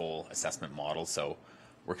reviewing that whole assessment model. So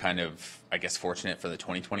we're kind of, I guess, fortunate for the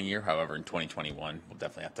 2020 year. However, in 2021, we'll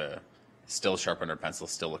definitely have to still sharpen our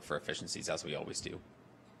pencils, still look for efficiencies as we always do.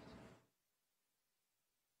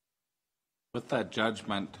 With that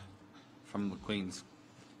judgment from the Queen's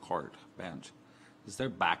Court bench, is there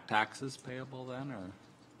back taxes payable then, or?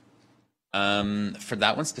 For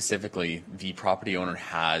that one specifically, the property owner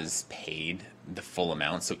has paid the full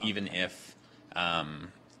amount. So even if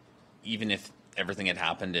everything had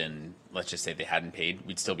happened and let's just say they hadn't paid,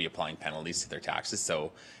 we'd still be applying penalties to their taxes.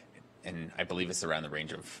 So, and I believe it's around the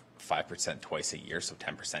range of 5% twice a year, so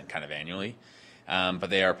 10% kind of annually. But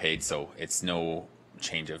they are paid, so it's no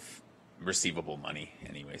change of receivable money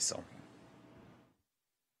anyway. So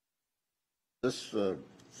This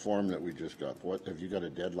form that we just got, what, have you got a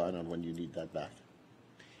deadline on when you need that back?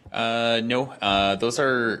 No, those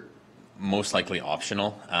are most likely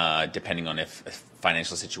optional, depending on if a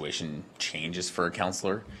financial situation changes for a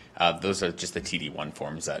councillor. Those are just the TD1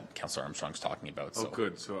 forms that Councillor Armstrong's talking about. Oh, So.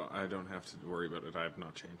 good. So I don't have to worry about it. I have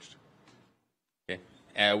not changed. Okay.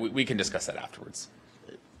 We can discuss that afterwards.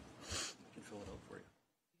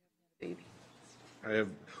 I have.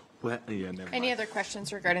 Well, yeah, never Any mind. other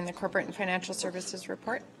questions regarding the corporate and financial services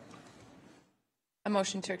report? A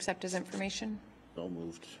motion to accept as information. So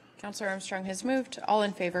moved. Councillor Armstrong has moved. All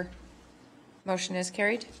in favor? Motion is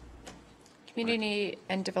carried. Community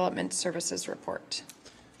and Development Services report.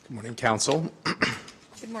 Good morning, Council.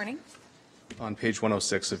 Good morning. On page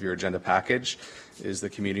 106 of your agenda package is the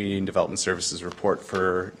Community and Development Services report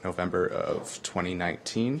for November of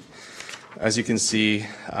 2019. As you can see,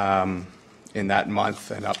 in that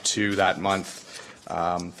month and up to that month,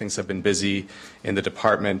 things have been busy in the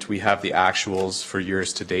department. We have the actuals for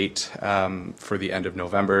years to date for the end of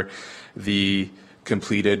November. The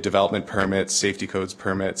completed development permits, safety codes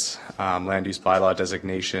permits, land use bylaw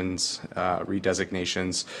designations,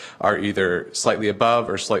 redesignations are either slightly above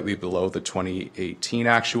or slightly below the 2018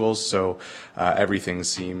 actuals. So everything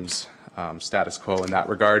seems status quo in that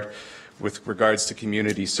regard. With regards to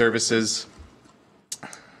community services,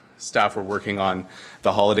 staff were working on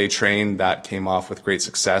the holiday train that came off with great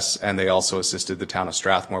success, and they also assisted the town of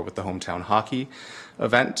Strathmore with the hometown hockey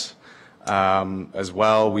event. As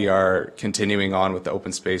well, we are continuing on with the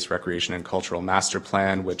Open Space, Recreation and Cultural Master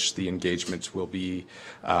Plan, which the engagement will be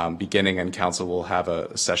beginning, and Council will have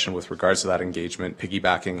a session with regards to that engagement,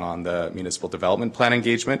 piggybacking on the Municipal Development Plan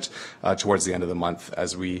engagement towards the end of the month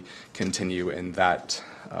as we continue in that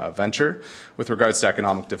venture. With regards to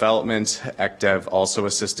economic development, ECDEV also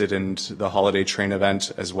assisted in the holiday train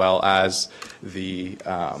event, as well as the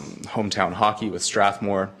hometown hockey with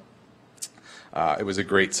Strathmore. It was a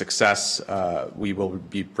great success. We will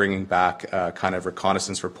be bringing back a kind of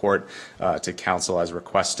reconnaissance report to Council as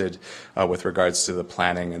requested with regards to the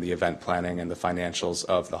planning and the event planning and the financials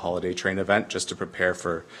of the holiday train event, just to prepare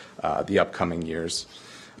for the upcoming years.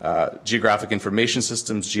 Geographic Information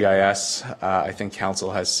Systems, GIS, I think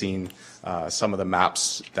Council has seen some of the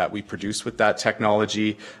maps that we produce with that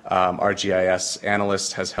technology. Our GIS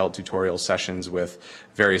analyst has held tutorial sessions with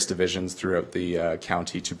various divisions throughout the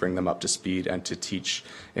county to bring them up to speed and to teach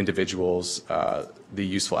individuals the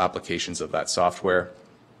useful applications of that software.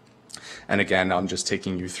 And again, I'm just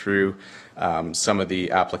taking you through some of the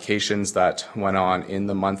applications that went on in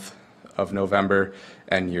the month of November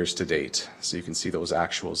and years to date. So you can see those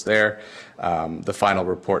actuals there. The final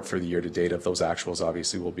report for the year to date of those actuals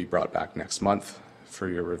obviously will be brought back next month for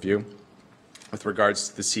your review. With regards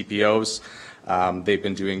to the CPOs, they've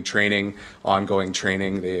been doing training, ongoing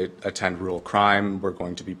training. They attend rural crime. We're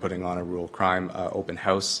going to be putting on a rural crime open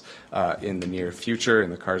house in the near future in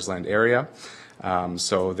the Carsland area.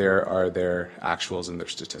 So there are their actuals and their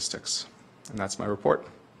statistics. And that's my report.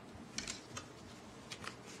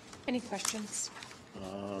 Any questions?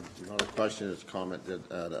 Not a question, it's a comment,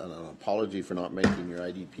 that an apology for not making your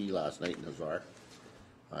IDP last night in Nazar.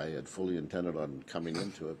 I had fully intended on coming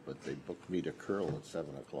into it, but they booked me to curl at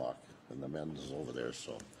 7 o'clock, and the men's is over there,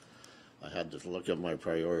 so I had to look at my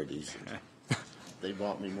priorities. They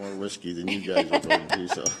bought me more whiskey than you guys are going to do,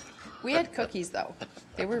 so. We had cookies, though.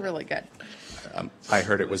 They were really good. I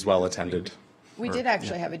heard it was well attended. We did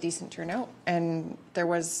actually have a decent turnout, and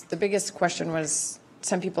the biggest question was,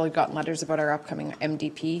 some people had gotten letters about our upcoming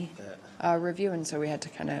MDP review, and so we had to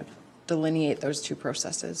kind of delineate those two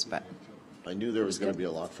processes, but. I knew there was going to be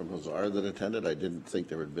a lot from Hazar that attended. I didn't think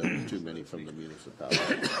there had been too many from the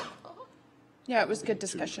municipality. Yeah, it was good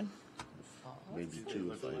discussion. Maybe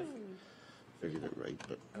two if I figured it right,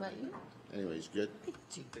 but anyways, good.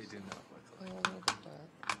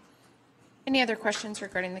 Any other questions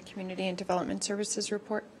regarding the Community and Development Services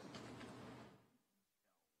report?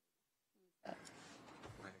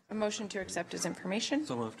 A motion to accept as information.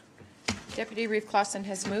 So moved. Deputy Reeve Clausen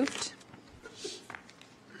has moved.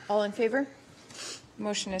 All in favor?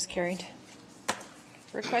 Motion is carried.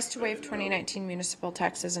 Request to waive 2019 municipal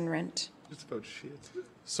taxes and rent. It's about shit.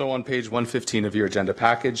 So on page 115 of your agenda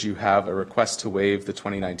package, you have a request to waive the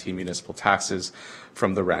 2019 municipal taxes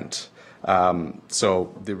from the rent.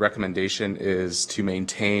 So the recommendation is to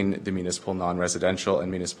maintain the municipal non-residential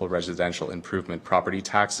and municipal residential improvement property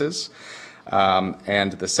taxes.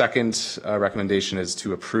 And the second recommendation is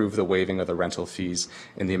to approve the waiving of the rental fees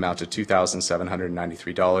in the amount of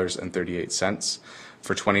 $2,793.38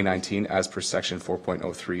 for 2019 as per section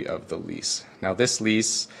 4.03 of the lease. Now this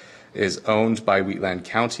lease is owned by Wheatland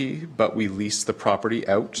County, but we lease the property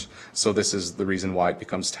out. So this is the reason why it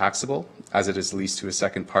becomes taxable, as it is leased to a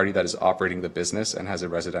second party that is operating the business and has a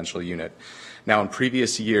residential unit. Now, in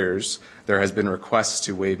previous years, there has been requests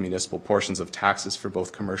to waive municipal portions of taxes for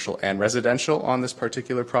both commercial and residential on this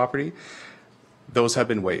particular property. Those have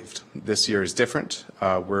been waived. This year is different.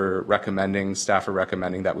 Staff are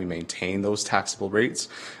recommending that we maintain those taxable rates.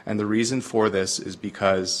 And the reason for this is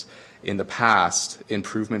because in the past,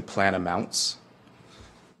 improvement plan amounts,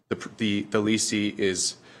 the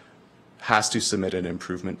leasee has to submit an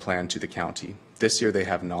improvement plan to the county. This year they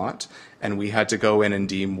have not, and we had to go in and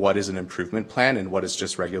deem what is an improvement plan and what is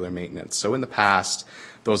just regular maintenance. So in the past,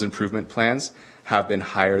 those improvement plans have been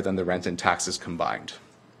higher than the rent and taxes combined.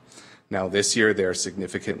 Now this year they're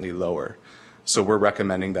significantly lower. So we're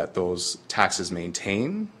recommending that those taxes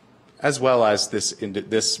maintain, as well as this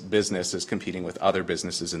business is competing with other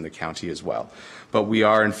businesses in the county as well. But we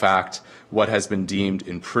are, in fact, what has been deemed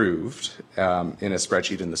improved in a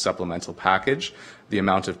spreadsheet in the supplemental package, the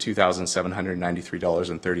amount of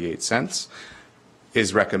 $2,793.38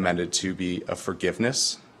 is recommended to be a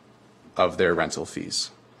forgiveness of their rental fees.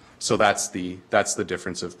 So that's the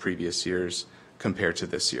difference of previous years compared to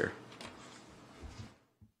this year.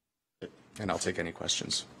 And I'll take any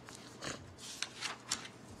questions.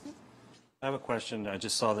 I have a question. I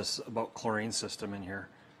just saw this about chlorine system in here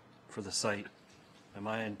for the site. Am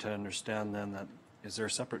I to understand then that, is there a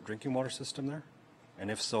separate drinking water system there? And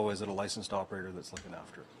if so, is it a licensed operator that's looking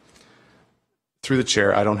after it? Through the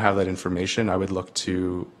chair, I don't have that information. I would look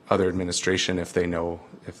to other administration if they know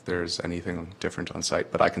if there's anything different on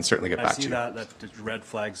site, but I can certainly get back to you. I see that the red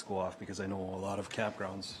flags go off because I know a lot of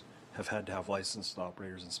campgrounds have had to have licensed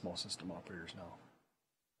operators and small system operators now.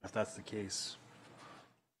 If that's the case,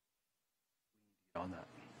 on that.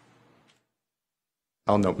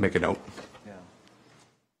 I'll make a note. Yeah.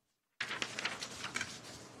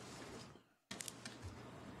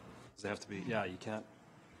 Does it have to be? Yeah, you can't.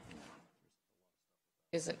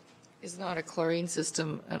 Is not a chlorine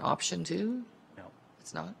system an option too? No.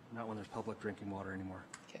 It's not? Not when there's public drinking water anymore.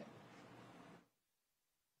 Okay.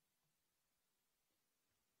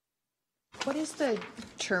 What is the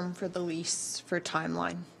term for the lease for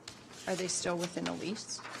timeline? Are they still within a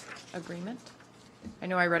lease agreement? I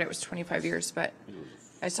know I read it was 25 years, but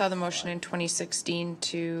I saw the motion in 2016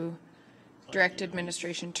 to direct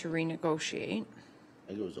administration to renegotiate. I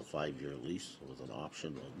think it was a 5-year lease with an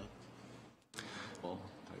option, wasn't it?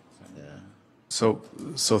 Yeah. So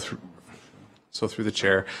through the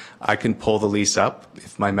chair, I can pull the lease up.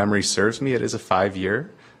 If my memory serves me, it is a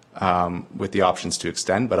 5-year with the options to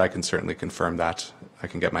extend, but I can certainly confirm that. I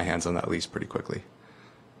can get my hands on that lease pretty quickly.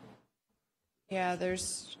 Yeah,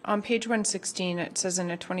 there's, on page 116, it says in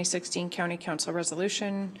a 2016 County Council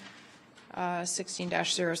Resolution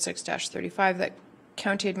 16-06-35 that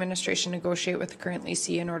county administration negotiate with the current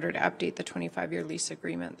leasee in order to update the 25-year lease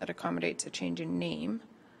agreement that accommodates a change in name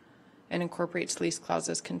and incorporates lease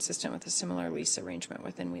clauses consistent with a similar lease arrangement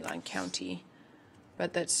within Wheatland County,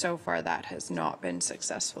 but that so far that has not been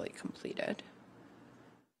successfully completed.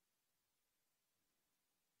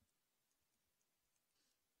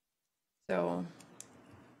 So,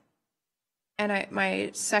 and my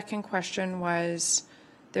second question was,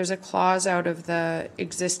 there's a clause out of the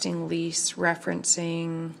existing lease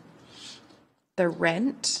referencing the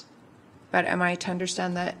rent, but am I to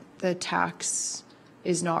understand that the tax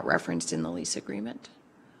is not referenced in the lease agreement?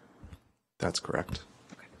 That's correct.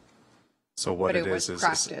 Okay. So what But it it was is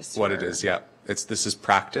practice what it for- is, yeah. This is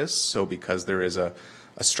practice, so because there is a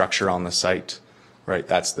structure on the site, right,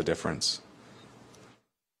 that's the difference.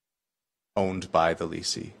 Owned by the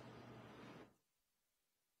leasee.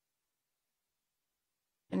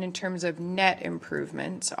 And in terms of net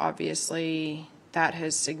improvements, obviously that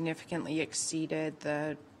has significantly exceeded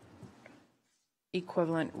the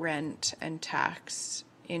equivalent rent and tax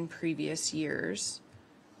in previous years,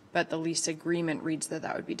 but the lease agreement reads that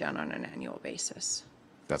that would be done on an annual basis.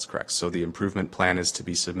 That's correct. So the improvement plan is to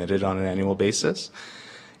be submitted on an annual basis.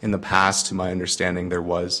 In the past, to my understanding, there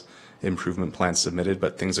was improvement plan submitted,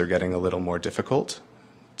 but things are getting a little more difficult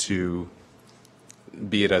to,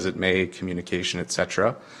 be it as it may, communication, et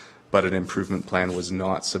cetera. But an improvement plan was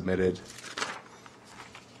not submitted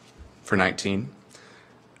for 19.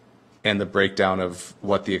 And the breakdown of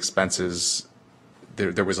what the expenses,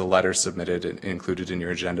 there was a letter submitted and included in your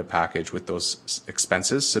agenda package with those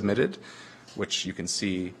expenses submitted, which you can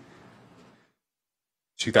see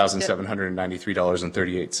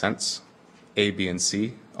 $2,793.38, A, B, and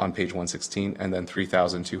C on page 116, and then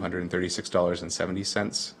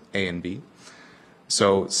 $3,236.70, A and B.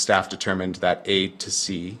 So staff determined that A to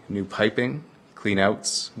C, new piping, clean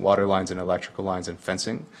outs, water lines and electrical lines and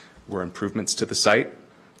fencing were improvements to the site,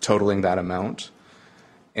 totaling that amount.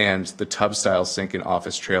 And the tub-style sink and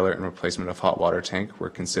office trailer and replacement of hot water tank were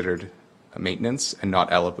considered a maintenance and not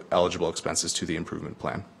eligible expenses to the improvement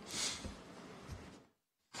plan.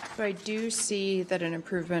 So I do see that an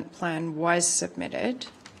improvement plan was submitted.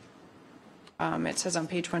 It says on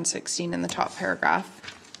page 116 in the top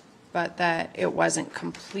paragraph, but that it wasn't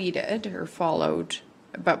completed or followed.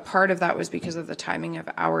 But part of that was because of the timing of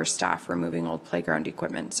our staff removing old playground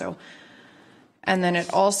equipment. So, and then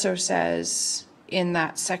it also says in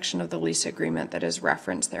that section of the lease agreement that is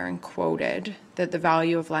referenced there and quoted that the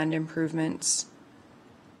value of land improvements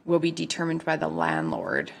will be determined by the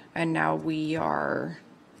landlord. And now we are,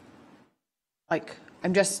 like,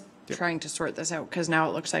 I'm just trying to sort this out because now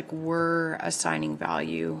it looks like we're assigning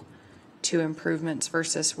value to improvements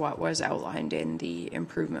versus what was outlined in the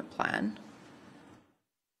improvement plan.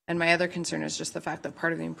 And my other concern is just the fact that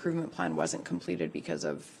part of the improvement plan wasn't completed because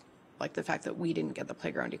of like the fact that we didn't get the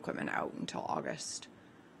playground equipment out until August.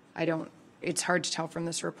 It's hard to tell from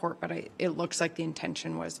this report, but it looks like the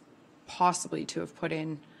intention was possibly to have put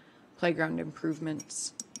in playground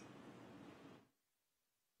improvements.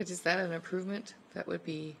 Is that an improvement? That would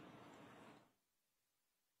be,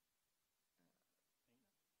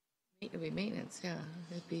 it would be maintenance, yeah.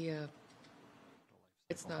 It'd be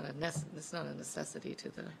it's not a necessity to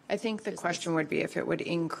the. I think the question would be if it would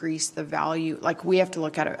increase the value, like we have to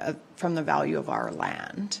look at it from the value of our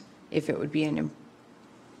land. If it would be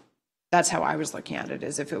that's how I was looking at it,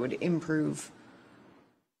 is if it would improve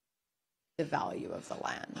the value of the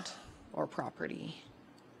land or property.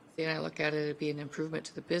 See, and I look at it, it'd be an improvement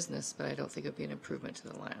to the business, but I don't think it'd be an improvement to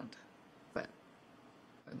the land. But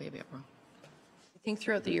maybe I'm wrong. I think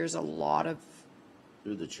throughout the years, a lot of.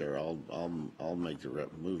 Through the chair, I'll make the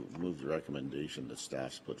move the recommendation that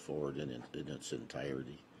staff's put forward in its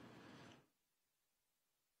entirety.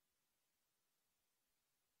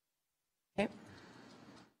 Okay.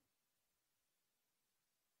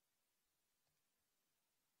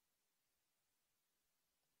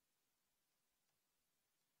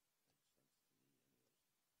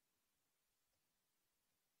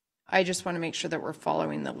 I just want to make sure that we're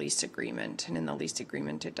following the lease agreement, and in the lease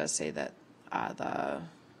agreement, it does say that the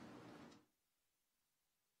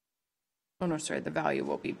value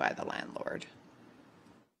will be by the landlord.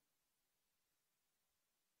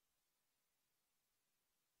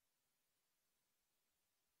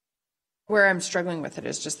 Where I'm struggling with it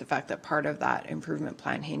is just the fact that part of that improvement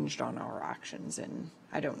plan hinged on our actions, and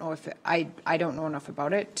I don't know if I don't know enough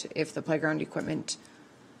about it. If the playground equipment,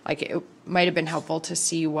 like, it might have been helpful to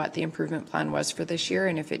see what the improvement plan was for this year,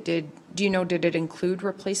 and if it did, did it include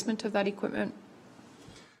replacement of that equipment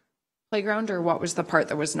playground, or what was the part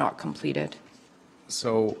that was not completed?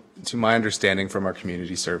 So, to my understanding from our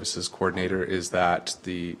community services coordinator is that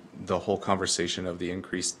the whole conversation of the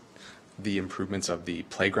increased the improvements of the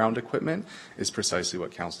playground equipment is precisely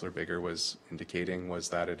what Councillor Bigger was indicating, was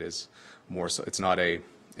that it is more so, it's not a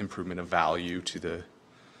improvement of value to the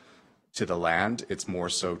land, it's more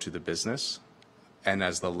so to the business. And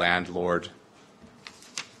as the landlord,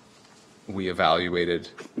 we evaluated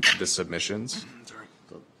the submissions,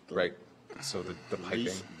 right? So the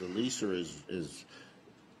piping. The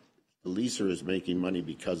leaser is making money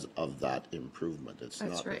because of that improvement. It's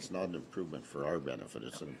That's not, right. it's not an improvement for our benefit,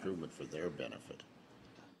 it's an improvement for their benefit.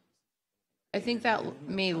 I think that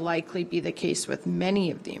may likely be the case with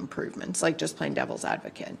many of the improvements, like just plain devil's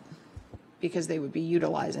advocate, because they would be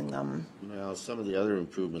utilizing them. Now, some of the other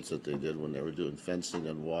improvements that they did when they were doing fencing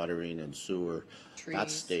and watering and sewer, that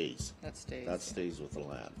Trees. stays. That stays. That stays with the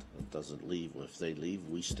land. It doesn't leave. If they leave,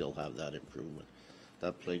 we still have that improvement.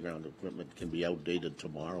 That playground equipment can be outdated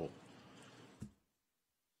tomorrow.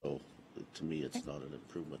 So, to me, it's not an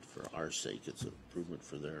improvement for our sake. It's an improvement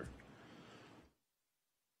for their,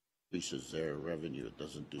 increases their revenue. It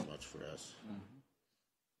doesn't do much for us.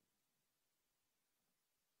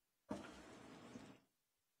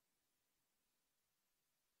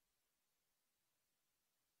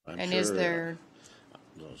 I'm And sure, is there,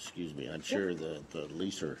 no, excuse me, I'm sure the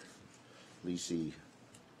leasee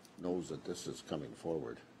knows that this is coming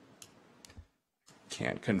forward.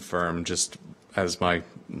 Can't confirm, just as my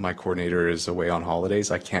coordinator is away on holidays,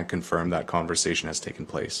 I can't confirm that conversation has taken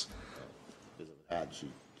place. Because of that, she's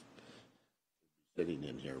sitting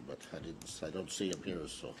in here, but I don't see him here,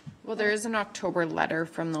 so. well, there is an October letter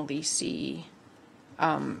from the leasee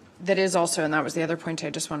that is also, and that was the other point I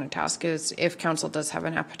just wanted to ask, is if council does have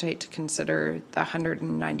an appetite to consider the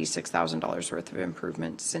 $196,000 worth of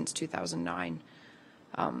improvements since 2009.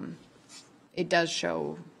 It does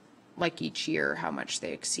show, like each year, how much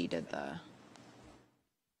they exceeded the.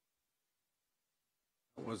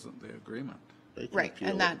 Wasn't the agreement. they can Right, appeal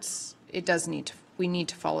and it. that's, it does need to, we need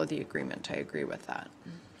to follow the agreement. I agree with that.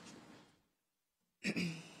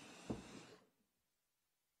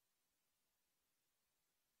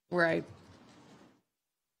 Where I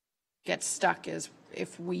get stuck is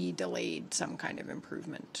if we delayed some kind of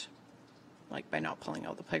improvement, like by not pulling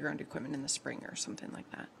out the playground equipment in the spring or something like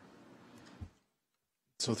that.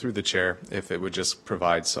 So through the chair, if it would just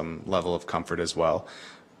provide some level of comfort as well.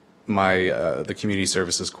 The community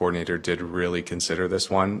services coordinator did really consider this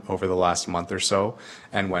one over the last month or so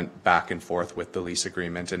and went back and forth with the lease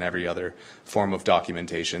agreement and every other form of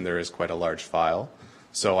documentation. There is quite a large file.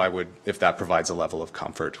 So I would, if that provides a level of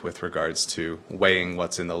comfort with regards to weighing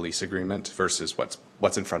what's in the lease agreement versus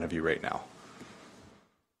what's in front of you right now.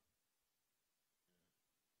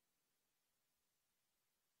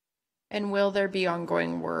 And will there be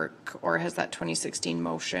ongoing work, or has that 2016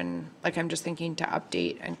 motion, like I'm just thinking to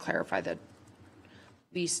update and clarify the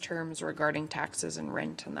lease terms regarding taxes and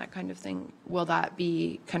rent and that kind of thing? Will that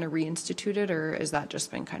be kind of reinstituted, or is that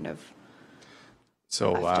just been kind of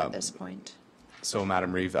left at this point? So,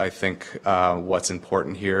 Madam Reeve, I think what's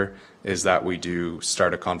important here is that we do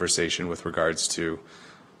start a conversation with regards to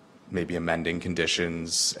maybe amending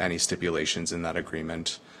conditions, any stipulations in that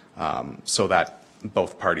agreement, so that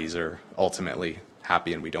both parties are ultimately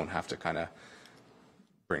happy and we don't have to kind of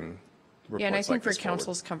bring reports Yeah, and I think like for this forward.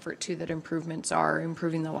 council's comfort too, that improvements are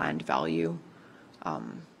improving the land value.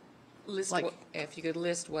 List, Like- if you could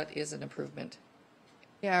list what is an improvement.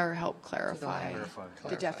 Yeah, or help clarify Clarify.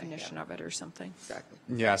 the definition of it or something. Exactly.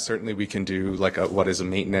 Yeah, certainly we can do like what is a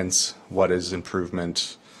maintenance, what is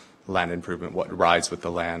improvement, land improvement, what rides with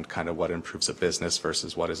the land, kind of what improves a business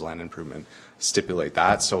versus what is land improvement. Stipulate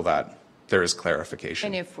that so that there is clarification.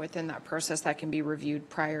 And if within that process, that can be reviewed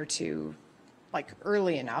prior to, like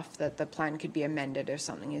early enough that the plan could be amended if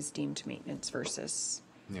something is deemed maintenance versus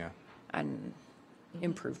Yeah. an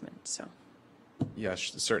improvement, so. Yeah,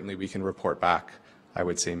 certainly we can report back, I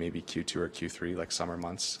would say maybe Q2 or Q3, like summer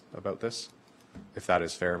months about this, if that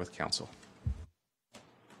is fair with council.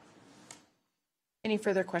 Any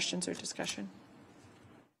further questions or discussion?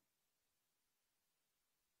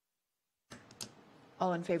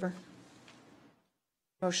 All in favor?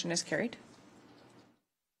 Motion is carried.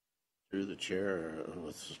 Through the chair,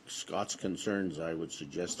 with Scott's concerns, I would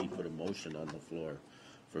suggest he put a motion on the floor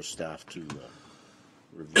for staff to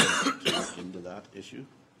review, to look into that issue.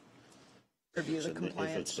 Review the And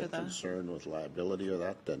compliance to If it's a the, concern with liability or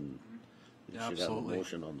that, then you Yeah, should have a absolutely.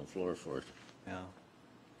 motion on the floor for it. Yeah,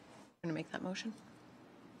 gonna make that motion?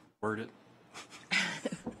 word it.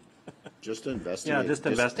 Just investigate. Yeah, just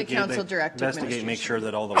investigate. The council direct Investigate, make administration. sure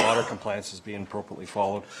that all the water compliance is being appropriately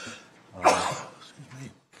followed.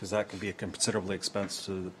 Because that can be a considerably expense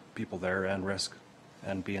to the people there and risk.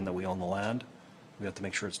 And being that we own the land, we have to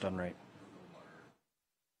make sure it's done right.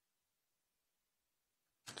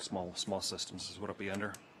 small systems is what it'll be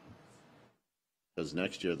under. Because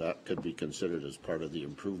next year, that could be considered as part of the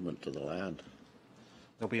improvement to the land.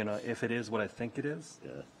 There'll be if it is what I think it is,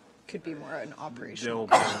 Yeah. Could be more an operational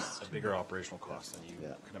there'll be cost. a bigger operational cost than you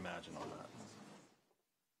Yeah. can imagine on that.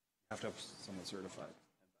 You have to have someone certified.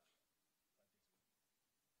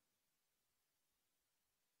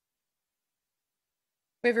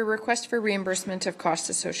 We have a request for reimbursement of costs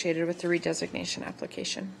associated with the redesignation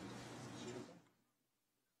application.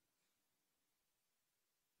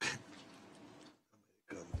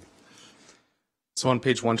 So on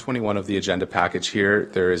page 121 of the agenda package here,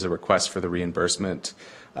 there is a request for the reimbursement,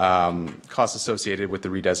 costs associated with the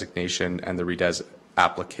redesignation and the redes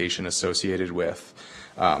application associated with,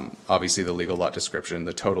 obviously, the legal lot description.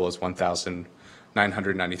 The total is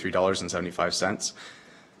 $1,993.75.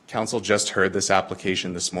 Council just heard this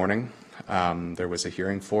application this morning. There was a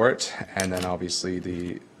hearing for it, and then obviously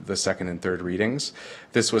the second and third readings.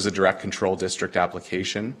 This was a direct control district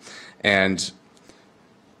application, and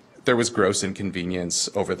there was gross inconvenience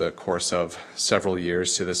over the course of several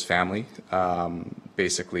years to this family.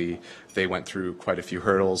 Basically, they went through quite a few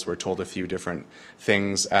hurdles, were told a few different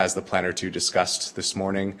things, as the planner too discussed this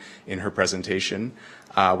morning in her presentation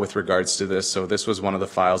with regards to this. So this was one of the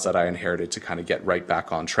files that I inherited to kind of get right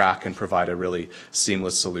back on track and provide a really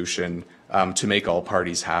seamless solution to make all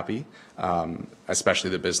parties happy, especially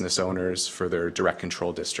the business owners, for their direct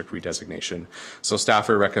control district redesignation. So staff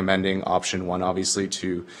are recommending option one, obviously,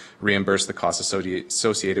 to reimburse the costs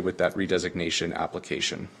associated with that redesignation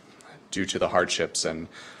application due to the hardships and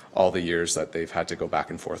all the years that they've had to go back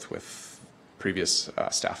and forth with previous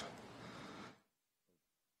staff.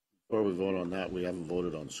 Before we vote on that, we haven't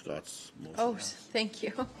voted on Scott's motion. Oh, thank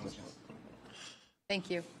you. Thank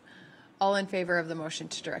you. All in favor of the motion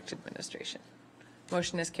to direct administration?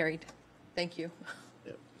 Motion is carried. Thank you.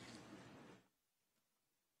 Yep.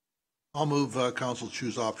 I'll move council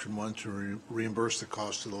choose option one to reimburse the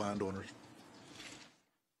cost to the landowners.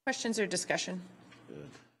 Questions or discussion? Good.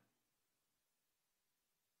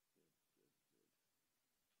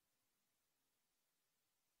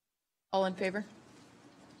 All in favor?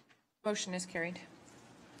 Motion is carried.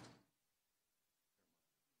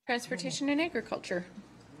 Transportation and agriculture.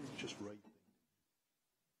 Just right.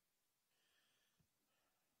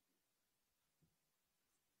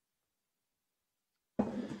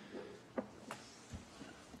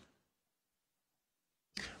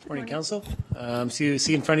 Morning, Council. So you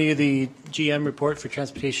see in front of you the GM report for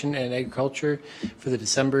transportation and agriculture for the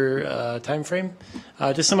December timeframe.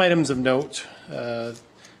 Just some items of note.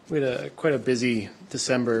 We had quite a busy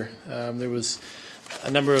December. There was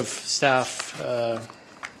a number of staff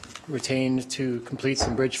retained to complete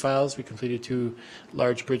some bridge files. We completed 2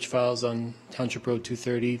 large bridge files on Township Road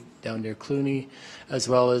 230 down near Clooney, as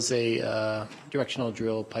well as a directional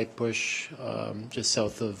drill pipe push just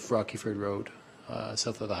south of Rockyford Road,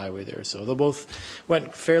 south of the highway there. So they both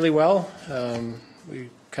went fairly well. We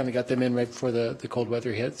kind of got them in right before the cold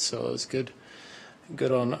weather hit, so it was good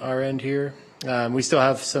on our end here. We still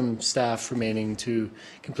have some staff remaining to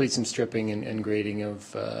complete some stripping and grading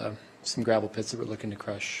of some gravel pits that we're looking to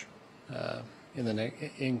crush in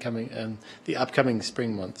the upcoming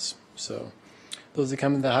spring months. So those are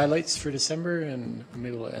kind of the highlights for December, and I'm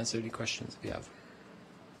able to answer any questions if you have.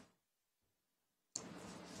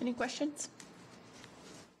 Any questions?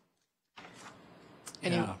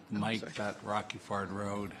 Yeah, Mike, that Rocky Ford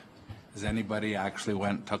Road, has anybody actually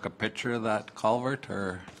went and took a picture of that culvert,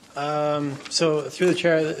 or? So through the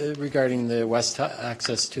chair regarding the west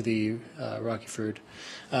access to the Rockyford,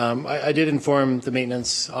 I did inform the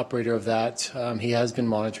maintenance operator of that. He has been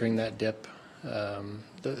monitoring that dip,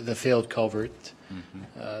 the failed culvert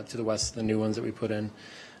to the west, the new ones that we put in.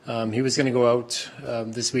 He was going to go out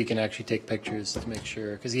this week and actually take pictures to make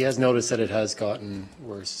sure, because he has noticed that it has gotten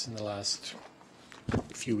worse in the last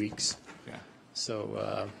few weeks. Yeah.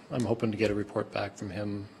 So I'm hoping to get a report back from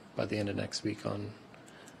him by the end of next week on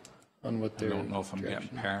what I their don't know if I'm direction.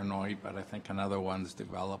 getting paranoid, but I think another one's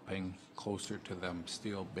developing closer to them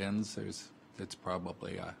steel bins. It's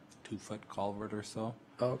probably a 2-foot culvert or so.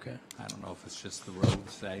 Oh, okay. I don't know if it's just the road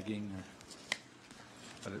sagging,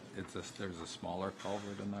 but there's a smaller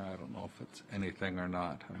culvert in there. I don't know if it's anything or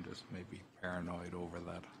not. I'm just maybe paranoid over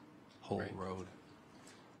that whole road.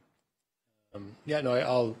 Yeah, no,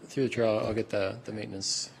 I'll through the chair, I'll get the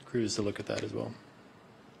maintenance crews to look at that as well.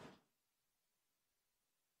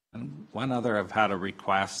 And one other, I've had a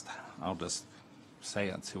request, I'll just say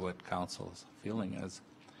it and see what council's feeling is.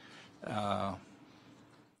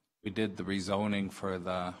 We did the rezoning for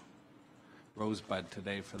the Rosebud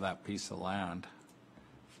today for that piece of land.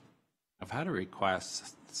 I've had a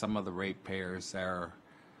request, some of the ratepayers there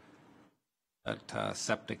That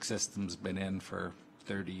septic system's been in for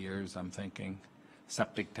 30 years, I'm thinking.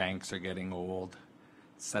 Septic tanks are getting old.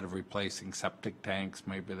 Instead of replacing septic tanks,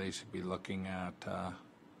 maybe they should be looking at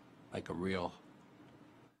like a real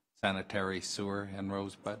sanitary sewer in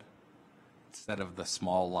Rosebud. Instead of the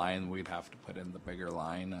small line, we'd have to put in the bigger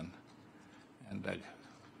line and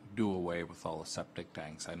do away with all the septic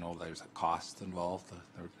tanks. I know there's a cost involved.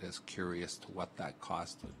 They're just curious to what that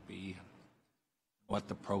cost would be, what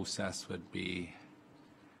the process would be.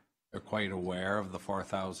 They're quite aware of the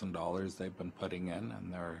 $4,000 they've been putting in,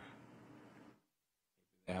 and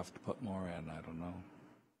they have to put more in. I don't know.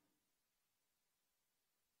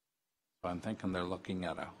 So I'm thinking they're looking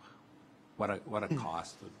at what a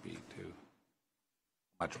cost would be to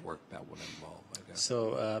much work that would involve, I guess.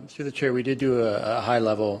 So through the chair, we did do a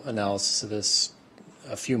high-level analysis of this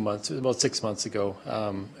a few months, about 6 months ago,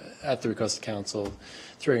 at the request of council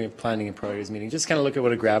during a planning and priorities meeting. Just kind of look at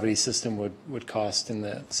what a gravity system would cost in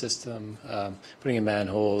that system, putting in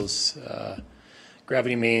manholes,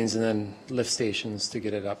 gravity mains, and then lift stations to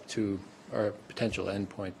get it up to our potential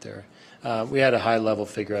endpoint there. We had a high-level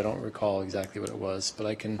figure. I don't recall exactly what it was, but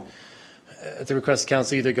I can, at the request of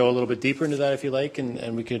council, either go a little bit deeper into that if you like,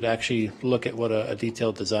 and we could actually look at what a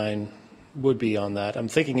detailed design would be on that. I'm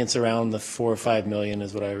thinking it's around the 4 or 5 million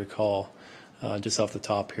is what I recall, just off the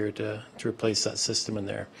top here to replace that system in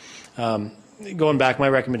there. Going back, my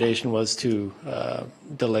recommendation was to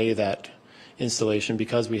delay that installation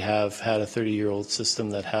because we have had a 30-year-old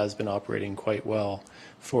system that has been operating quite well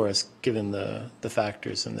for us, given the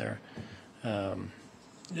factors in there.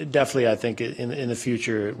 Definitely, I think in the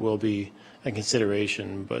future it will be a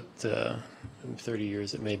consideration, but in 30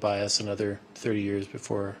 years it may buy us another 30 years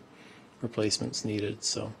before replacement's needed.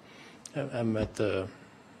 So I'm at the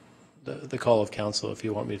call of council if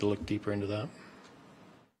you want me to look deeper into that.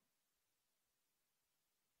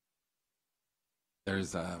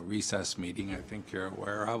 There's a recess meeting I think you're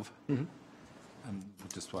aware of. Mm-hmm. I'm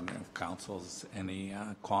just wondering if council's any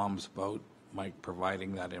qualms about Mike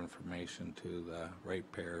providing that information to the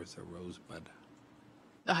ratepayers of Rosebud.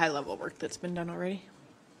 The high-level work that's been done already.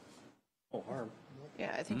 No harm.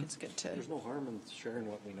 Yeah, I think it's good to, There's no harm in sharing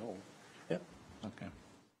what we know. Yep. Okay.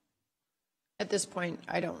 at this point,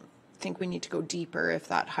 I don't think we need to go deeper if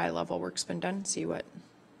that high-level work's been done, see what.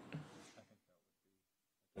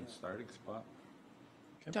 Good starting spot.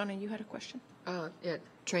 Donna, you had a question? Yeah,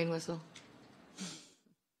 train whistle.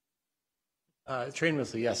 Train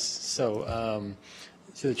whistle, yes. So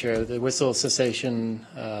through the chair, the whistle cessation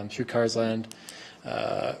through Carsland.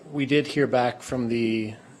 We did hear back from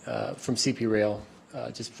from CP Rail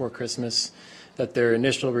just before Christmas that their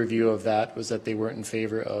initial review of that was that they weren't in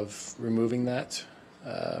favor of removing that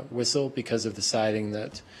whistle because of the siding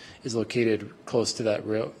that is located close to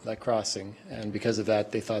that crossing, and because of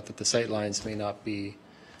that, they thought that the sight lines may not be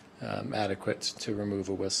adequate to remove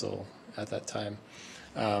a whistle at that time.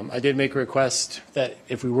 I did make a request that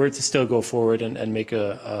if we were to still go forward and make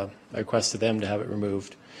a request to them to have it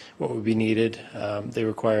removed, what would be needed. They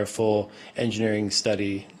require a full engineering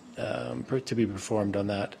study to be performed on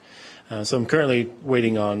that. So I'm currently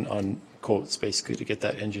waiting on quotes basically to get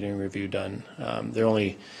that engineering review done. They're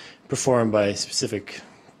only performed by specific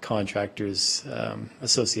contractors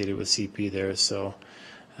associated with CP there. So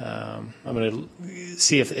I'm going to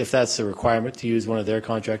see if that's a requirement to use one of their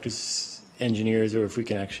contractors' engineers, or if we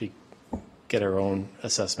can actually get our own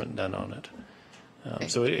assessment done on it.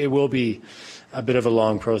 So it will be a bit of a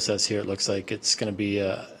long process here. It looks like it's going to be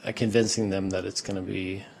a convincing them that it's going to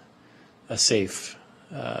be a safe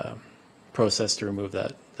process to remove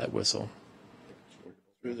that whistle.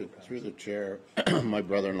 Through the chair, my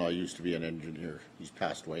brother-in-law used to be an engineer. He's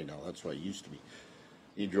passed away now. That's what he used to be.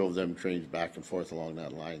 He drove them trains back and forth along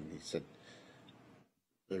that line. He said,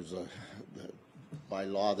 by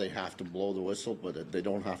law, they have to blow the whistle, but they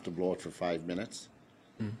don't have to blow it for 5 minutes.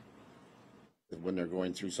 When they're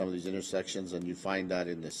going through some of these intersections, and you find that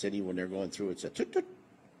in the city when they're going through, it's a toot-toot.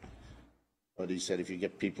 But he said if you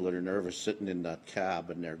get people that are nervous sitting in that cab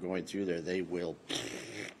and they're going through there, they will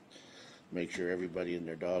make sure everybody and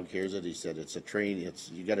their dog hears it. He said it's a train.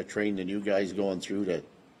 You got to train the new guys going through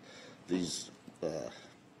these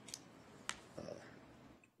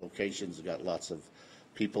locations that got lots of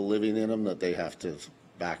people living in them, that they have to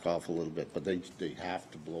back off a little bit, but they have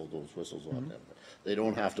to blow those whistles on them. They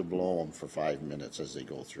don't have to blow them for 5 minutes as they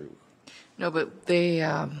go through. No, but they,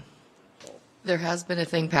 there has been a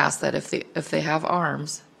thing passed that if they have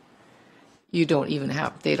arms, they don't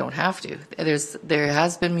have to. There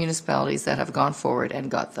has been municipalities that have gone forward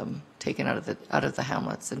and got them taken out of the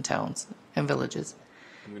hamlets and towns and villages.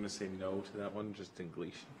 I'm going to say no to that one, just in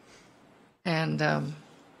Gleason. And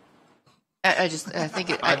I think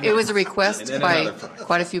it was a request by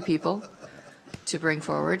quite a few people to bring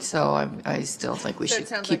forward, so I still think we So should it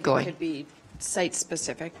sounds keep like going. it could be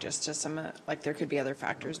site-specific, just to some, like there could be other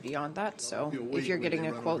factors beyond that. So if you're getting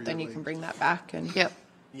a quote, then you can bring that back and. Yep.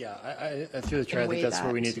 Yeah, I through the chair, I weigh think that's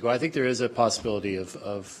where we that. need to go. I think there is a possibility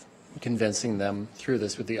of convincing them through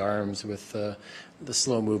this with the arms, with the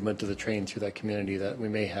slow movement of the train through that community that we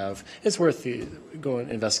may have. It's worth going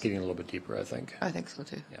investigating a little bit deeper, I think. I think so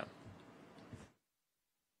too. Yeah.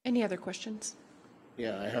 Any other questions?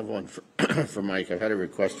 Yeah, I have one for Mike. I've had a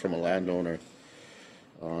request from a landowner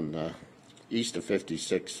on east of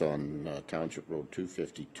 56 on Township Road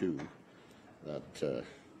 252 that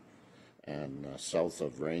and south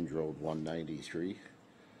of Range Road 193.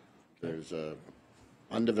 There's a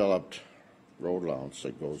undeveloped road allowance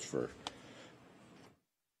that goes for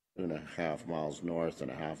 2.5 miles north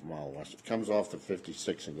and a half mile west. It comes off the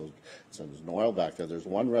 56 and goes, so there's no oil back there. There's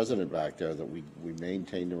one resident back there that we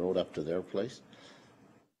maintain the road up to their place.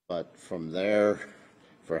 But from there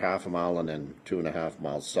for half a mile and then 2.5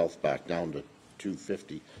 miles south back down to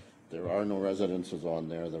 250, there are no residences on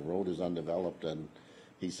there. The road is undeveloped, and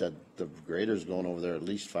he said the grader's going over there at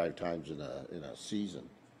least 5 times in a season.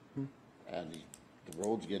 And the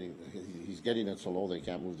road's he's getting it so low they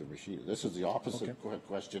can't move the machine. This is the opposite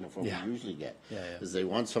question of what we usually get. Is they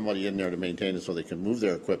want somebody in there to maintain it so they can move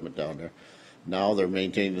their equipment down there. Now they're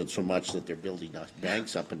maintaining it so much that they're building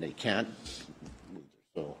banks up and they can't move it.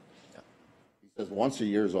 So he says once a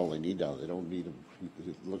year is all they need down there. They don't need him.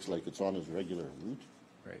 It looks like it's on his regular route.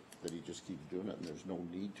 Right. That he just keeps doing it, and there's no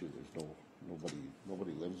need to. There's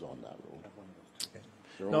nobody lives on that road.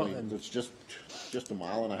 It's just a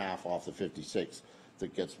mile and a half off the 56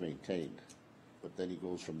 that gets maintained, but then he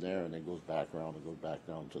goes from there and then goes back around and goes back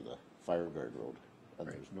down to the Fire Guard Road, and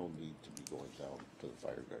there's no need to be going down to the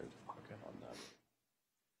Fire Guard on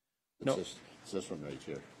that. It's this one right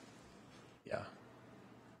here. Yeah.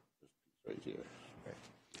 Right here.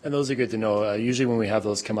 And those are good to know. Usually when we have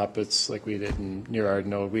those come up, it's like we did near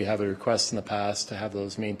Ardno. We have a request in the past to have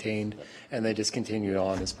those maintained, and they just continue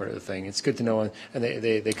on as part of the thing. It's good to know, and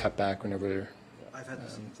they cut back whenever they're. I've had the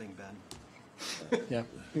same thing, Ben. Yeah,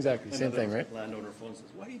 exactly. Same thing, right? Landowner phone says,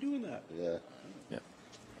 why are you doing that? Yeah. Yeah.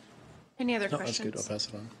 Any other No, that's questions? good. I'll pass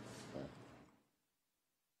it on.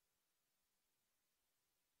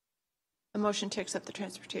 A motion to accept the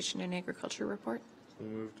Transportation and Agriculture report. So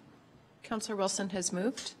moved. Councillor Wilson has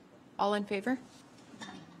moved. All in favor?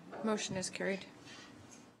 Motion is carried.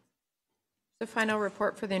 The final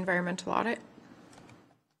report for the environmental audit.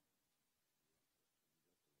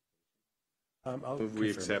 I'll Move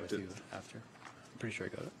we confirm accept with it. you after. I'm pretty sure I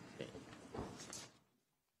got it.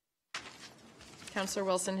 Councillor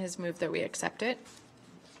Wilson has moved that we accept it.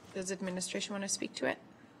 Does administration want to speak to it?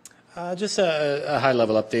 Just a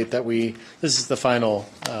high-level update that this is the final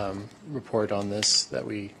report on this that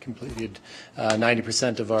we completed.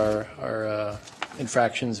 90% of our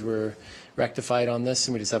infractions were rectified on this,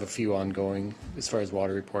 and we just have a few ongoing as far as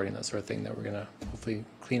water reporting, that sort of thing, that we're going to hopefully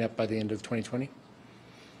clean up by the end of 2020.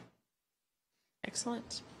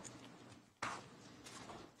 Excellent. It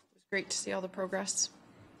was great to see all the progress.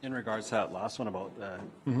 In regards to that last one about the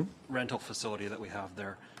rental facility that we have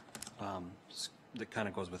there, that kind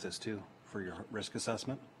of goes with this too, for your risk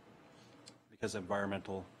assessment, because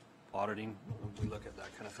environmental auditing, we look at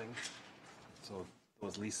that kind of thing. So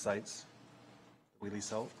those lease sites we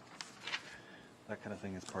lease out, that kind of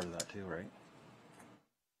thing is part of that too, right?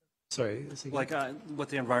 Sorry. Like with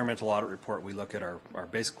the environmental audit report, we look at our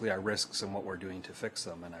basically our risks and what we're doing to fix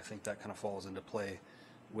them, and I think that kind of falls into play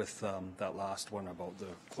with that last one about the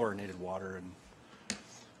chlorinated water and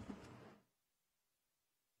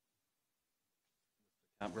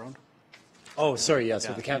campground. Oh, sorry, yes,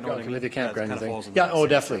 Yeah, with the you know campground, what I mean? with the campground Yeah, it kinda thing. falls in Yeah, that oh, same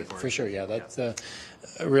definitely, category. for sure, yeah, that's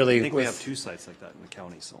I really. think we with- have 2 sites like that in the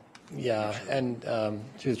county, so. Yeah, and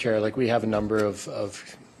through the chair, like we have a number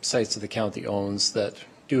of sites that the county owns that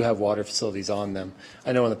do have water facilities on them.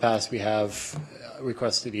 I know in the past we have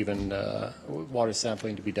requested even water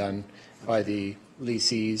sampling to be done by the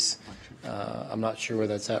leasees. I'm not sure where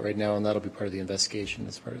that's at right now, and that'll be part of the investigation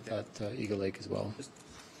as part of that Eagle Lake as well.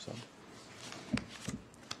 So.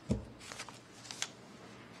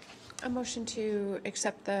 A motion to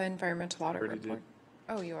accept the environmental audit Already report.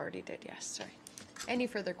 Oh, you already did, yes, sorry. Any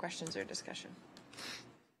further questions or discussion?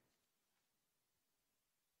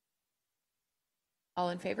 All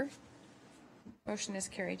in favor? Motion is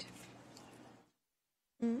carried.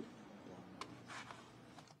 I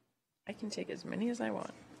can take as many as I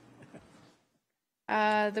want.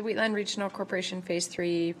 The Wheatland Regional Corporation Phase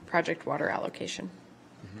 3 project water allocation.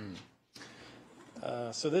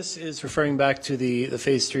 So this is referring back to the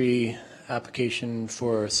Phase 3 application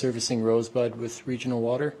for servicing Rosebud with regional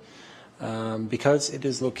water. Because it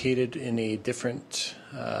is located in a different,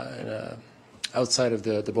 outside of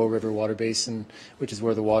the Bow River Water Basin, which is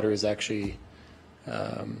where the water is actually,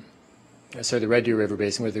 the Red Deer River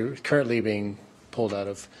Basin, where they're currently being pulled out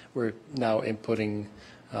of. We're now inputting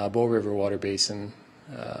Bow River Water Basin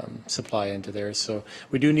supply into there. So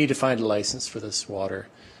we do need to find a license for this water.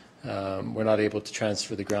 We're not able to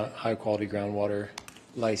transfer the high quality groundwater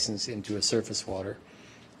license into a surface water.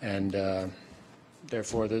 And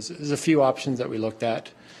therefore, there's a few options that we looked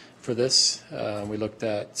at for this. We looked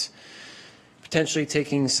at potentially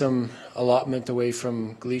taking some allotment away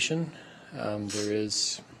from Gleason. There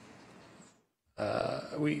is,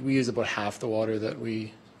 we use about half the water that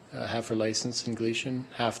we have for license in Gleason,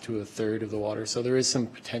 half to a third of the water. So there is some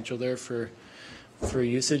potential there for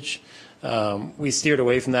usage. We steered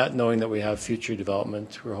away from that, knowing that we have future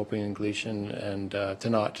development. We're hoping in Gleason and to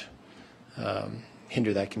not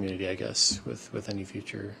hinder that community, I guess, with any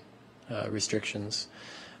future restrictions.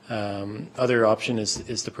 Other option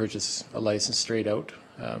is to purchase a license straight out,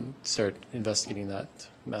 start investigating that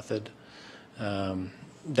method.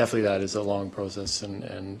 Definitely that is a long process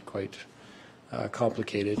and quite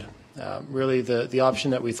complicated. Really the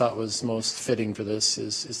option that we thought was most fitting for this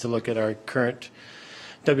is to look at our current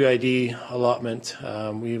WID allotment.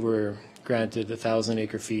 We were granted 1,000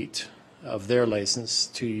 acre feet of their license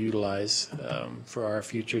to utilize for our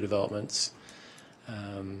future developments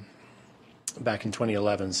back in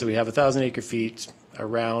 2011. So we have 1,000 acre feet,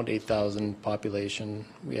 around 8,000 population,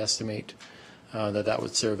 we estimate that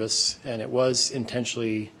would service. And it was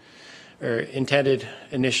intended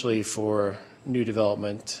initially for new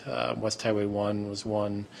development. West Highway 1 was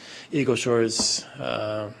one. Eagle Shores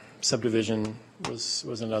subdivision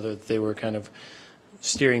was another. They were kind of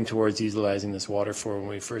steering towards utilizing this water for when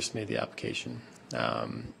we first made the application,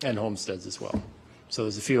 and homesteads as well. So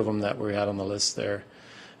there's a few of them that we had on the list there.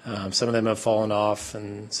 Some of them have fallen off,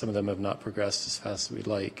 and some of them have not progressed as fast as we'd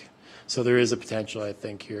like. So there is a potential, I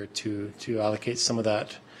think, here to allocate some of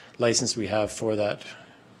that license we have for that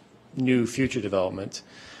new future development,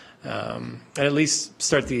 and at least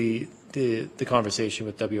start the conversation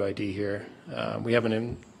with WID here. We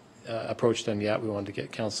haven't approached them yet. We wanted to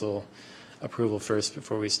get council approval first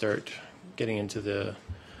before we start getting into the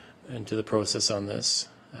process on this.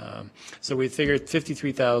 So we figured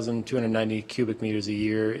 53,290 cubic meters a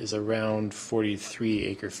year is around 43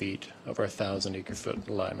 acre feet of our 1,000 acre foot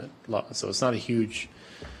allotment. So it's not a huge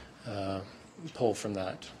pull from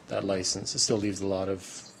that license. It still leaves a lot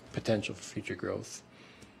of potential for future growth.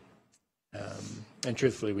 And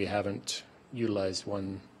truthfully, we haven't utilized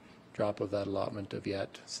one drop of that allotment of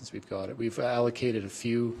yet since we've got it. We've allocated a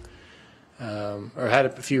few, or had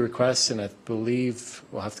a few requests, and I believe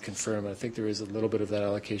we'll have to confirm. I think there is a little bit of that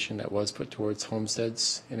allocation that was put towards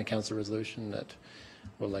homesteads in a council resolution that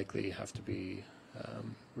will likely have to be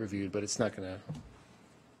reviewed, but it's not going to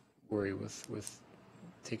worry with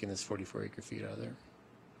taking this 44 acre feet out of there.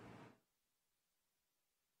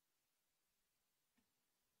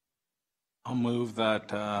 I'll move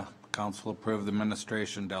that council approve the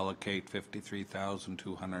administration to allocate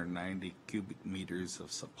 53,290 cubic meters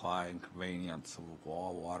of supply and conveyance of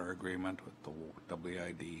all water agreement with the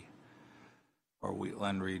WID for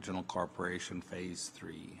Wheatland Regional Corporation Phase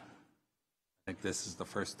 3. I think this is the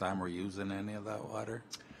first time we're using any of that water.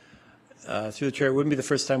 Through the chair, it wouldn't be the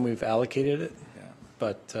first time we've allocated it, Yeah.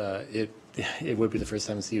 but it would be the first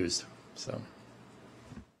time it's used. So,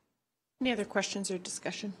 Any other questions or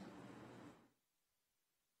discussion?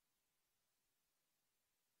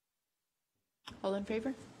 All in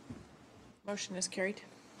favor? Motion is carried.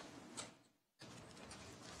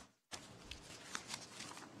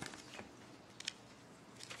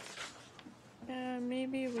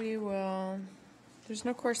 Maybe we will, there's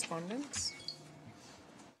no correspondence.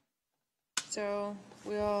 So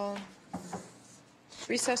we'll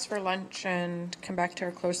recess for lunch and come back to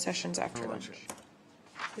our closed sessions after lunch.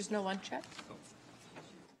 There's no lunch yet?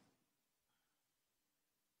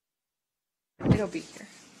 It'll be here.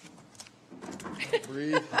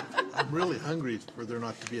 I'm really hungry for there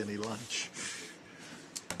not to be any lunch.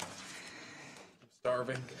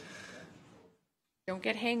 Starving. Don't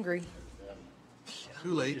get hangry.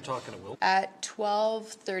 Too late. You're talking to Will? At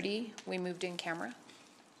 12:30, we moved in camera.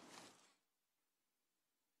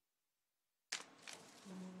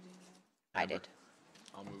 I did.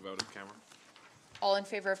 I'll move out of camera. All in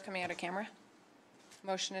favor of coming out of camera?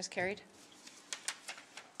 Motion is carried.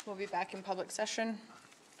 We'll be back in public session.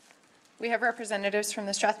 We have representatives from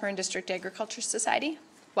the Strathmore District Agriculture Society.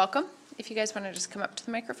 Welcome. If you guys want to just come up to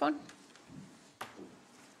the microphone.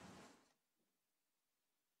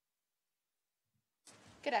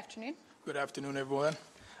 Good afternoon. Good afternoon, everyone.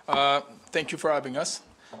 Thank you for having us.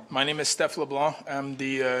 My name is Steph LeBlanc. I'm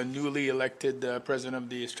the newly elected president of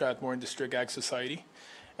the Strathmore District Ag Society,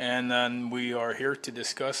 and we are here to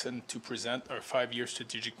discuss and to present our 5-year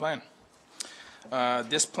strategic plan.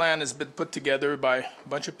 This plan has been put together by a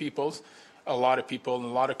bunch of people, a lot of people, and a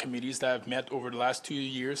lot of committees that have met over the last 2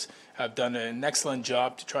 years, have done an excellent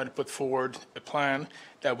job to try to put forward a plan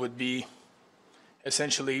that would be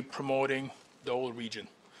essentially promoting the whole region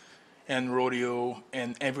and rodeo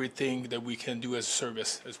and everything that we can do as a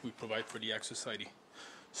service as we provide for the Ag Society.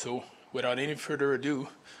 So without any further ado,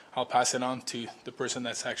 I'll pass it on to the person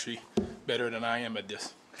that's actually better than I am at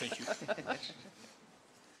this. Thank you.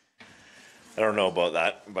 I don't know about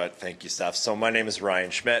that, but thank you, Steph. So my name is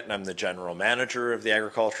Ryan Schmidt, and I'm the General Manager of the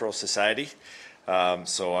Agricultural Society.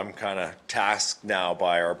 So I'm kind of tasked now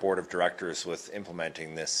by our Board of Directors with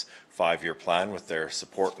implementing this 5-year plan with their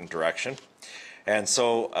support and direction. And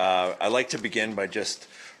so I'd like to begin by just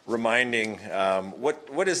reminding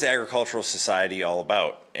what is the Agricultural Society all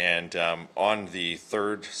about? And on the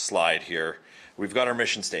third slide here, we've got our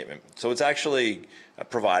mission statement. So it's actually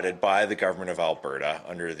provided by the Government of Alberta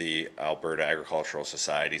under the Alberta Agricultural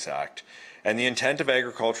Societies Act. And the intent of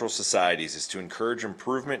agricultural societies is to encourage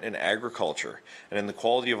improvement in agriculture and in the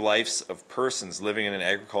quality of lives of persons living in an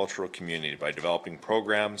agricultural community by developing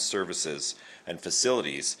programs, services, and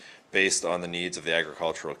facilities based on the needs of the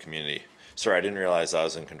agricultural community. Sorry, I didn't realize I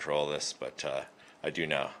was in control of this, but I do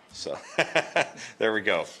now. So there we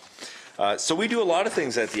go. So we do a lot of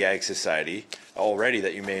things at the Ag Society already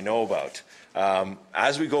that you may know about.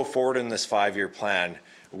 As we go forward in this 5-year plan,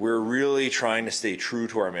 we're really trying to stay true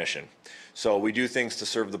to our mission. So we do things to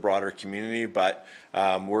serve the broader community, but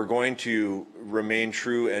we're going to remain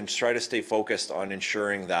true and try to stay focused on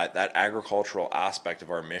ensuring that that agricultural aspect of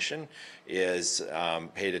our mission is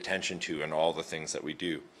paid attention to in all the things that we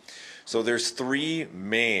do. So there's 3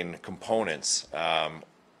 main components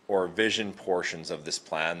or vision portions of this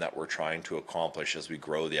plan that we're trying to accomplish as we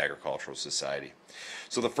grow the Agricultural Society.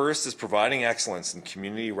 So the first is providing excellence in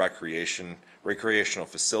community recreational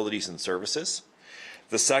facilities and services.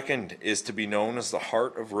 The second is to be known as the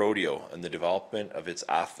heart of rodeo and the development of its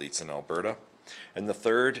athletes in Alberta. And the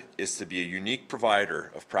third is to be a unique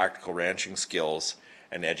provider of practical ranching skills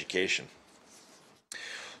and education.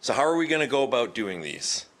 So how are we going to go about doing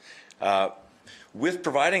these? With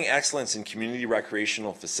providing excellence in community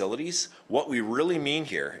recreational facilities, what we really mean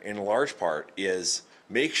here in large part is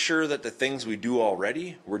make sure that the things we do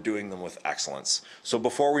already, we're doing them with excellence. So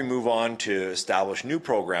before we move on to establish new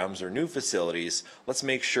programs or new facilities, let's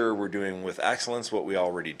make sure we're doing with excellence what we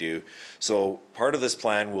already do. So part of this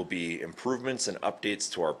plan will be improvements and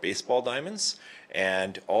updates to our baseball diamonds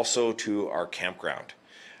and also to our campground.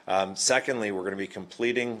 Secondly, we're going to be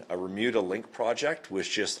completing a Remuda Link project,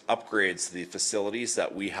 which just upgrades the facilities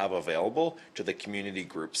that we have available to the community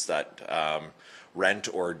groups that rent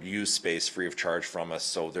or use space free of charge from us.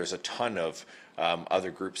 So there's a ton of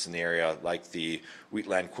other groups in the area, like the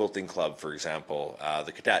Wheatland Quilting Club, for example,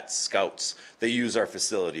 the Cadets, Scouts. They use our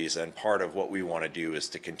facilities, and part of what we want to do is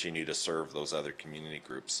to continue to serve those other community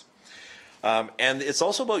groups. And it's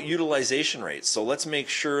also about utilization rates. So let's make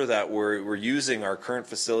sure that we're using our current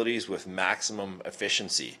facilities with maximum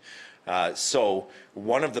efficiency. So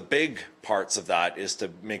one of the big parts of that is to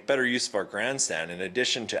make better use of our grandstand. In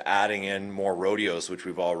addition to adding in more rodeos, which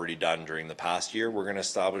we've already done during the past year, we're going to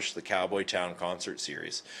establish the Cowboy Town Concert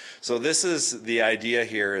Series. So this is the idea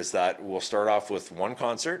here, is that we'll start off with one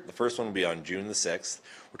concert. The first one will be on June the 6th.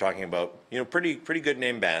 We're talking about, pretty good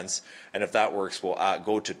name bands, and if that works, we'll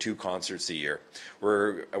go to 2 concerts a year.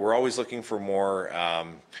 We're always looking for more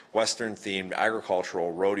Western-themed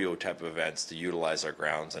agricultural rodeo type of events to utilize our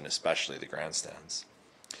grounds, and especially the grandstands.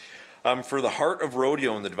 For the heart of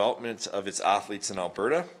rodeo and the development of its athletes in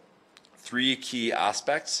Alberta, 3 key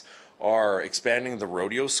aspects are expanding the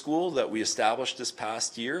rodeo school that we established this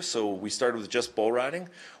past year. So we started with just bull riding.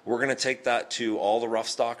 We're going to take that to all the rough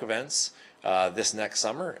stock events this next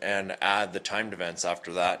summer and add the timed events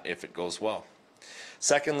after that if it goes well.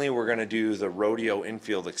 Secondly, we're going to do the rodeo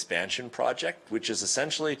infield expansion project, which is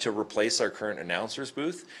essentially to replace our current announcer's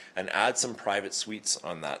booth and add some private suites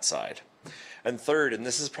on that side. And third, and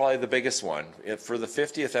this is probably the biggest one, for the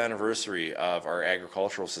 50th anniversary of our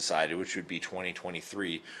Agricultural Society, which would be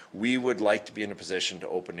 2023, we would like to be in a position to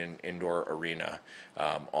open an indoor arena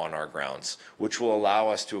on our grounds, which will allow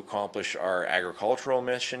us to accomplish our agricultural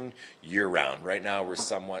mission year-round. Right now, we're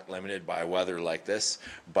somewhat limited by weather like this,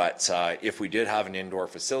 but if we did have an indoor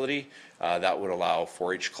facility, that would allow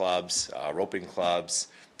 4-H clubs, roping clubs,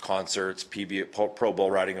 concerts, pro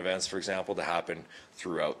bull riding events, for example, to happen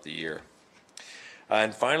throughout the year.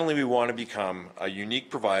 And finally, we want to become a unique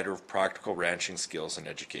provider of practical ranching skills and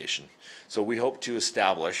education. So we hope to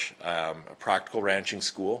establish a practical ranching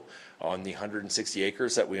school on the 160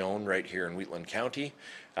 acres that we own right here in Wheatland County.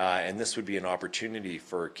 And this would be an opportunity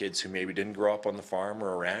for kids who maybe didn't grow up on the farm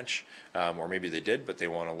or a ranch, or maybe they did, but they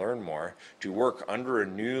want to learn more, to work under a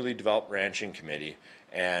newly developed ranching committee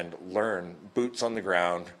and learn boots on the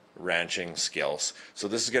ground ranching skills. So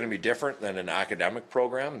this is going to be different than an academic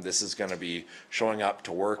program. This is going to be showing up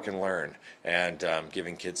to work and learn, and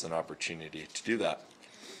giving kids an opportunity to do that.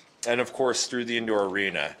 And of course, through the indoor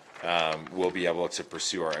arena, we'll be able to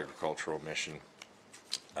pursue our agricultural mission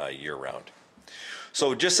year-round.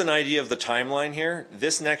 So just an idea of the timeline here.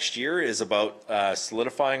 This next year is about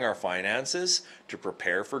solidifying our finances to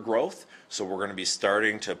prepare for growth. So we're going to be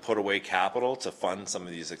starting to put away capital to fund some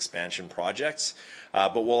of these expansion projects.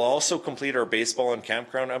 But we'll also complete our baseball and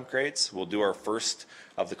campground upgrades. We'll do our first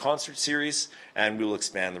of the concert series, and we'll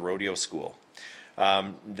expand the rodeo school.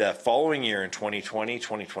 The following year in 2020,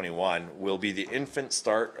 2021 will be the infant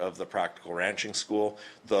start of the practical ranching school.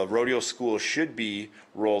 The rodeo school should be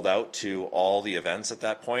rolled out to all the events at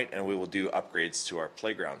that point, and we will do upgrades to our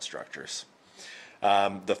playground structures.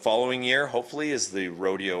 The following year, hopefully, is the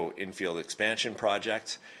rodeo infield expansion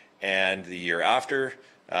project, and the year after,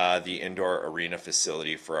 the indoor arena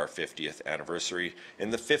facility for our 50th anniversary.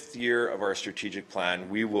 In the 5th year of our strategic plan,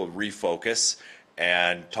 we will refocus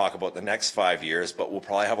and talk about the next 5 years, but we'll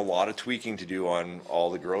probably have a lot of tweaking to do on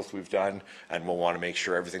all the growth we've done, and we'll want to make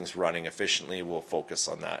sure everything's running efficiently. We'll focus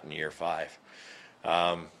on that in year 5.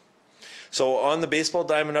 So on the baseball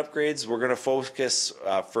diamond upgrades, we're going to focus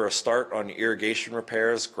for a start on irrigation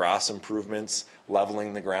repairs, grass improvements,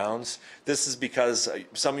 leveling the grounds. This is because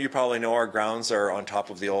some of you probably know our grounds are on top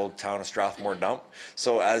of the old town of Strathmore dump.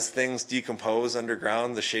 So as things decompose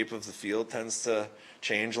underground, the shape of the field tends to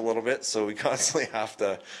change a little bit. So we constantly have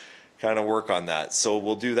to kind of work on that. So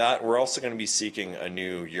we'll do that. We're also going to be seeking a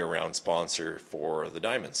new year-round sponsor for the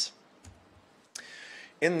diamonds.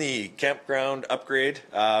 In the campground upgrade,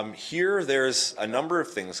 here there's a number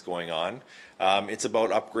of things going on. It's about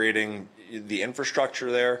upgrading the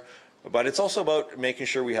infrastructure there, but it's also about making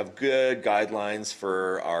sure we have good guidelines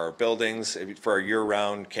for our buildings, for our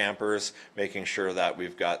year-round campers, making sure that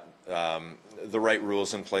we've got the right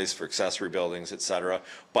rules in place for accessory buildings, etc.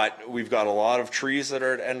 But we've got a lot of trees that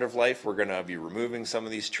are at end of life. We're going to be removing some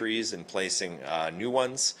of these trees and placing new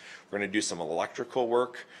ones. We're going to do some electrical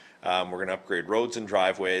work. We're going to upgrade roads and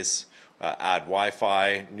driveways, add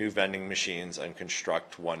Wi-Fi, new vending machines, and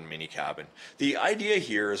construct one mini cabin. The idea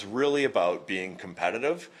here is really about being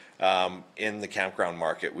competitive in the campground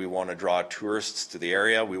market. We want to draw tourists to the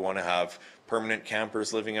area. We want to have permanent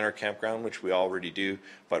campers living in our campground, which we already do,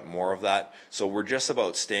 but more of that. So we're just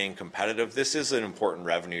about staying competitive. This is an important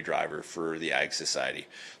revenue driver for the Ag Society.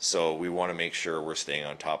 So we want to make sure we're staying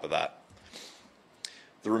on top of that.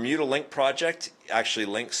 The Remuda Link project actually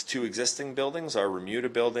links two existing buildings, our Remuda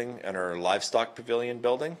building and our Livestock Pavilion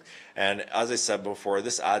building. And as I said before,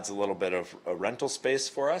 this adds a little bit of a rental space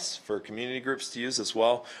for us, for community groups to use as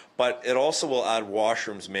well. But it also will add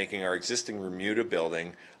washrooms, making our existing Remuda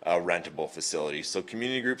building a rentable facility. So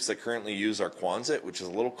community groups that currently use our Quonset, which is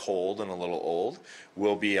a little cold and a little old,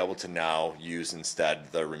 will be able to now use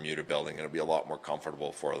instead the Remuda building. It'll be a lot more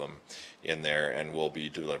comfortable for them in there, and we'll be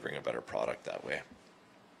delivering a better product that way.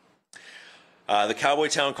 The Cowboy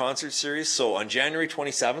Town Concert Series. So on January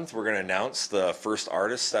 27th, we're going to announce the first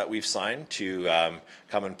artists that we've signed to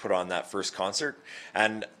come and put on that first concert.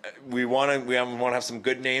 And we want to have some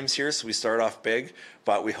good names here, so we start off big.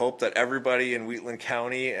 But we hope that everybody in Wheatland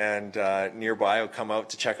County and nearby will come out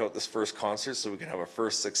to check out this first concert, so we can have a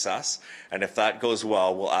first success. And if that goes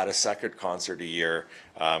well, we'll add a second concert a year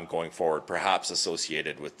going forward, perhaps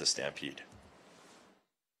associated with the Stampede.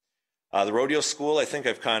 The rodeo school, I think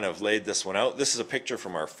I've kind of laid this one out. This is a picture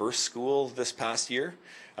from our first school this past year.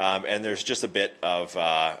 And there's just a bit of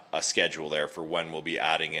a schedule there for when we'll be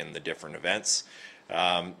adding in the different events.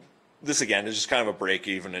 This, again, is just kind of a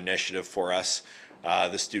break-even initiative for us.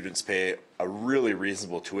 The students pay a really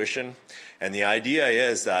reasonable tuition. And the idea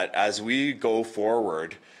is that as we go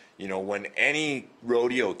forward, you know, when any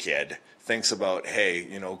rodeo kid thinks about, hey,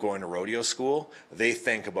 you know, going to rodeo school, they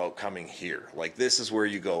think about coming here. Like, this is where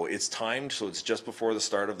you go. It's timed, so it's just before the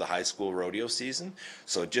start of the high school rodeo season.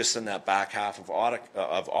 So just in that back half of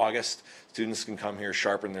August, students can come here,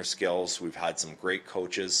 sharpen their skills. We've had some great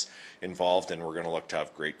coaches involved, and we're going to look to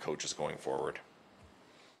have great coaches going forward.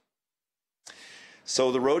 So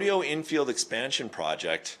the rodeo infield expansion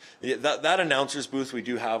project, that announcer's booth we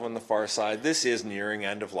do have on the far side, this is nearing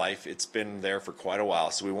end of life. It's been there for quite a while.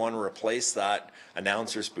 So we want to replace that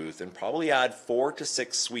announcer's booth and probably add 4 to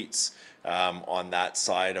 6 suites on that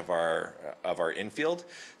side of our infield.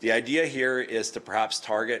 The idea here is to perhaps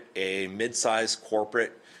target a mid-sized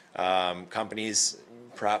corporate companies,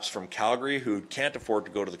 perhaps from Calgary, who can't afford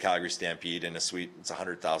to go to the Calgary Stampede in a suite. It's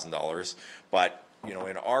 $100,000, but you know,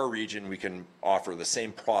 in our region, we can offer the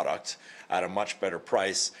same product at a much better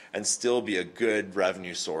price and still be a good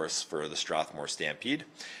revenue source for the Strathmore Stampede.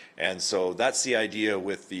 And so that's the idea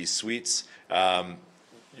with these suites.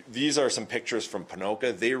 These are some pictures from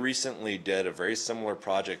Ponoka. They recently did a very similar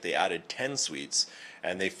project. They added 10 suites,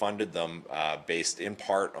 and they funded them based in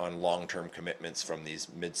part on long-term commitments from these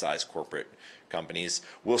mid-sized corporate companies.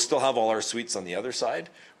 We'll still have all our suites on the other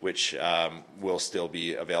side, which will still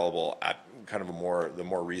be available at kind of the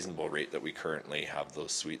more reasonable rate that we currently have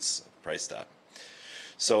those suites priced at.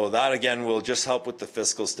 So that again will just help with the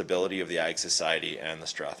fiscal stability of the Ag Society and the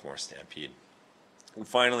Strathmore Stampede. And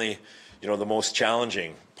finally, you know, the most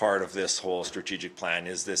challenging part of this whole strategic plan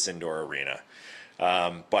is this indoor arena.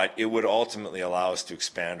 But it would ultimately allow us to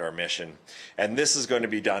expand our mission. And this is going to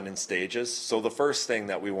be done in stages. So the first thing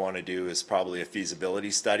that we want to do is probably a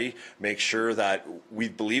feasibility study, make sure that we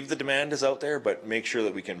believe the demand is out there, but make sure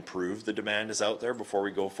that we can prove the demand is out there before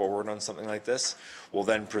we go forward on something like this. We'll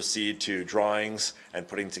then proceed to drawings and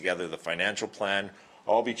putting together the financial plan.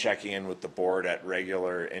 I'll be checking in with the board at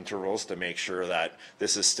regular intervals to make sure that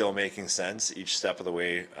this is still making sense each step of the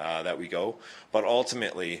way that we go. But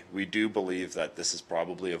ultimately, we do believe that this is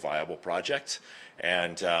probably a viable project,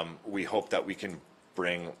 and we hope that we can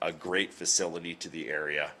bring a great facility to the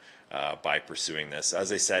area by pursuing this.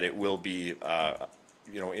 As I said, it will be,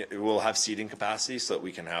 you know, it will have seating capacity so that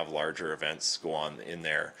we can have larger events go on in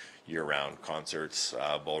there year-round, concerts,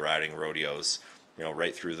 bull riding, rodeos, you know,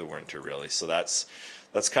 right through the winter, really. So that's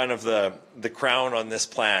kind of the crown on this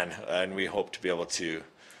plan, and we hope to be able to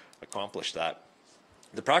accomplish that.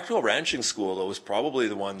 The Practical Ranching School, though, is probably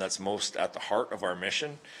the one that's most at the heart of our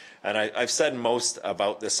mission, and I've said most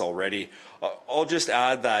about this already. I'll just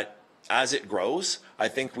add that as it grows, I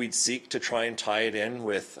think we'd seek to try and tie it in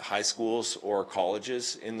with high schools or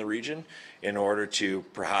colleges in the region in order to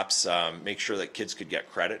perhaps make sure that kids could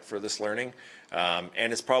get credit for this learning.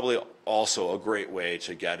 And it's probably also a great way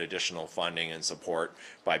to get additional funding and support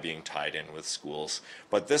by being tied in with schools.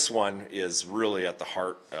 But this one is really at the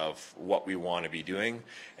heart of what we want to be doing.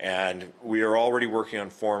 And we are already working on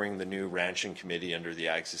forming the new ranching committee under the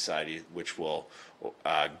Ag Society, which will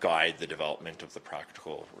guide the development of the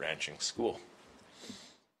Practical Ranching School.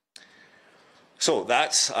 So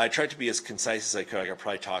I tried to be as concise as I could. I could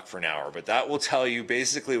probably talk for an hour, but that will tell you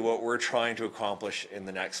basically what we're trying to accomplish in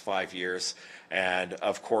the next 5 years. And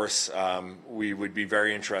of course, we would be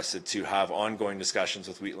very interested to have ongoing discussions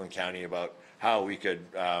with Wheatland County about how we could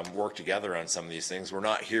work together on some of these things. We're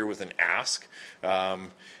not here with an ask.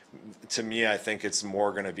 To me, I think it's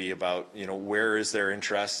more going to be about, you know, where is their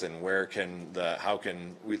interest and how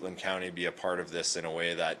can Wheatland County be a part of this in a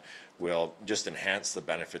way that will just enhance the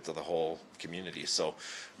benefit to the whole community. So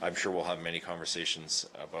I'm sure we'll have many conversations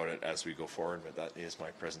about it as we go forward, but that is my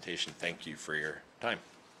presentation. Thank you for your time.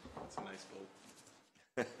 That's a nice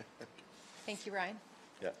vote. Thank you, Ryan.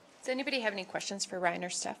 Yeah. Does anybody have any questions for Ryan or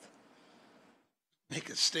Steph? Make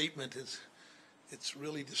a statement. It's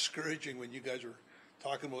really discouraging when you guys are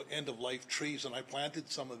talking about end-of-life trees, and I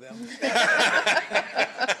planted some of them.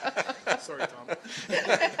 Sorry, Tom.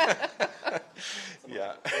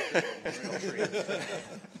 Yeah.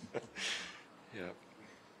 Yeah.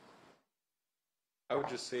 I would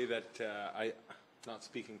just say that not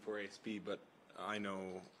speaking for ASB, but I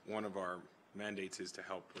know one of our mandates is to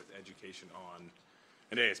help with education on,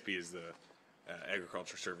 and ASB is the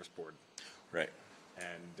Agriculture Service Board. Right.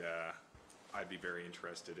 And I'd be very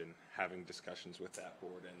interested in having discussions with that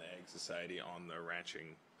board and the Ag Society on the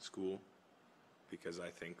ranching school, because I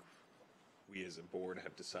think we as a board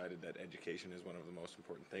have decided that education is one of the most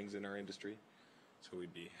important things in our industry. So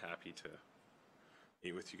we'd be happy to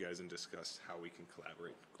meet with you guys and discuss how we can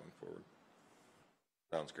collaborate going forward.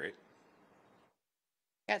 Sounds great.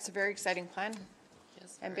 Yeah, it's a very exciting plan.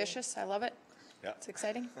 Yes, Ambitious. I love it. Yeah. It's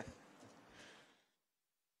exciting.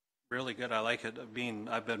 Really good. I like it. I've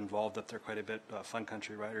been involved up there quite a bit. Fun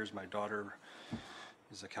Country Riders. My daughter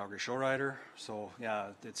is a Calgary show rider. So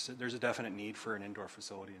yeah, there's a definite need for an indoor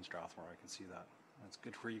facility in Strathmore. I can see that. That's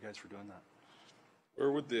good for you guys for doing that.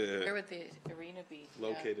 Where would the Where would the arena be?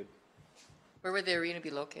 located? Where would the arena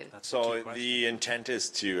be located? So the intent is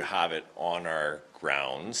to have it on our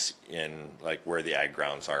grounds in like where the ag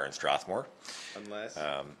grounds are in Strathmore. Unless,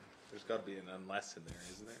 there's got to be an unless in there,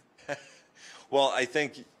 isn't there? Well, I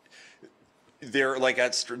think they're like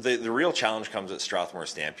the real challenge comes at Strathmore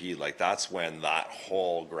Stampede. Like that's when that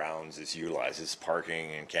whole grounds is utilized, it's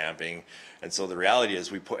parking and camping. And so the reality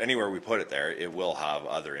is anywhere we put it there, it will have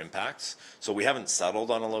other impacts. So we haven't settled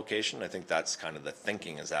on a location. I think that's kind of the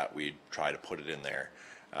thinking, is that we try to put it in there.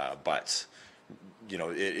 But you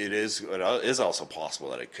know, it is also possible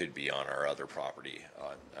that it could be on our other property,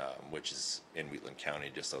 which is in Wheatland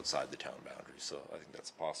County, just outside the town boundary. So I think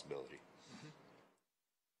that's a possibility.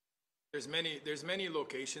 There's many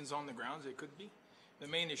locations on the grounds it could be. The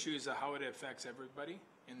main issue is how it affects everybody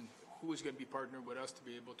and who is going to be partnered with us to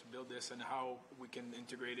be able to build this and how we can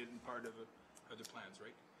integrate it in part of the plans,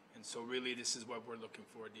 right? And so really this is what we're looking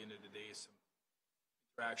for at the end of the day, is some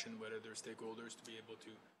interaction with other stakeholders to be able to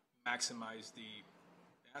maximize the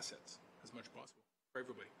assets as much as possible for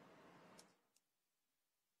everybody.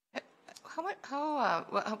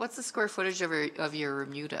 What's the square footage of your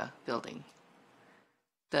Remuda building?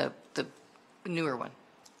 The newer one.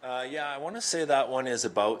 Yeah, I want to say that one is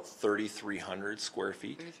about 3,300 square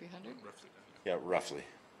feet. 3,300? Yeah, roughly.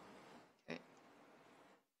 Okay.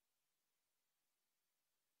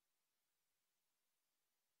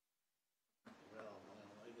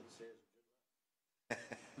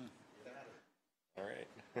 All right.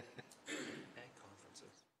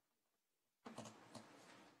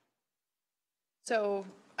 So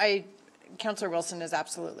Councillor Wilson is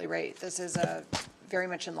absolutely right. This is very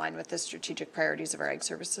much in line with the strategic priorities of our Ag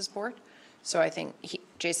Services Board. So I think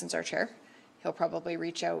Jason's our chair. He'll probably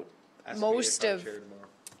reach out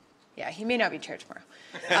yeah, he may not be chair tomorrow.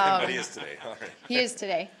 But he is today. All right. He is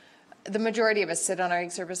today. The majority of us sit on our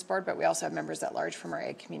Ag Service Board, but we also have members at large from our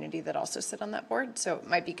ag community that also sit on that board. So it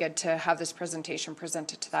might be good to have this presentation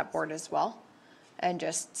presented to that board as well, and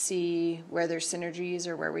just see where there's synergies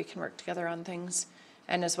or where we can work together on things.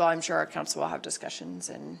 And as well, I'm sure our council will have discussions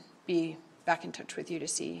and be back in touch with you to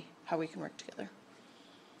see how we can work together.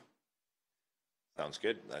 Sounds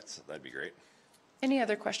good. That'd be great. Any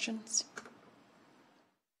other questions?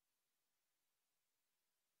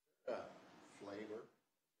 Flavor.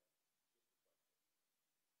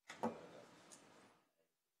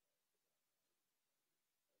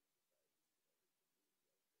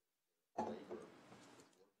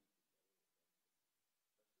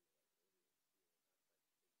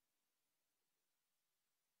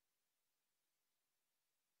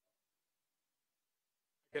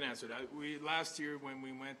 I can answer that. Last year when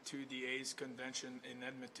we went to the A's convention in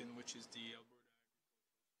Edmonton, which is the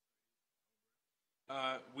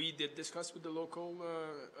Alberta, we did discuss with the local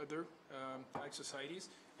other ag societies,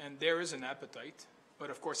 and there is an appetite, but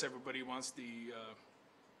of course everybody wants they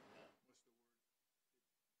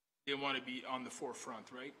want to be on the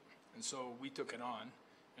forefront, right? And so we took it on,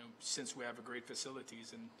 and since we have a great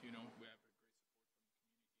facilities and we have a great support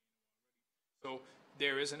from the community. So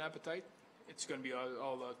there is an appetite. It's going to be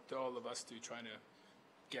all of us to try to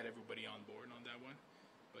get everybody on board on that one.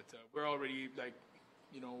 But we're already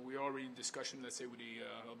we're already in discussion, let's say, with the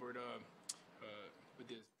Alberta, with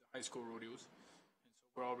the high school rodeos. And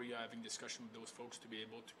so we're already having discussion with those folks to be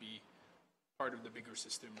able to be part of the bigger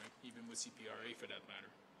system, right? Even with CPRA for that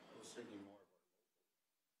matter.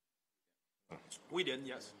 We did,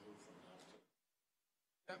 yes.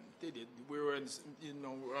 Yeah, they did. We were,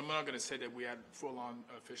 I'm not going to say that we had full-on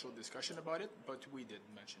official discussion about it, but we did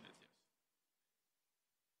mention it, yes.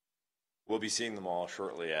 We'll be seeing them all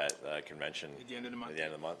shortly at convention at the end of the month. At the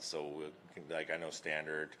end of the month, so I know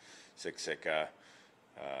Standard, Siksika,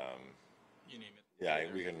 you name it. Yeah,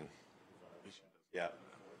 we can. Yeah.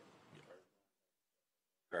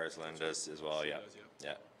 Carsland does as well. Yeah.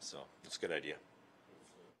 Yeah. So it's a good idea.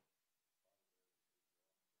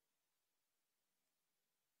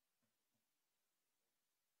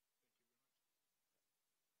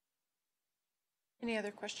 Any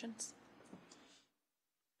other questions?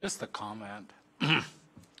 Just a comment.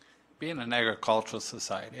 Being an agricultural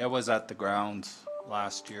society, I was at the grounds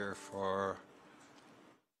last year for,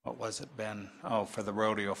 what was it, Ben? Oh, for the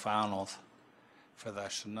rodeo finals for the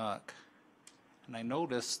Chinook. And I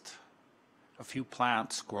noticed a few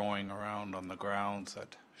plants growing around on the grounds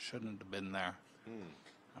that shouldn't have been there.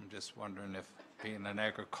 I'm just wondering if, being an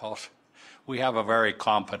agriculture, we have a very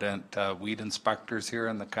competent weed inspectors here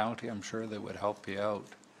in the county. I'm sure they would help you out.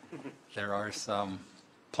 There are some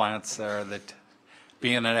plants there that,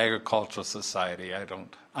 being an agricultural society,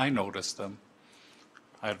 I noticed them.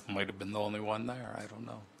 I might have been the only one there. I don't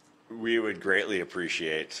know. We would greatly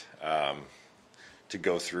appreciate to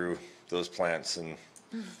go through those plants and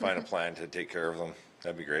find a plan to take care of them.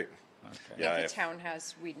 That'd be great. Yeah, the town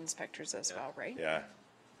has weed inspectors as well, right? Yeah.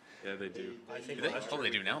 Yeah, they do. Oh, they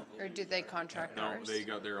do now? Or did they contract No, ours? they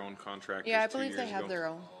got their own contract. Yeah, I believe they have their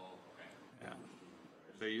own.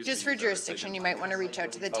 Just for jurisdiction, you might want to reach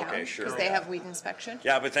out to the town. Okay, sure. Because they have weed inspection.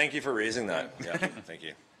 Yeah, but thank you for raising that. Yeah, thank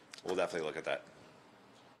you. We'll definitely look at that.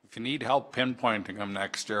 If you need help pinpointing them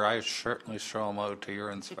next year, I certainly show them out to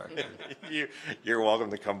your inspector. You're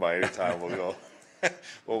welcome to come by anytime. We'll go.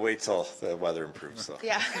 We'll wait till the weather improves. So.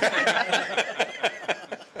 Yeah.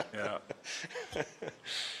 Yeah.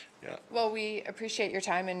 Yeah. Well, we appreciate your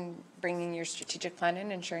time and bringing your strategic plan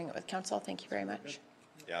in and sharing it with council. Thank you very much.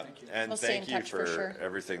 Yeah, and We'll stay in thank you touch for sure.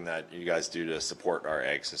 everything that you guys do to support our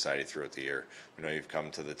Ag Society throughout the year. We know you've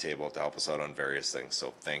come to the table to help us out on various things,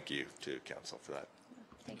 so thank you to council for that.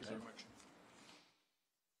 Thank you.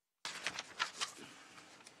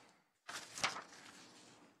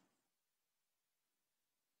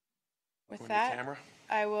 With that,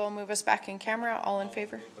 I will move us back in camera. All in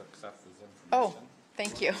favor? Oh,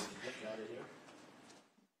 thank you.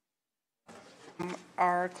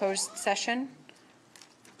 Our closed session.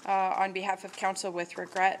 On behalf of council, with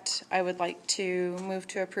regret, I would like to move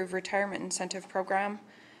to approve retirement incentive program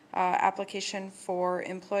application for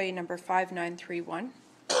employee number 5931.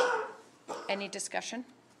 Any discussion?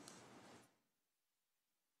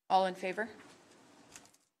 All in favor?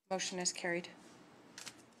 Motion is carried.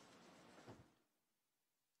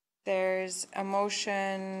 There's a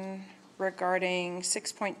motion regarding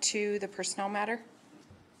 6.2, the personnel matter.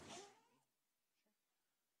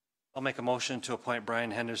 I'll make a motion to appoint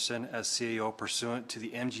Brian Henderson as CAO pursuant to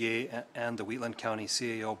the MGA and the Wheatland County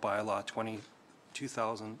CAO bylaw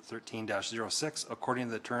 2013-06 according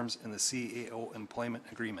to the terms in the CAO employment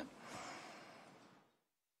agreement.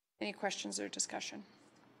 Any questions or discussion?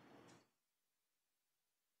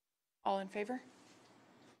 All in favor?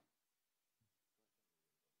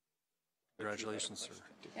 Congratulations, sir.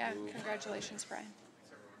 Yeah, congratulations, Brian.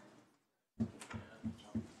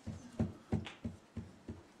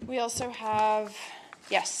 We also have,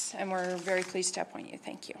 yes, and we're very pleased to appoint you.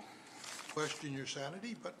 Thank you. Question your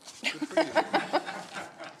sanity, but good for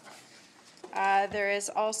you. There is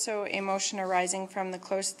also a motion arising from the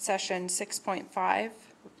closed session 6.5.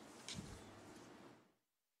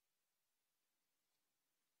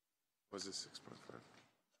 Was it 6.5?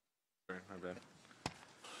 Sorry, my bad.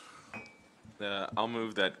 I'll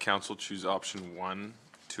move that council choose option 1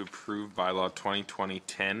 to approve bylaw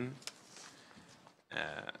 2020-10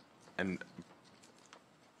 and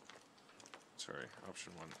sorry,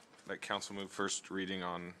 option 1. That council move first reading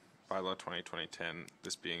on bylaw 2020-10,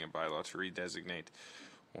 this being a bylaw to redesignate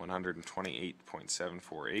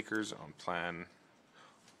 128.74 acres on plan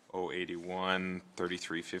 081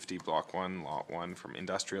 3350 block 1 lot 1 from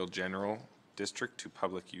industrial general district to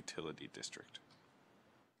public utility district.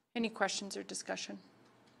 Any questions or discussion?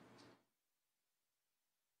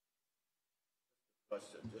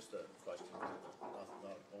 Question, just a question, not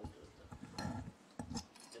opposed to it.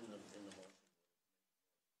 In the motion.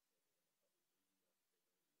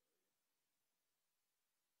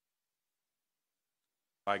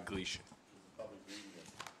 By Gleason.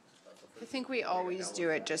 I think we always do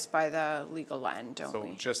it just by the legal land, don't So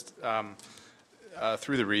we? just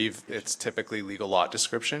through the Reeve, it's typically legal lot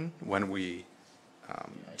description when we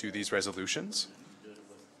do these resolutions.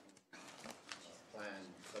 Plan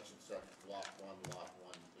such and such, block 1, lot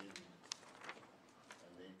 1 in,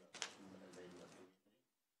 and name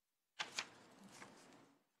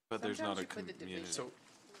But there's not a Sometimes you put the community. division. So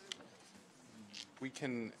we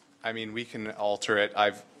can, I mean, we can alter it.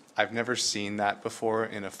 I've never seen that before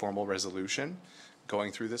in a formal resolution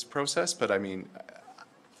going through this process, but I mean,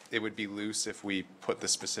 it would be loose if we put the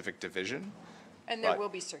specific division. And there but- will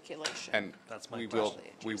be circulation. And That's my we question.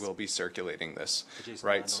 will be circulating this, Adjacent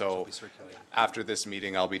right? landowners will So be circulating. after this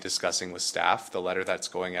meeting, I'll be discussing with staff the letter that's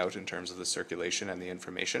going out in terms of the circulation and the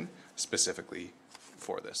information specifically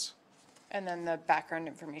for this. And then the background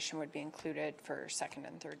information would be included for second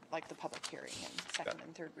and third, like the public hearing and second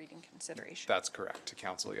and third reading consideration. That's correct to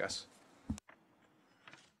council, yes.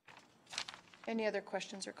 Any other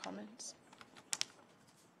questions or comments?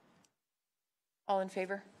 All in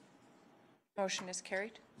favor? Motion is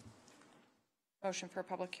carried. Motion for a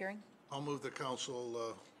public hearing. I'll move the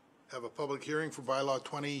council have a public hearing for bylaw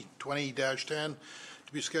 2020-10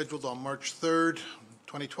 to be scheduled on March 3rd,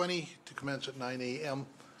 2020, to commence at 9 a.m. in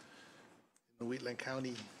the Wheatland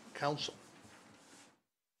County Council.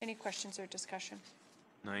 Any questions or discussion?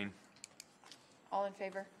 9. All in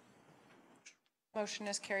favor? Motion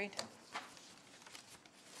is carried.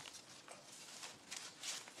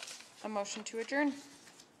 A motion to adjourn.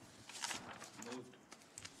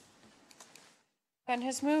 Ben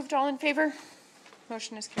has moved. All in favor?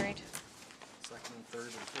 Motion is carried. Second, third,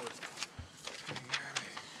 and fourth.